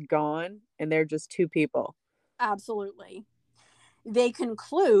that is gone, and they're just two people. Absolutely. They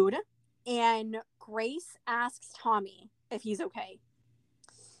conclude, and Grace asks Tommy if he's okay.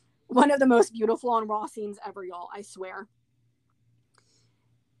 One of the most beautiful on Raw scenes ever, y'all, I swear.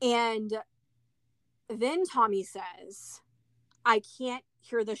 And then Tommy says, I can't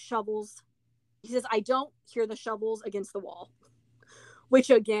hear the shovels. He says, I don't hear the shovels against the wall. Which,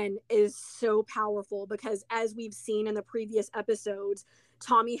 again, is so powerful, because as we've seen in the previous episodes,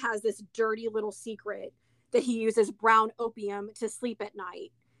 Tommy has this dirty little secret that he uses brown opium to sleep at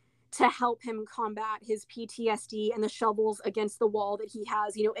night to help him combat his PTSD and the shovels against the wall that he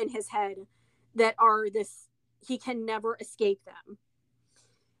has, in his head, that are this, he can never escape them.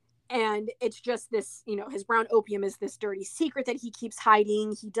 And it's just this, his brown opium is this dirty secret that he keeps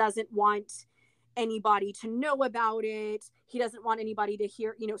hiding. He doesn't want anybody to know about it. He doesn't want anybody to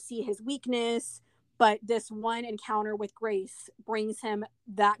hear, see his weakness. But this one encounter with Grace brings him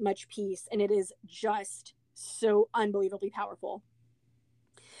that much peace. And it is just so unbelievably powerful.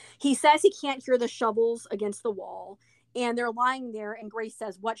 He says he can't hear the shovels against the wall. And they're lying there. And Grace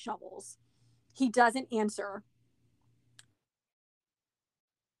says, what shovels? He doesn't answer.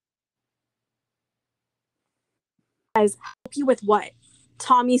 Says, help you with what?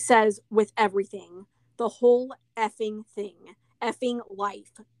 Tommy says, with everything. The whole effing thing. Effing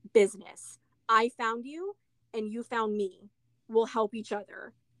life. Business. I found you and you found me. We'll help each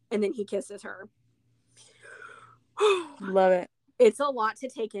other. And then he kisses her. Love it. It's a lot to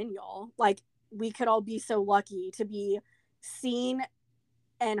take in, y'all. Like, we could all be so lucky to be seen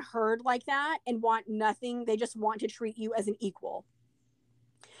and heard like that and want nothing. They just want to treat you as an equal.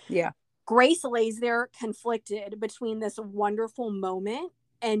 Yeah. Grace lays there conflicted between this wonderful moment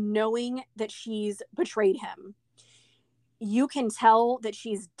and knowing that she's betrayed him. You can tell that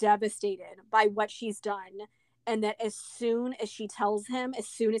she's devastated by what she's done, and that as soon as she tells him, as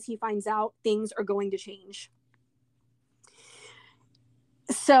soon as he finds out, things are going to change.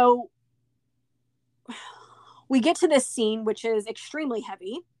 So we get to this scene, which is extremely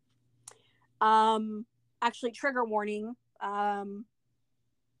heavy. Actually, trigger warning,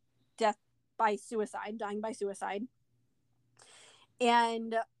 death by suicide, dying by suicide.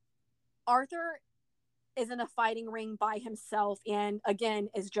 And Arthur is in a fighting ring by himself, and again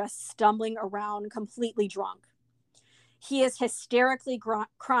is just stumbling around completely drunk. He is hysterically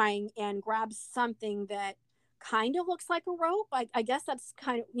crying and grabs something that kind of looks like a rope. I guess that's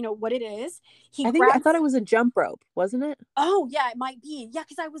kind of, what it is. I thought it was a jump rope, wasn't it? Oh, yeah, it might be. Yeah,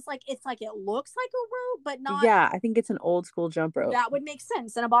 because I was like, it's like it looks like a rope, but not. Yeah, I think it's an old school jump rope. That would make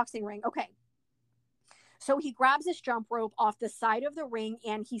sense in a boxing ring. Okay. So he grabs this jump rope off the side of the ring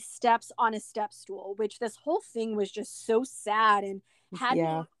and he steps on a step stool, which this whole thing was just so sad and had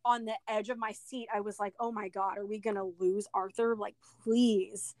me on the edge of my seat. I was like, oh my God, are we going to lose Arthur? Like,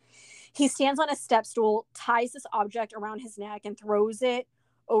 please. He stands on a step stool, ties this object around his neck and throws it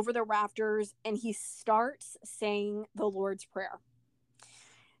over the rafters, and he starts saying the Lord's Prayer.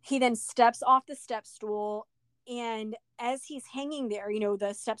 He then steps off the step stool, and as he's hanging there,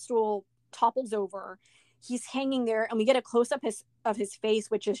 the step stool topples over. He's hanging there, and we get a close-up of his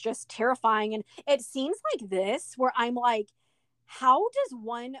face, which is just terrifying. And it seems like this, where I'm like, how does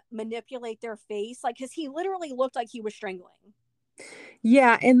one manipulate their face? Like, because he literally looked like he was strangling.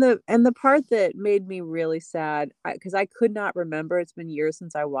 Yeah, and the part that made me really sad, because I could not remember, it's been years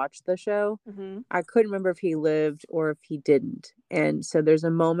since I watched the show. Mm-hmm. I couldn't remember if he lived or if he didn't. And so there's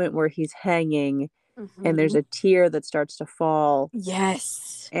a moment where he's hanging, mm-hmm. and there's a tear that starts to fall.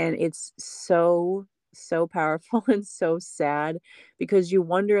 Yes. And it's so powerful and so sad, because you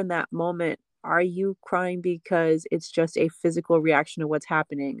wonder in that moment, are you crying because it's just a physical reaction to what's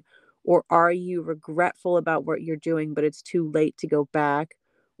happening? Or are you regretful about what you're doing, but it's too late to go back?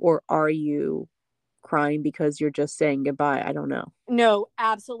 Or are you crying because you're just saying goodbye? I don't know. No,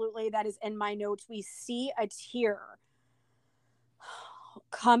 absolutely. That is in my notes. We see a tear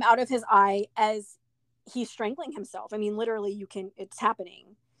come out of his eye as he's strangling himself. I mean, literally, it's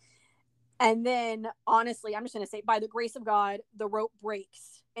happening. And then, honestly, I'm just going to say, by the grace of God, the rope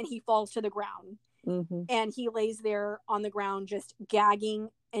breaks and he falls to the ground. Mm-hmm. And he lays there on the ground, just gagging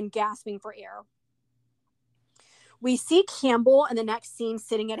and gasping for air. We see Campbell in the next scene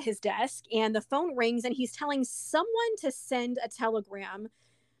sitting at his desk, and the phone rings, and he's telling someone to send a telegram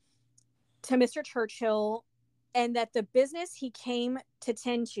to Mr. Churchill and that the business he came to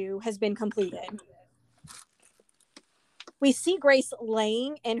tend to has been completed. We see Grace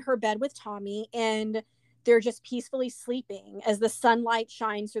laying in her bed with Tommy, and they're just peacefully sleeping as the sunlight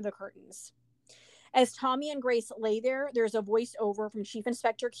shines through the curtains. As Tommy and Grace lay there, there's a voiceover from Chief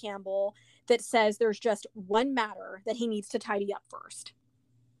Inspector Campbell that says there's just one matter that he needs to tidy up first.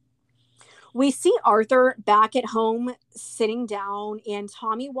 We see Arthur back at home sitting down, and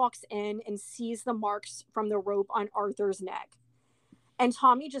Tommy walks in and sees the marks from the rope on Arthur's neck. And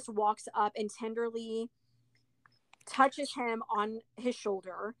Tommy just walks up and tenderly touches him on his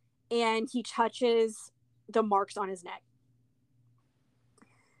shoulder, and he touches the marks on his neck.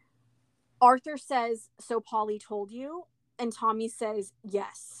 Arthur says, "So Polly told you?" And Tommy says,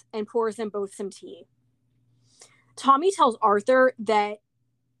 "Yes," and pours them both some tea. Tommy tells Arthur that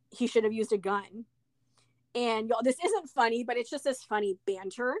he should have used a gun. And y'all, this isn't funny, but it's just this funny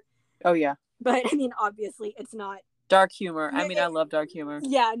banter. Oh, yeah. But I mean, obviously, it's not. Dark humor. I mean, I love dark humor.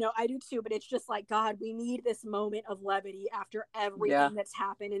 Yeah, no, I do too. But it's just like, God, we need this moment of levity after everything that's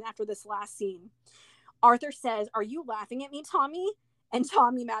happened and after this last scene. Arthur says, "Are you laughing at me, Tommy?" And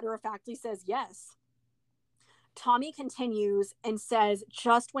Tommy matter-of-factly says, "Yes." Tommy continues and says,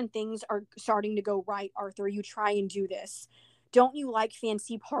 "Just when things are starting to go right, Arthur, you try and do this. Don't you like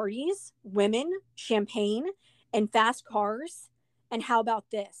fancy parties, women, champagne, and fast cars? And how about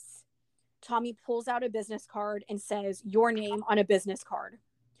this?" Tommy pulls out a business card and says, "Your name on a business card."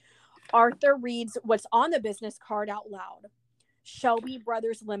 Arthur reads what's on the business card out loud. Shelby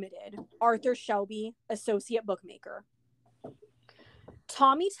Brothers Limited, Arthur Shelby, associate bookmaker.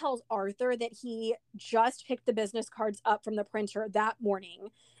 Tommy tells Arthur that he just picked the business cards up from the printer that morning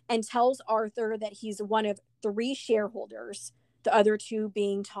and tells Arthur that he's one of 3 shareholders, the other 2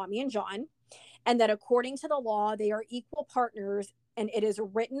 being Tommy and John, and that according to the law, they are equal partners, and it is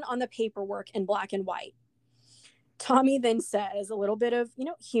written on the paperwork in black and white. Tommy then says, a little bit of,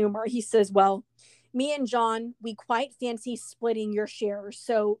 humor. He says, "Well, me and John, we quite fancy splitting your shares,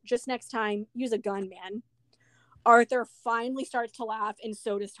 so just next time, use a gun, man." Arthur finally starts to laugh, and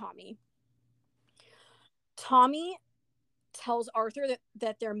so does Tommy. Tommy tells Arthur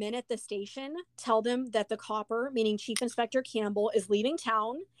that their men at the station tell them that the copper, meaning Chief Inspector Campbell, is leaving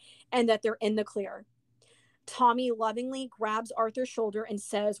town and that they're in the clear. Tommy lovingly grabs Arthur's shoulder and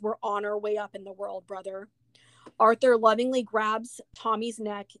says, "We're on our way up in the world, brother." Arthur lovingly grabs Tommy's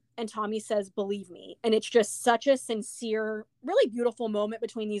neck, and Tommy says, "Believe me." And it's just such a sincere, really beautiful moment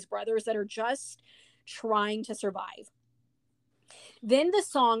between these brothers that are just trying to survive. Then the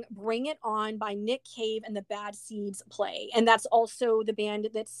song "Bring It On" by Nick Cave and the Bad Seeds play. And that's also the band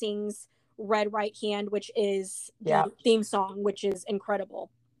that sings Red Right Hand, which is the theme song, which is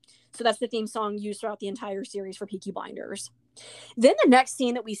incredible. So that's the theme song used throughout the entire series for Peaky Blinders. Then the next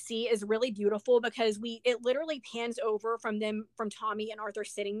scene that we see is really beautiful because it literally pans over from Tommy and Arthur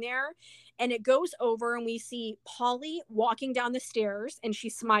sitting there, and it goes over and we see Polly walking down the stairs and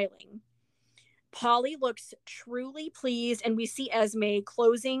she's smiling. Polly looks truly pleased, and we see Esme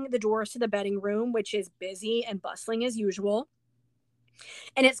closing the doors to the betting room, which is busy and bustling as usual.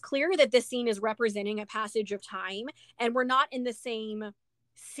 And it's clear that this scene is representing a passage of time, and we're not in the same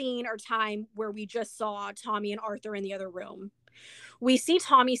scene or time where we just saw Tommy and Arthur in the other room. We see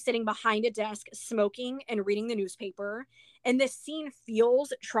Tommy sitting behind a desk smoking and reading the newspaper, and this scene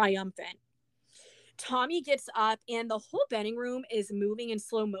feels triumphant. Tommy gets up and the whole betting room is moving in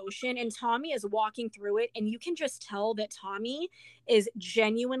slow motion, and Tommy is walking through it, and you can just tell that Tommy is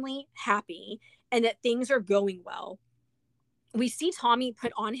genuinely happy and that things are going well. We see Tommy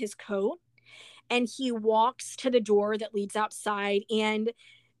put on his coat and he walks to the door that leads outside, and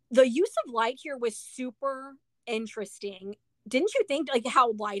the use of light here was super interesting. Didn't you think, like,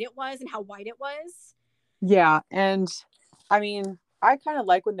 how light it was and how white it was? Yeah, and I mean, I kind of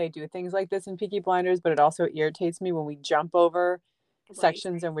like when they do things like this in Peaky Blinders, but it also irritates me when we jump over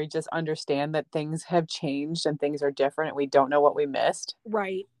sections and we just understand that things have changed and things are different and we don't know what we missed.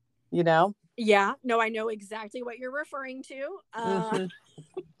 Right. You know? Yeah. No, I know exactly what you're referring to.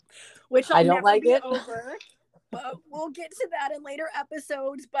 Which I don't like it. Over. But we'll get to that in later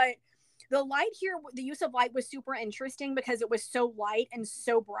episodes. But the light here, the use of light was super interesting because it was so light and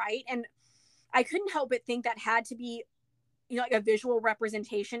so bright. And I couldn't help but think that had to be, like a visual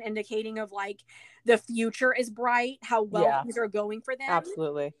representation indicating of like the future is bright, how well things are going for them.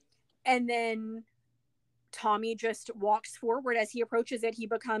 Absolutely. And then Tommy just walks forward. As he approaches it, he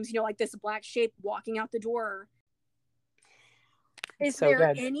becomes, like this black shape walking out the door. Is there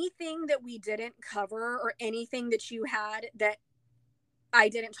anything that we didn't cover, or anything that you had that I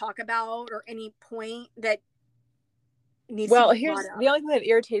didn't talk about, or any point that needs to be here's the only thing that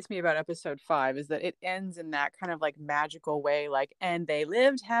irritates me about episode 5 is that it ends in that kind of like magical way, like, and they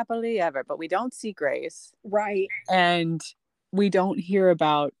lived happily ever, but we don't see Grace. Right. And we don't hear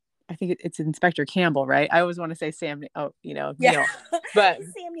about, I think it's Inspector Campbell, right? I always want to say Sam. Oh, Neil, but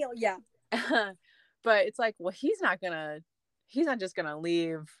Samuel. Yeah. But it's like, well, he's not just gonna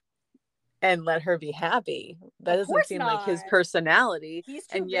leave and let her be happy. That doesn't seem like his personality. He's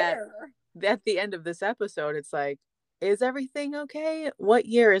too bitter. At the end of this episode, it's like, is everything okay? What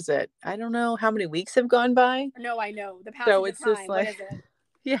year is it? I don't know. How many weeks have gone by? No, I know. The passage of time. Just like, what is it?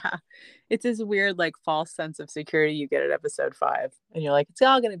 Yeah. It's this weird, like, false sense of security you get at episode 5. And you're like, it's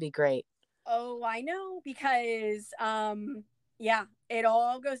all going to be great. Oh, I know. Because, it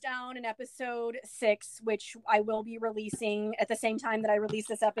all goes down in episode 6, which I will be releasing at the same time that I release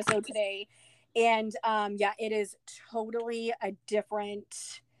this episode today. And, it is totally a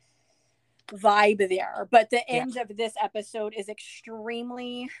different vibe there. But the end of this episode is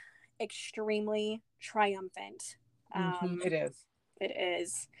extremely, extremely triumphant. It is. It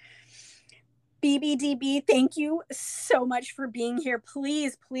is. BBDB, thank you so much for being here.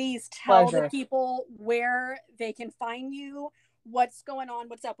 Please tell the people where they can find you, what's going on,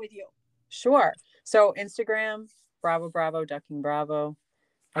 what's up with you. Sure. So Instagram, Bravo, Ducking Bravo.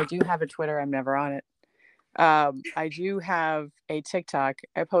 I do have a Twitter. I'm never on it. I do have a TikTok.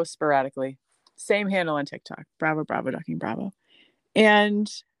 I post sporadically. Same handle on TikTok. Bravo, Ducking Bravo. And,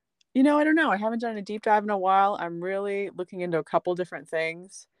 I don't know. I haven't done a deep dive in a while. I'm really looking into a couple different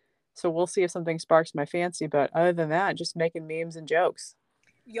things. So we'll see if something sparks my fancy. But other than that, just making memes and jokes.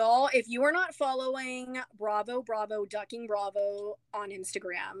 Y'all, if you are not following Bravo, Ducking Bravo on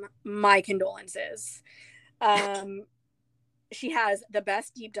Instagram, my condolences. She has the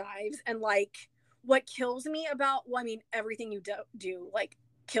best deep dives. And like, what kills me about, everything you do, like,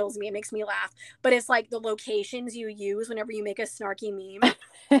 kills me. It makes me laugh. But it's like the locations you use whenever you make a snarky meme.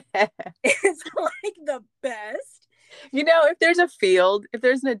 It's like the best. If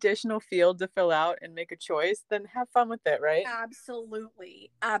there's an additional field to fill out and make a choice, then have fun with it, right?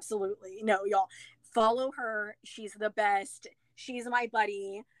 Absolutely. No, y'all, follow her. She's the best. She's my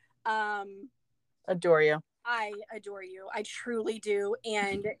buddy. Adore you. I adore you. I truly do.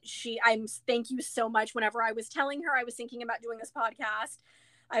 And thank you so much. Whenever I was telling her I was thinking about doing this podcast,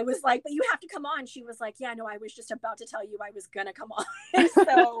 I was like, but you have to come on. She was like, yeah, no, I was just about to tell you I was going to come on.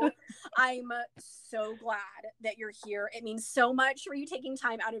 So I'm so glad that you're here. It means so much for you taking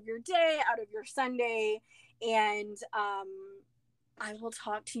time out of your day, out of your Sunday. And I will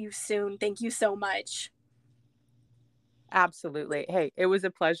talk to you soon. Thank you so much. Absolutely. Hey, it was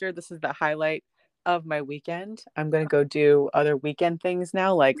a pleasure. This is the highlight of my weekend. I'm going to go do other weekend things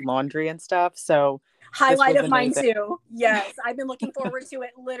now, like laundry and stuff. So highlight of mine too. Yes. I've been looking forward to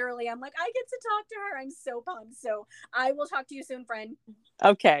it. Literally. I'm like, I get to talk to her. I'm so pumped. So I will talk to you soon, friend.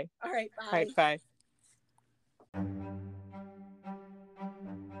 Okay. All right. Bye. All right, bye.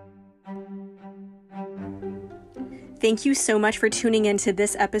 Thank you so much for tuning in to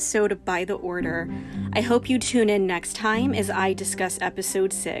this episode of By the Order. I hope you tune in next time as I discuss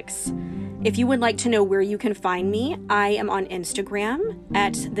episode 6. If you would like to know where you can find me, I am on Instagram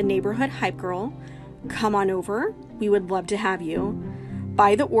at The Neighborhood Hype Girl. Come on over. We would love to have you.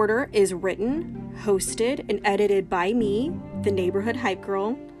 By the Order is written, hosted, and edited by me, The Neighborhood Hype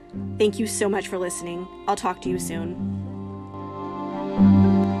Girl. Thank you so much for listening. I'll talk to you soon.